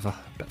 It's a bit of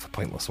a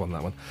pointless one,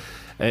 that one.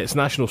 It's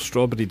National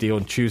Strawberry Day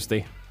on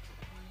Tuesday.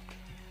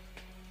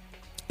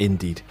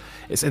 Indeed.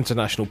 It's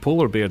International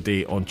Polar Bear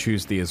Day on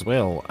Tuesday as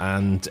well,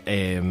 and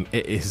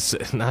it is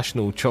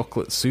National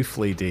Chocolate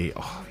Souffle Day.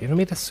 Oh, have you ever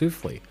made a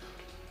souffle?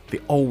 They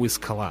always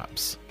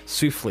collapse.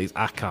 Souffles,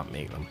 I can't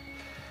make them.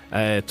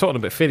 Talking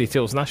about fairy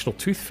tales, National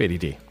Tooth Fairy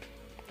Day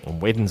on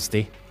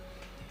Wednesday.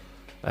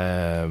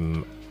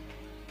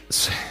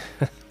 So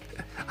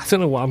I don't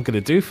know what I'm going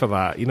to do for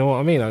that. You know what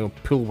I mean? I'll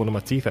pull one of my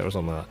teeth out or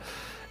something like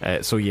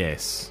that. So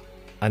yes.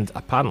 And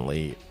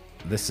apparently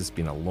this has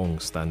been a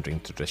long-standing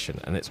tradition,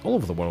 and it's all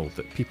over the world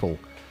that people...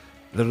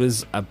 There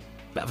is a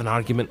bit of an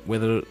argument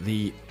whether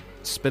the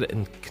spirit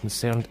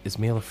concerned is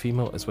male or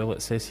female as well,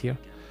 it says here.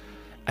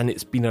 And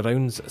it's been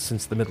around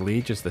since the Middle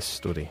Ages, this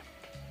story.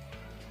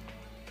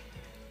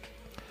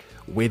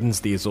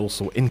 Wednesday is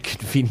also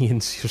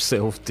Inconvenience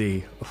Yourself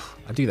Day. Ugh,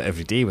 I do that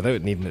every day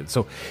without needing it.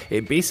 So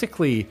it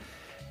basically...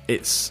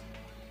 It's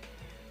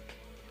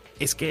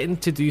getting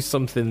to do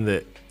something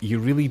that you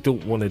really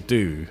don't want to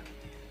do,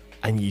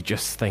 and you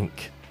just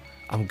think,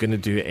 I'm going to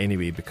do it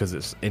anyway because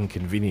it's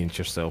Inconvenience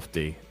Yourself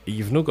Day.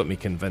 You've not got me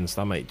convinced.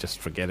 I might just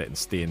forget it and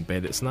stay in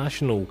bed. It's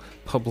National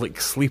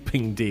Public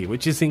Sleeping Day,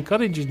 which is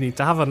encouraging you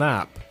to have a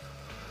nap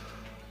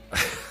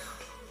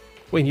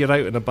when you're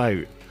out and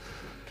about.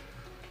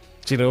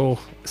 Do you know?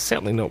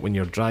 Certainly not when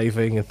you're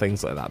driving and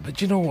things like that. But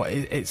do you know what?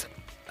 It's...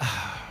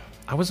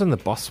 I was on the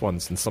bus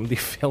once and somebody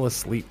fell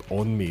asleep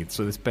on me.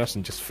 So this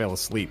person just fell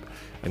asleep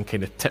and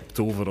kind of tipped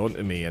over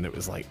onto me, and it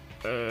was like,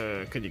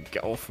 can you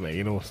get off me?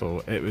 You know,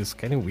 so it was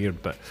kind of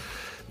weird, but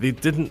they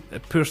didn't,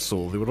 poor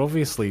soul, they were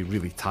obviously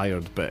really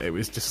tired, but it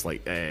was just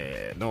like,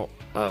 no,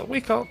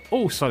 wake up.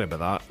 Oh, sorry about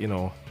that, you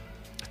know.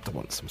 I don't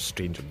want some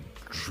stranger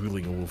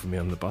drooling all over me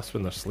on the bus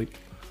when they're asleep.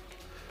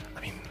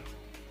 I mean,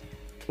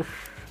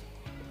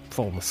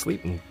 falling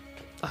asleep and,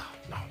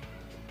 no,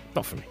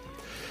 not for me.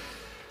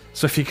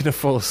 So if you're going to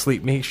fall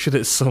asleep, make sure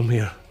it's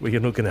somewhere where you're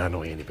not going to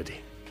annoy anybody.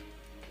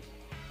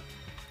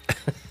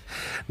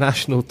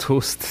 National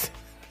Toast.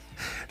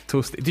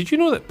 Did you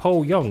know that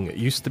Paul Young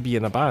used to be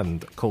in a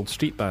band called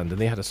Street Band, and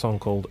they had a song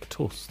called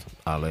Toast?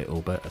 A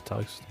little bit of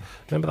toast.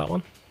 Remember that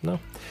one? No?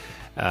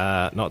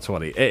 Not to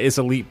worry. It is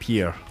a leap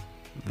year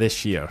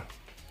this year,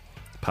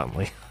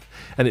 apparently.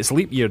 And it's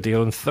leap year day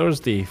on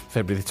Thursday,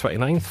 February the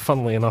 29th,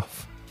 funnily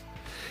enough.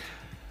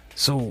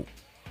 So,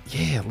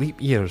 yeah,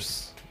 leap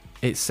years.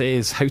 It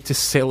says how to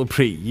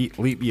celebrate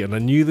leap year, and I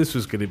knew this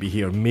was going to be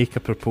here. Make a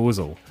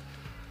proposal.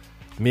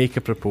 Make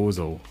a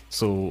proposal.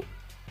 So,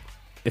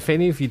 if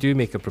any of you do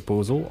make a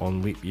proposal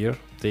on leap year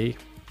day,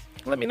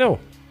 let me know.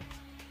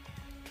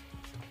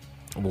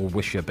 We'll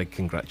wish you a big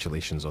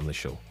congratulations on the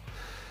show.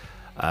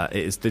 It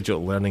is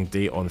Digital Learning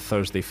Day on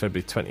Thursday,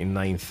 February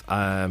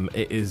 29th.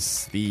 It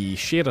is the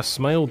Share a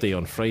Smile Day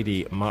on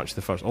Friday, March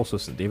the 1st. Also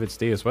St David's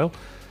Day as well.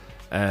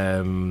 But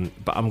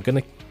I'm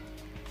going to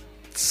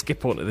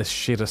skip on to this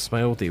Share a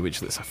Smile Day,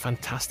 which looks a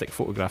fantastic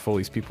photograph. All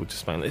these people just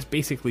smiling. It's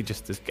basically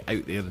just to get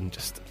out there and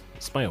just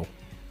smile,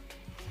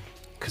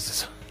 because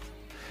it's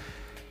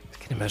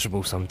kind of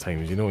miserable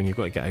sometimes, you know, and you've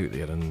got to get out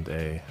there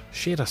and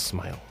share a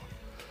smile.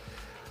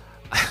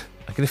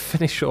 I'm going to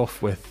finish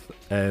off with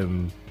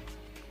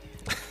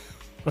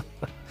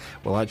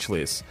well,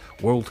 actually it's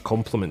World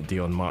Compliment Day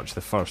on March the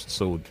 1st,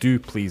 so do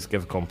please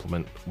give a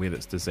compliment where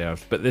it's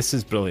deserved. But this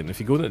is brilliant. If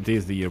you go to the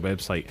Days of the Year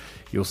website,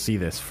 you'll see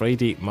this.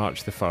 Friday,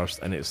 March the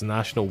 1st, and it's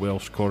National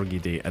Welsh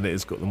Corgi Day, and it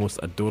has got the most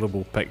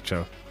adorable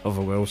picture of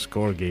a Welsh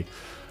Corgi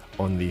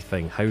on the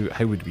thing.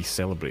 How would we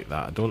celebrate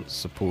that? I don't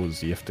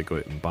suppose you have to go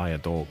out and buy a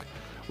dog.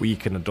 Well, you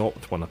can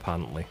adopt one,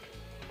 apparently.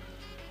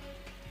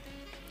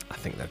 I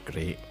think they're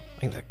great. I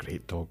think they're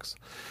great dogs.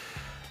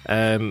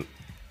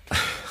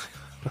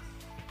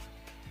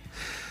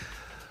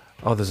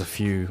 Oh, there's a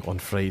few on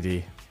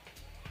Friday.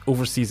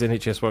 Overseas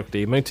NHS Work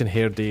Day, Mountain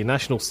Hare Day,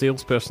 National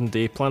Salesperson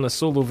Day, Plan a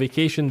Solo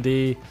Vacation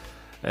Day,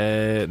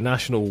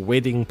 National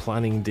Wedding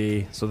Planning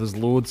Day. So there's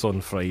loads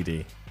on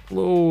Friday.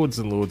 Loads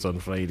and loads on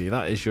Friday.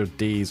 That is your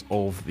days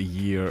of the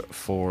year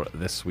for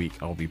this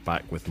week. I'll be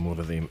back with more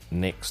of them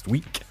next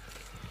week.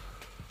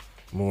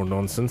 More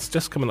nonsense.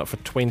 Just coming up for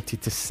 20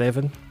 to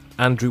 7.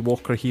 Andrew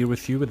Walker here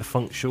with you with the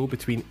Funk Show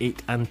between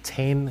 8 and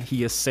 10.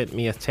 He has sent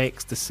me a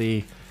text to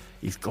say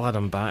he's glad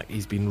I'm back.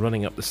 He's been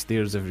running up the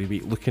stairs every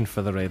week looking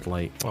for the red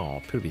light.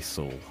 Oh, poor wee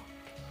soul.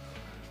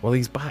 Well,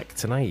 he's back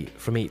tonight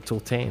from 8 till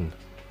 10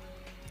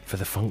 for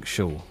the Funk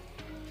Show.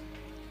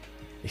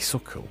 He's so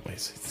cool.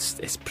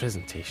 His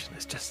presentation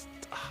is just...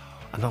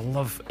 and I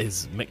love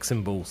his mix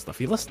and bowl stuff.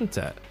 You listen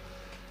to it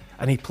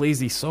and he plays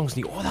these songs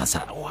and you go, that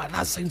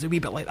sounds a wee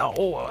bit like that.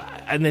 Oh,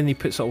 and then he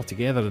puts it all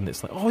together and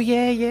it's like, oh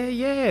yeah,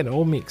 and it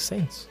all makes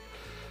sense.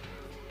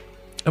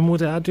 And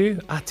what do?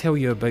 I tell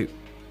you about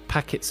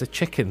packets of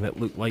chicken that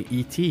look like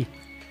E.T.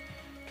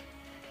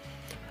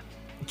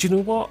 Do you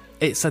know what?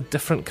 It's a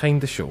different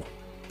kind of show.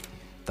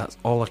 That's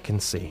all I can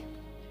say.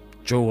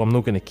 Joe, I'm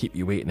not going to keep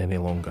you waiting any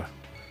longer.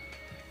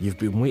 You've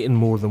been waiting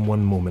more than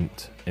one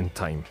moment in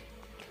time,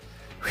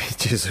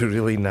 which is a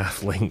really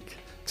naff link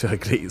to a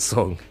great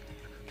song.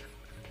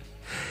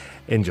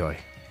 Enjoy.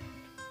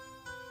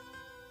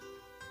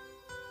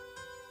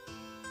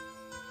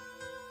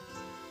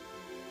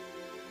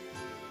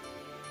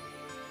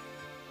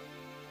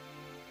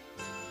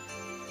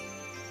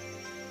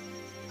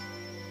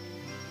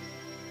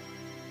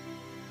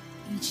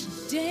 Each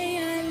day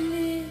I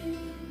live,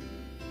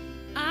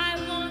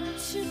 I want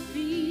to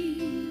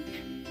be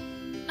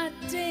a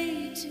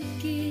day to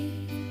give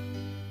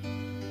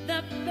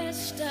the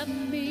best of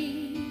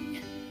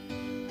me.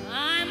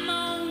 I'm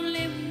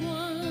only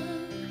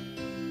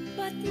one,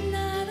 but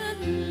not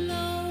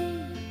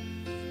alone.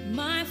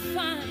 My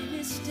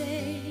finest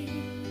day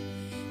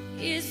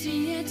is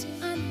yet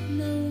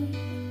unknown.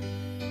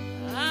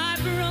 I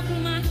broke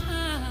my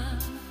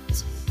heart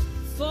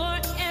for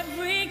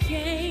every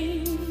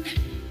game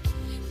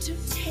to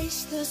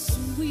taste the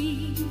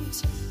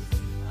sweet.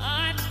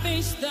 I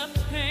face the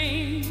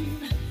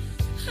pain.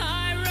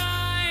 I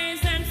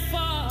rise and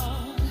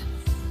fall,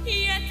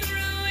 yet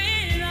through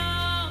it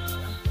all,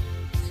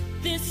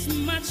 this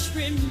much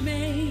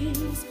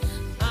remains.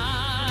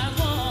 I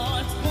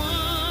want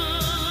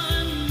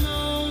one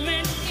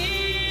moment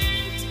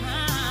in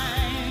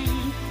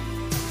time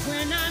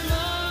when I'm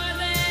more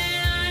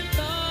than I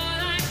thought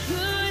I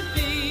could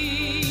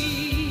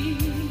be.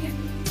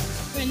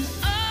 When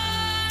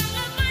all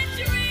of my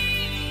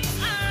dreams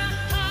are a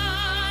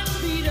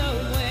heartbeat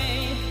away,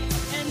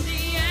 and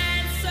the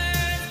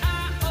answers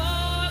are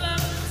all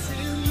up to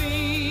me.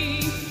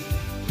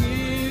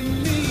 Give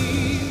me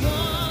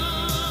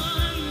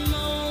one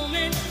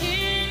moment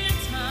in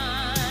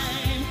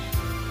time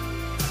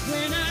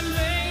when I'm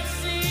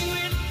racing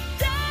with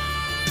destiny.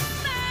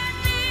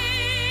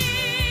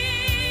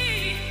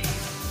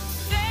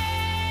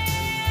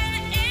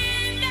 Then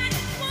in that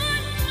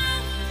one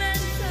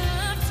moment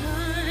of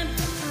time,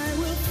 I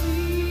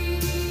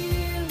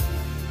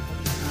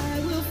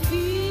will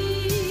feel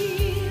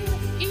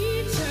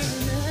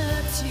eternity.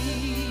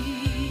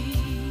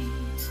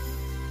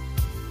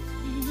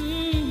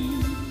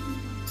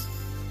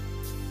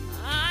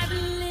 I've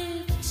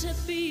lived to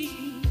be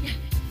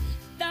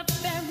the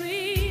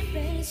very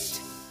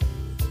best.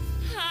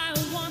 I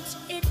want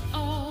it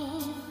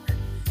all,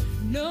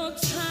 no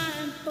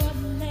time for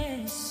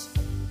less.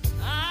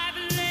 I've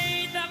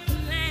laid the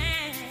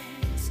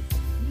plans,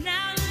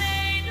 now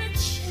lay the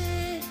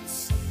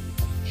chance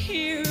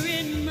here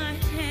in my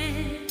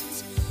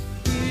hands.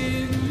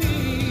 Give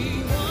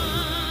me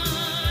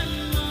one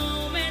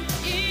moment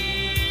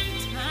in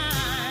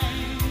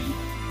time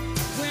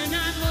when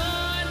I'm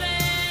more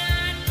than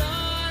I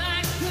thought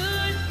I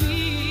could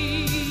be.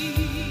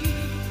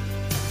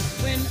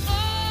 When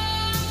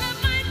all of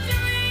my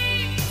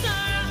dreams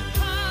are a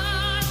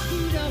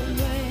heartbeat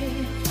away,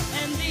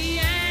 and the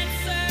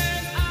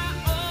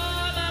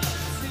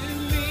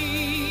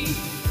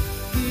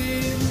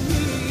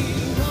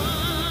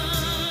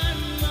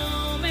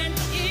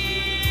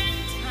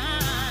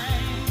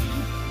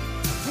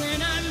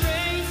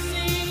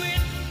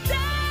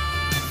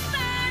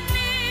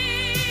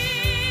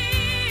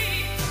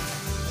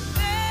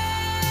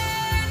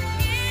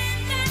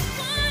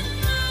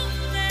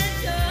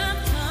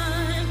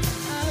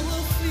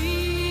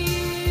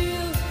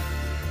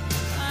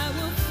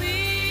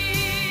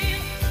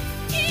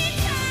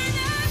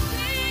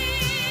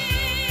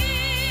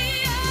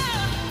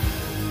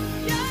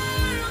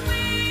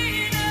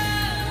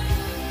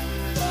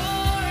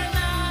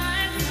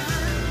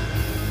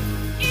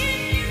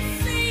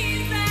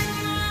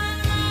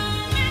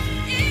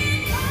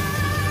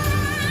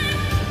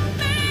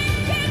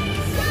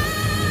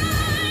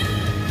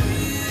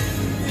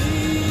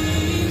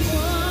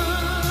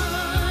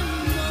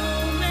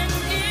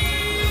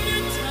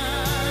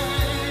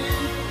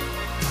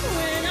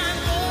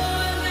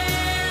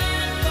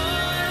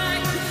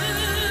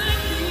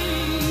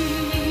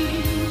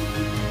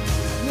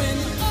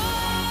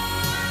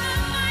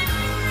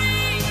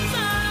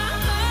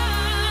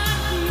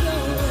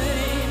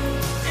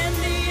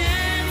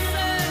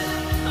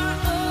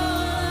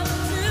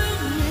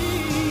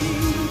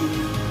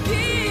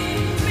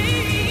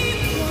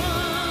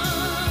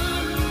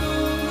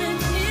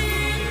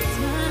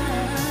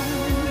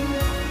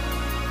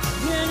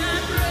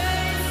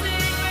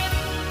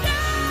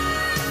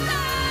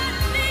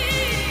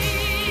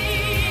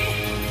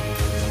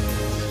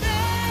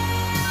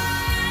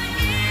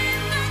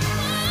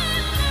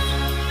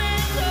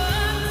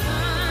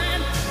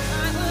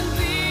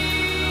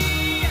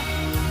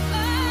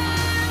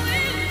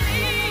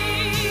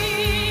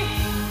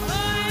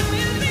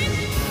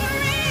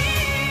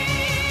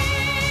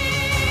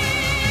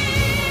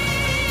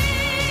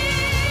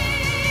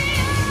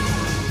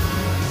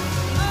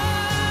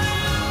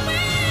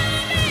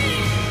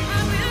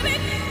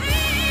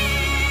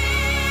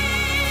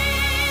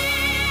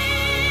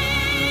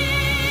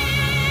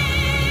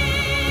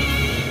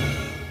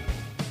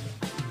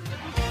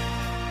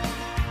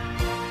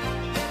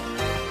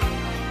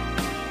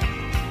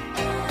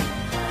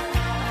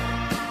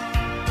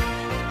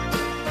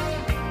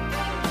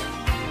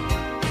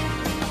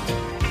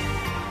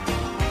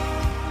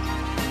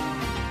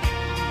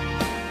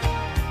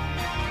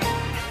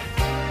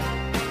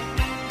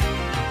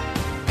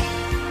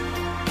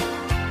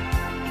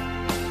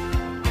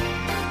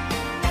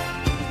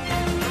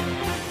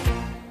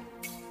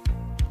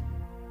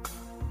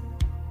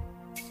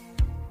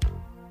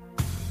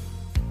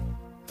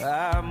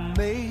I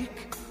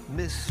make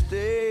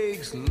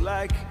mistakes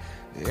like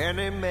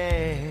any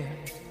man.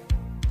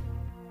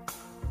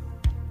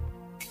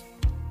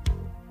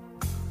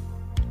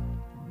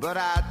 But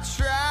I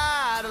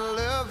try to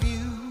love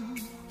you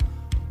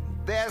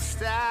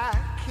best I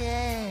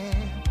can.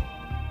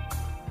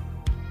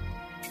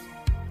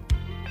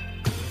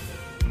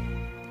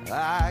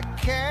 I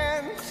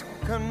can't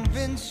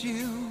convince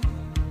you,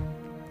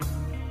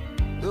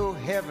 though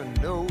heaven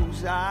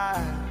knows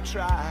I've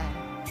tried.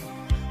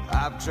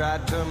 I've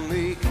tried to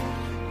make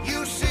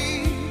you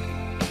see,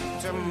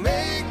 to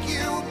make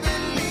you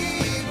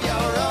believe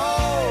you're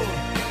all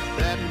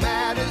that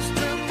matters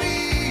to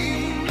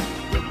me.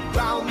 The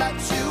ground that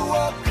you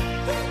walk,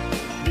 the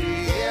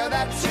air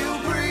that you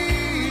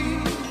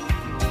breathe.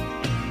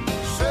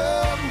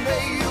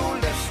 Someday you'll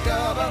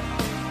discover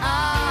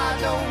I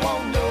don't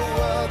want no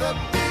other.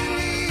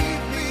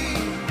 Believe me,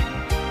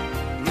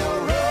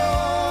 you're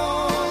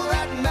all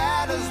that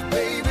matters,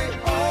 baby.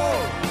 All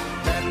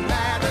that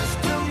matters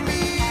to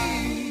me.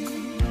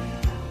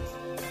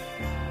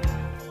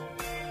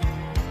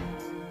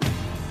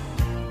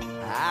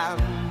 I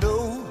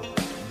know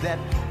that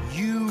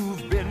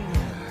you've been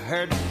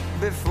hurt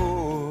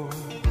before.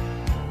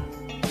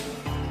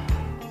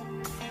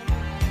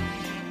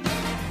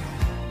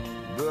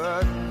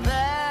 But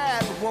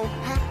that won't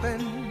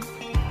happen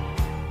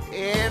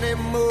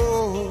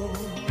anymore.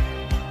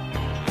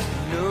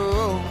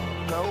 No,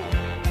 no.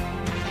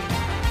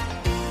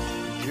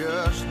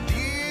 Just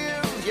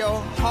give your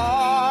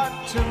heart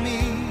to me,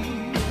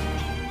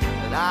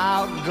 and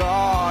I'll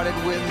guard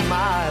it with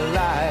my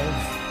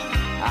life.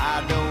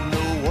 I don't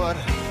know what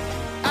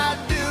I'd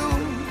do,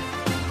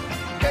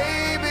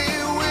 baby,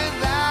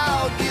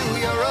 without you.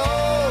 You're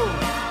all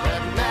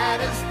that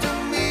matters to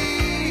me.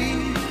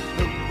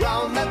 The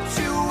ground that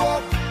you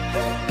walk,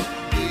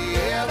 the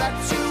air that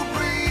you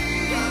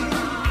breathe.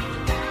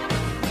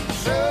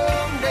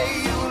 Someday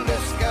you'll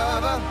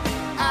discover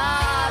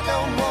I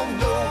don't want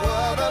no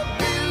other.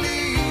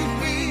 Believe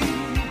me,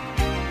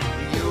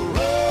 you're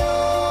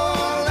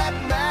all that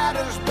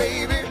matters,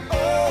 baby.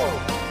 All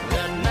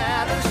that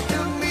matters to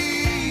me.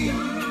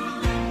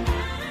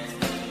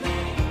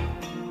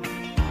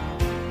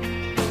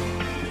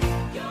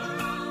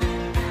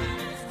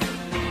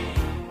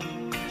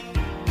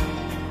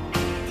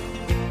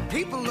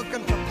 People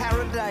looking for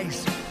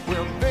paradise.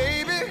 Well,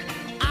 baby,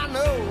 I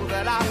know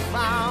that I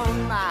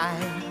found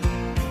mine.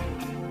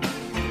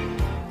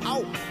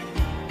 Oh,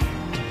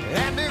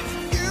 and if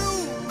you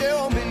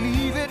don't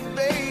believe it,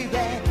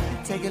 baby,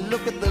 take a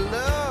look at the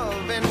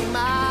love in my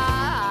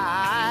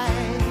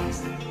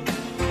eyes.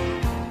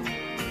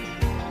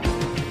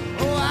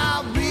 Oh,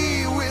 I'll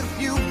be with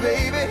you,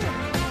 baby,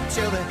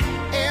 till the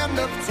end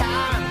of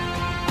time.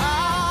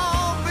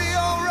 I'll be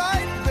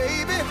alright,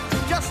 baby,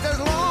 just as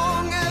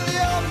long as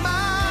you're mine.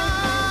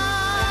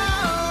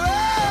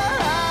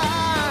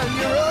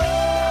 You're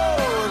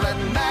all that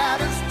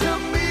matters to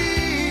me.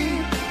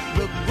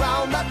 The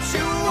ground that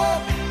you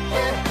walk,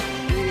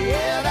 the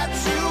air that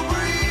you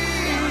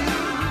breathe.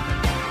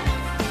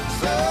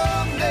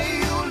 Someday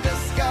you'll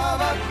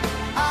discover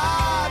I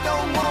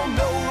don't want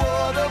no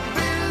other.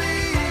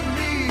 Believe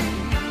me,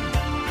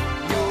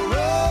 you're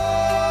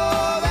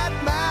all that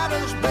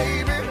matters,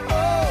 baby.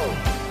 Oh,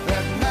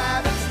 that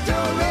matters to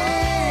me.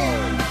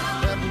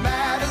 That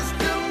matters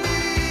to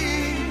me.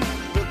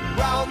 The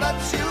ground that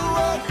you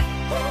walk,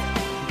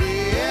 the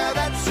air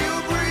that you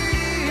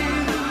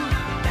breathe.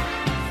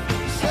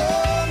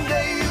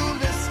 Someday you'll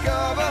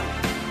discover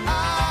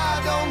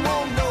I don't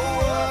want no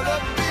other.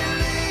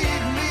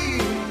 Believe me,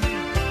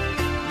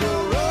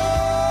 you're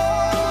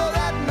all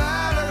that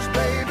matters,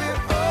 baby.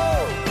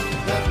 Oh,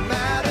 that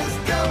matters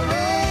to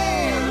me.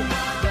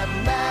 That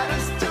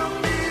matters to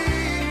me.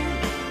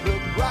 The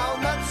ground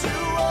that you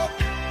walk,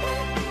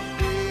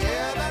 the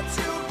air that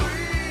you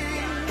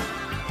breathe.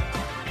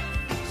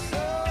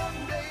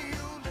 Someday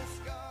you'll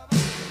discover.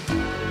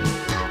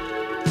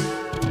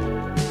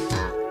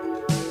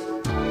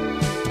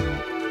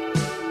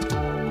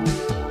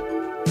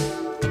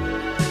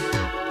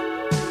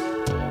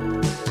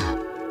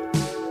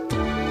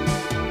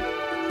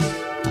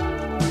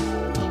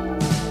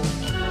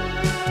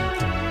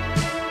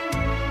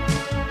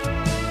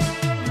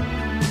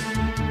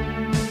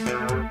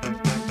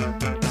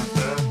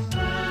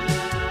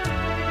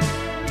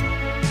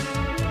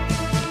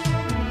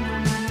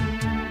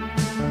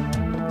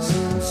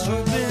 Since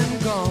you've been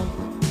gone,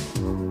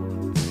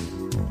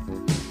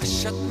 I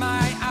shut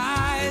my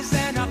eyes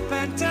and I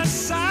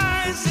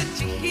fantasize that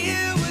you're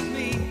here with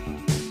me.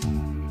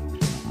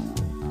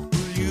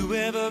 Will you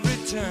ever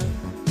return?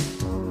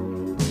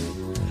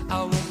 I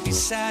won't be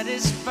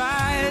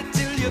satisfied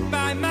till you're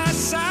by my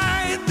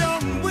side.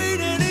 Don't wait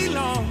any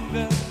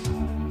longer.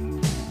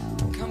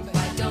 Come back.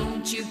 Why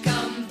don't you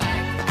come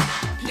back?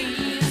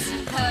 Please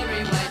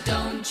hurry. Why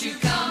don't you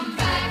come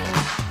back?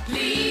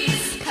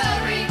 Please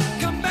hurry.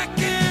 Come back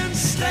and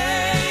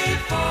stay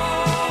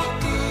for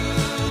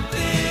good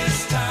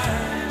this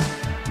time.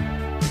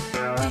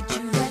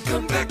 Did you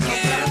come back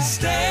and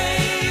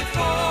stay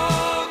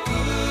for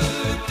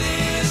good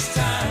this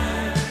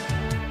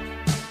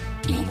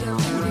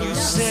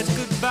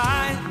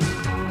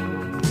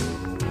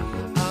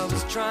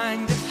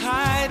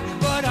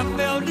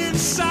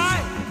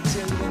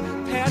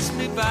passed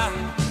me by.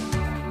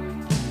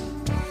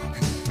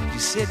 You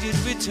said you'd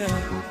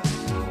return.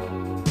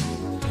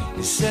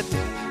 You said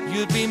that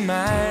you'd be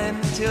mine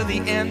till the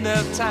end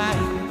of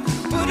time.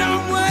 But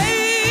I'm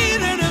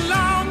waiting any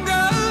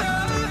longer.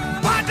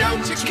 Why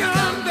don't you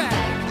come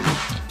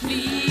back?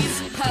 Please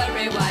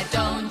hurry, why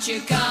don't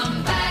you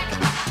come back?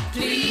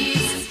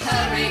 Please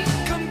hurry.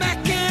 Come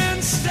back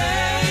and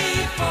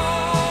stay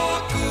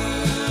for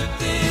good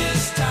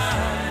this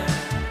time.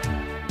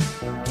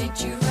 Did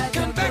you write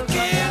Come back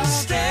and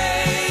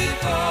stay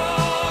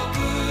for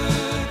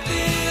good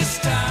this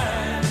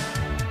time.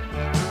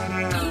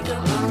 You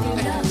don't want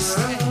me to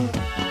stay.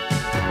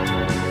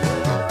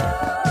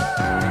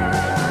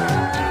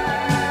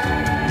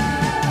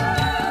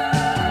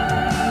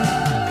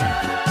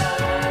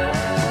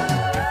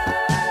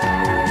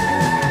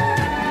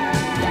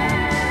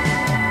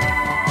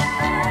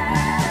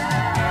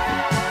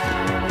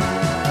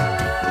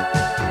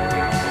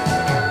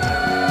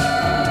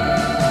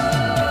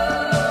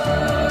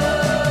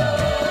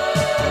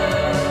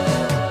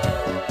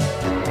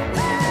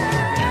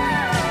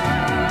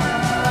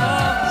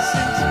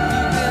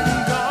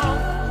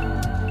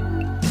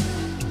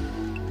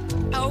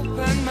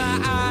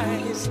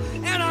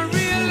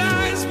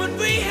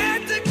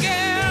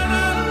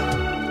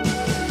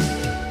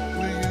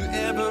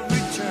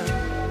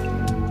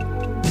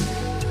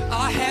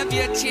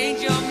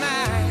 Change your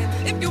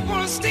mind. If you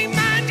wanna stay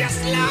mine,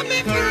 just love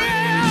me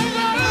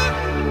forever.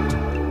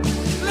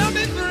 Love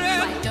me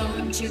forever. Why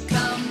don't you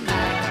come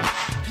back?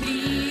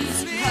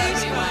 Please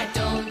hurry, why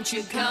don't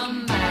you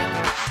come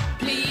back?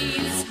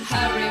 Please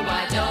hurry,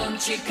 why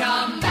don't you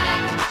come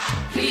back?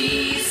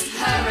 Please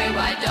hurry,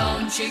 why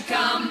don't you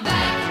come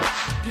back?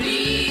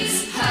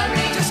 Please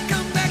hurry. Just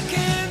come back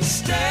and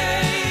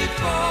stay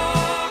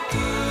for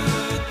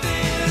good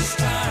this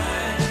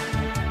time.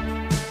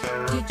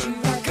 Did you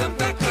come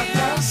back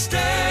and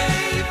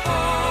stay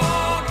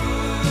for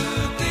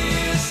good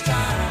this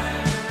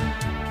time?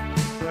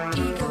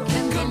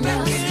 Come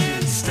back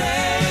and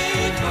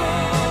stay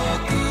for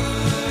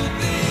good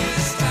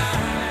this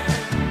time.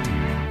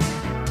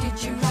 Did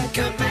you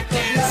come back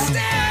and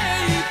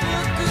stay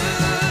for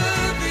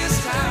good this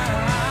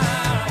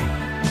time?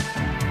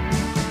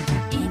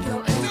 Ego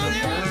and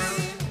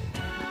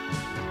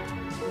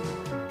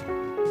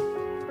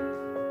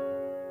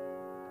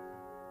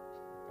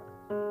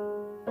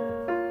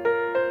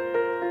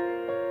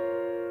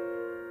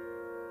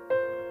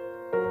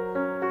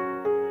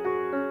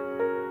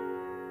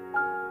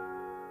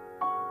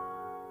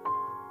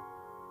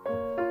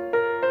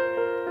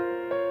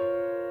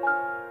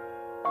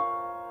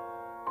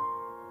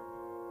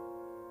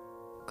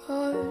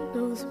God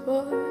knows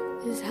what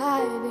is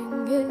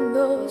hiding in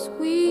those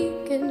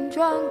weak and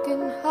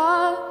drunken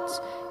hearts.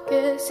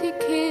 Guess he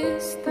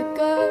kissed the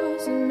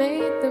girls and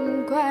made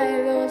them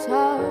cry, those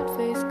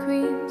hard-faced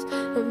queens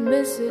of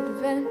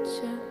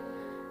misadventure.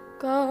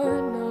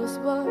 God knows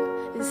what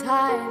is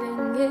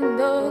hiding in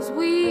those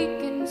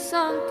weak and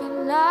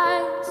sunken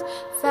lines,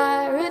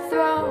 fiery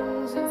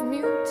thrones of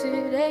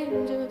muted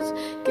angels,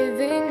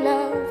 giving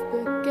love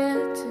but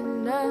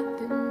getting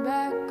nothing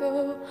back.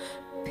 Oh,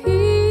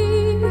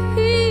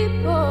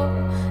 people,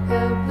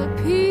 help the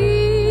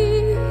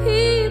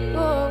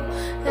people.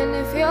 And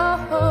if you're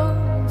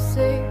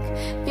homesick,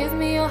 give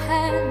me your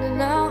hand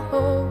and I'll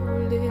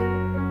hold it.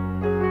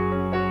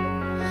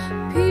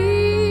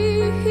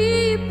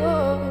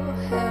 People,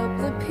 help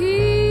the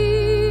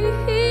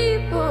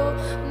people.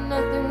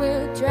 Nothing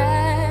will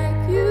drag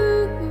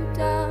you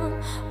down.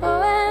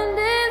 Oh, and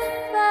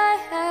if I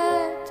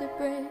had to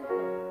bring,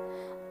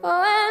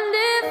 oh, and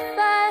if I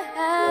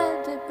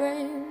had to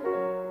bring,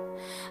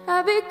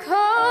 I'd be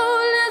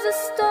cold as a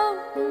stone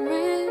and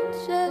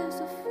rich as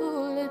a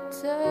fool. It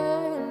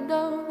turned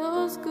all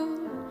those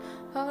good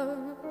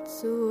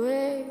hearts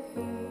away.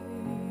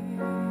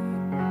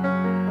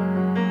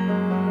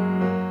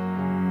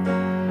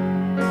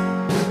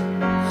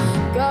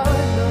 God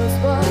knows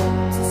what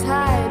is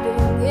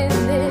hiding in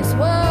this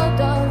world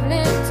of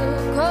little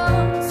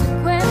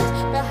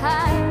consequence,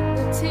 behind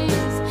the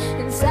tears,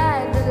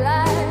 inside the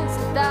lies,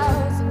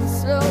 1,000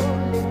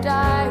 slowly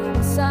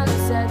dying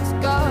sunsets.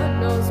 God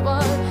knows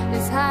what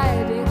is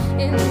hiding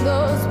in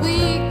those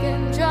weak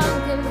and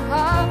drunken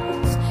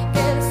hearts.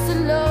 Guess the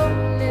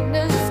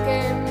loneliness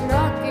came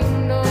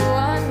knocking. No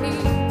one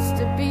needs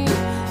to be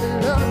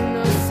alone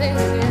or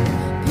singing.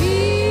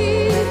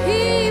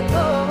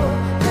 People,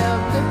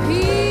 help the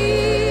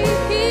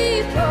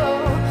people.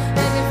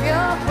 And if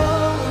you're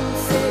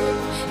homesick,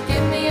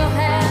 give me your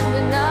hand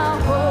and I'll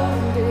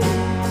hold it.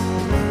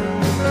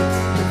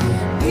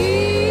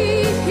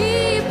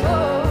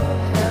 People,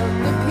 help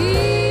the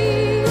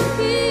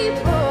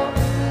people.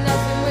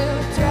 Nothing will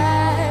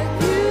drag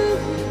you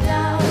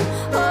down.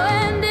 Oh,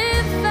 and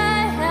if I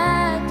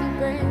had to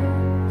bring,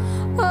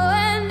 oh,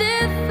 and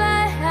if I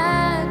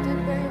had to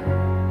bring,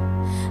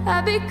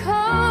 I'd be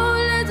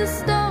cold as a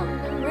stone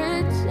and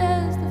rich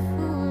as the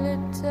fool. It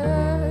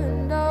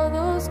turned all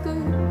those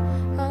good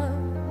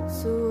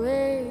hearts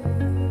away.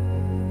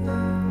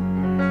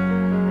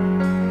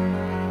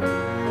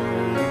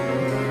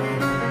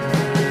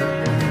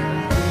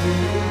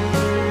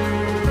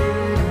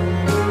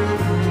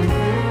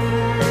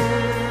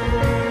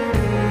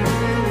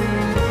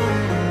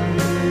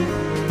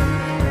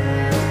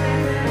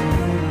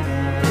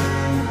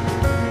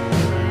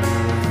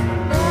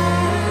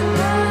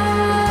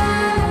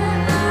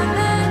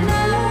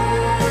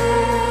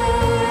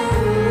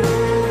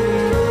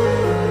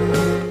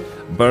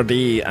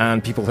 Birdie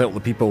and People Help the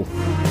People.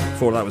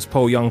 Before that was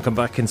Paul Young, Come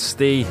Back and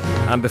Stay.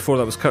 And before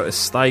that was Curtis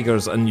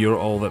Stigers and You're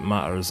All That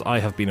Matters. I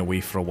have been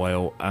away for a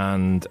while,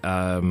 and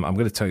I'm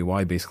going to tell you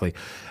why, basically.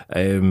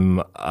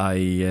 I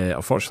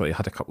unfortunately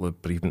had a couple of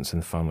bereavements in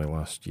the family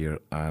last year,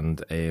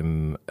 and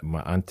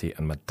my auntie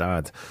and my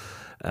dad.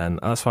 And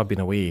that's why I've been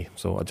away.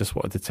 So I just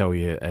wanted to tell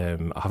you, I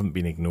haven't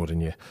been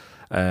ignoring you.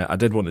 I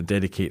did want to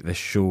dedicate this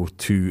show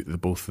to the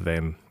both of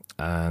them.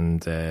 And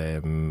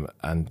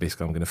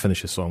basically I'm going to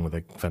finish the song with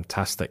a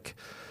fantastic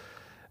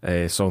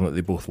song that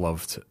they both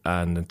loved.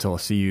 And until I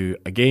see you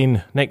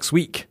again next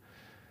week,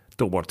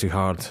 don't work too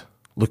hard,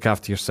 look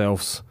after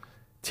yourselves,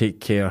 take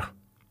care,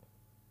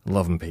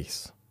 love and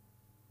peace.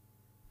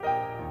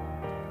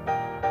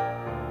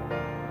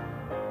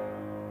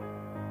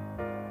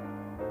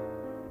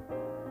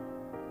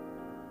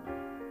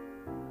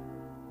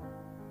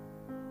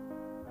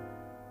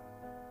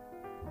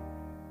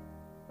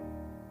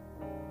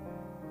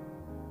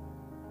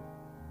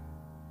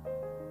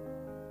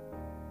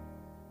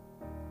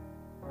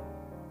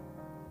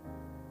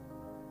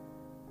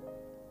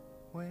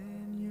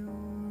 When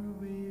you're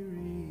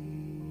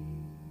weary,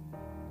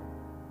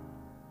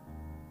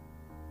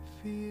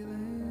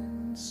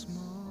 feeling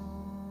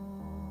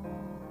small,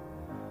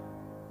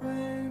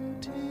 when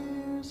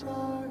tears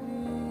are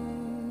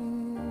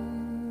in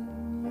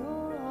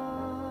your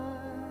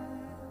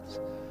eyes,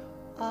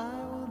 I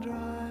will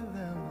dry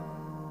them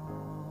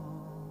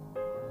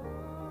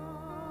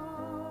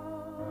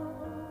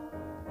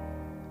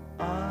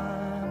all.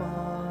 I'm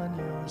on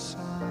your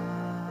side.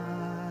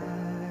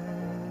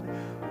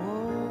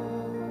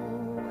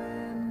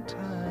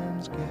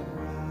 Get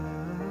rough,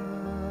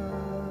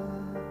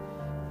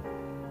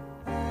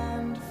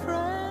 and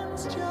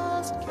friends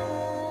just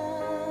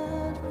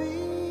can't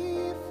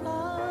be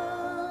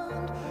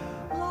found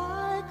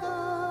like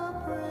a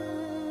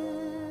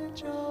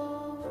bridge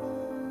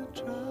over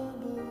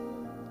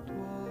troubled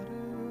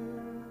water.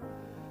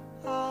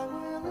 I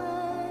will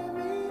lay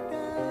me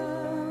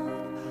down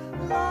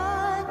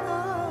like a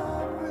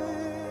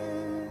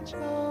bridge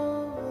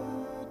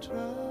over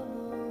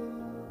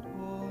troubled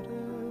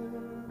water.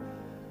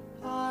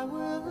 I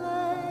will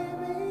lay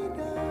me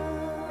down.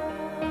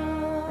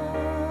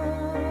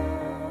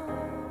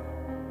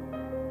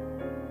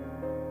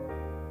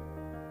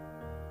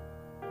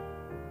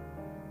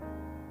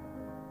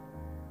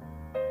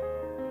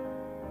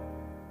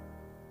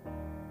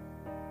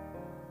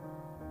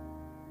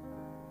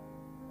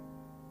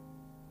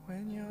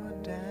 When you're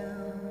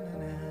down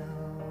and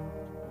out,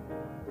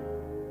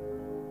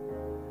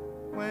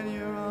 when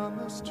you're on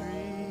the street,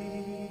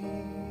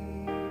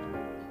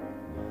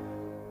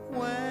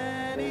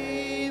 when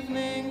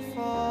evening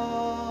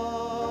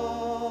falls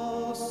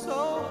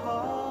so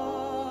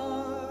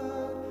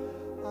hard,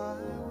 I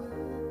will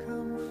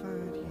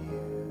comfort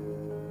you.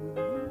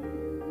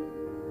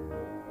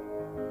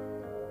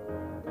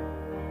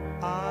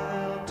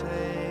 I'll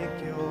take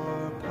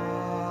your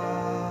part.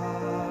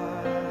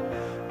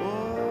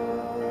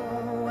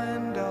 Oh,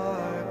 when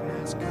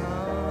darkness comes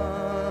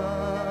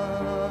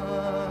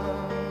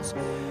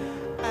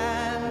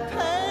and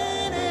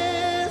pain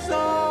is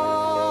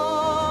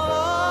all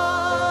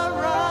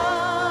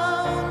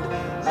around,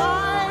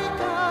 like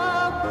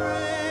a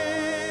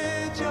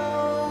bridge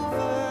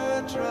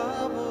over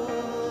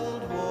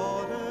troubled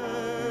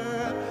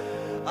water,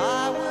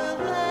 I will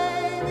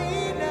lay me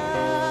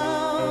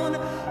down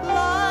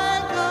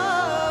like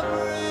a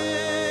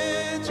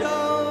bridge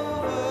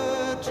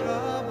over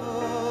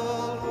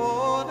troubled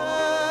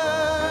water.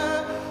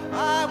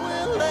 I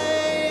will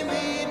lay me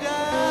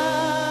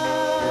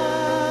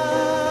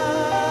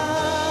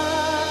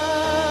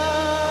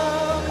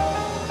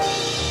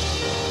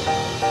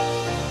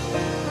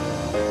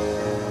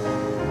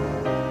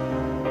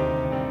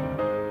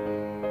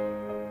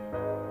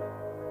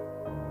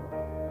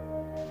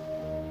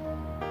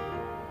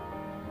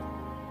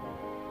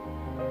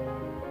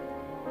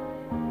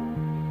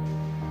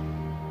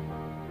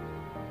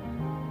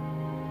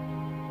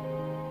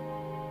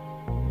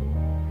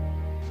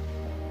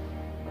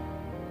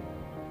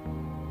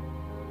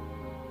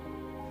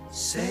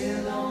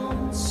Sail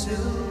on,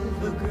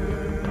 silver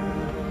girl,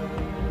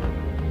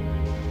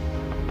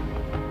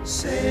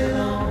 sail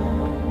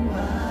on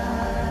by.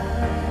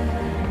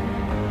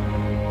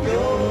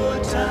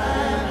 Your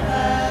time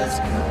has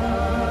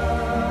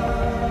come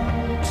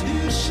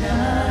to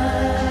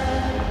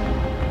shine.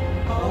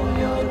 All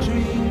your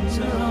dreams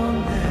are on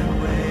their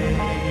way.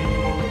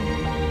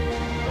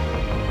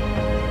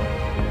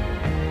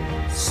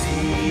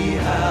 See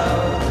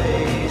how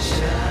they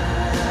shine.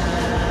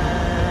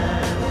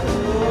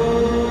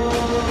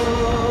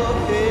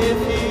 If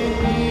you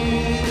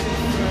need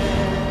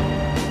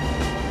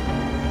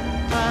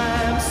a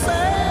friend,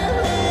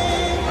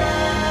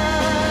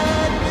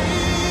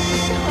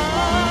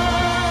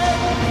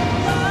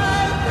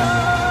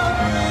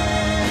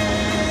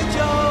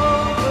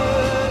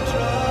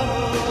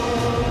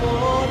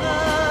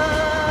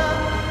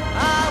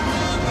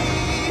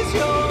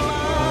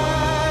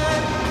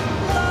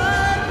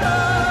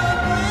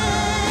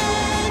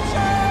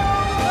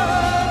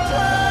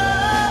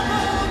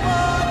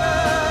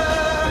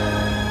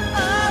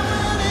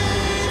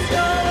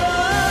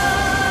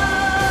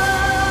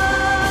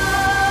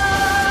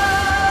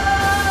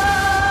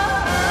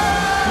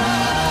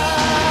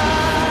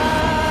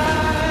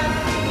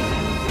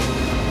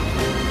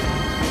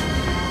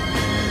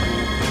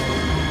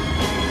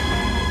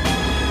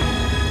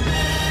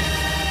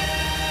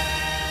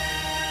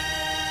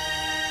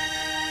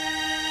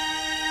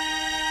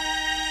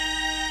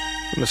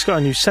 From the Sky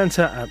News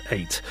Centre at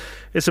 8.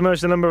 It's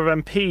emerged a number of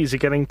MPs are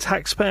getting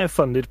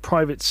taxpayer-funded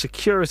private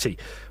security.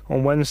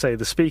 On Wednesday,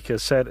 the Speaker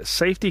said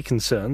safety concerns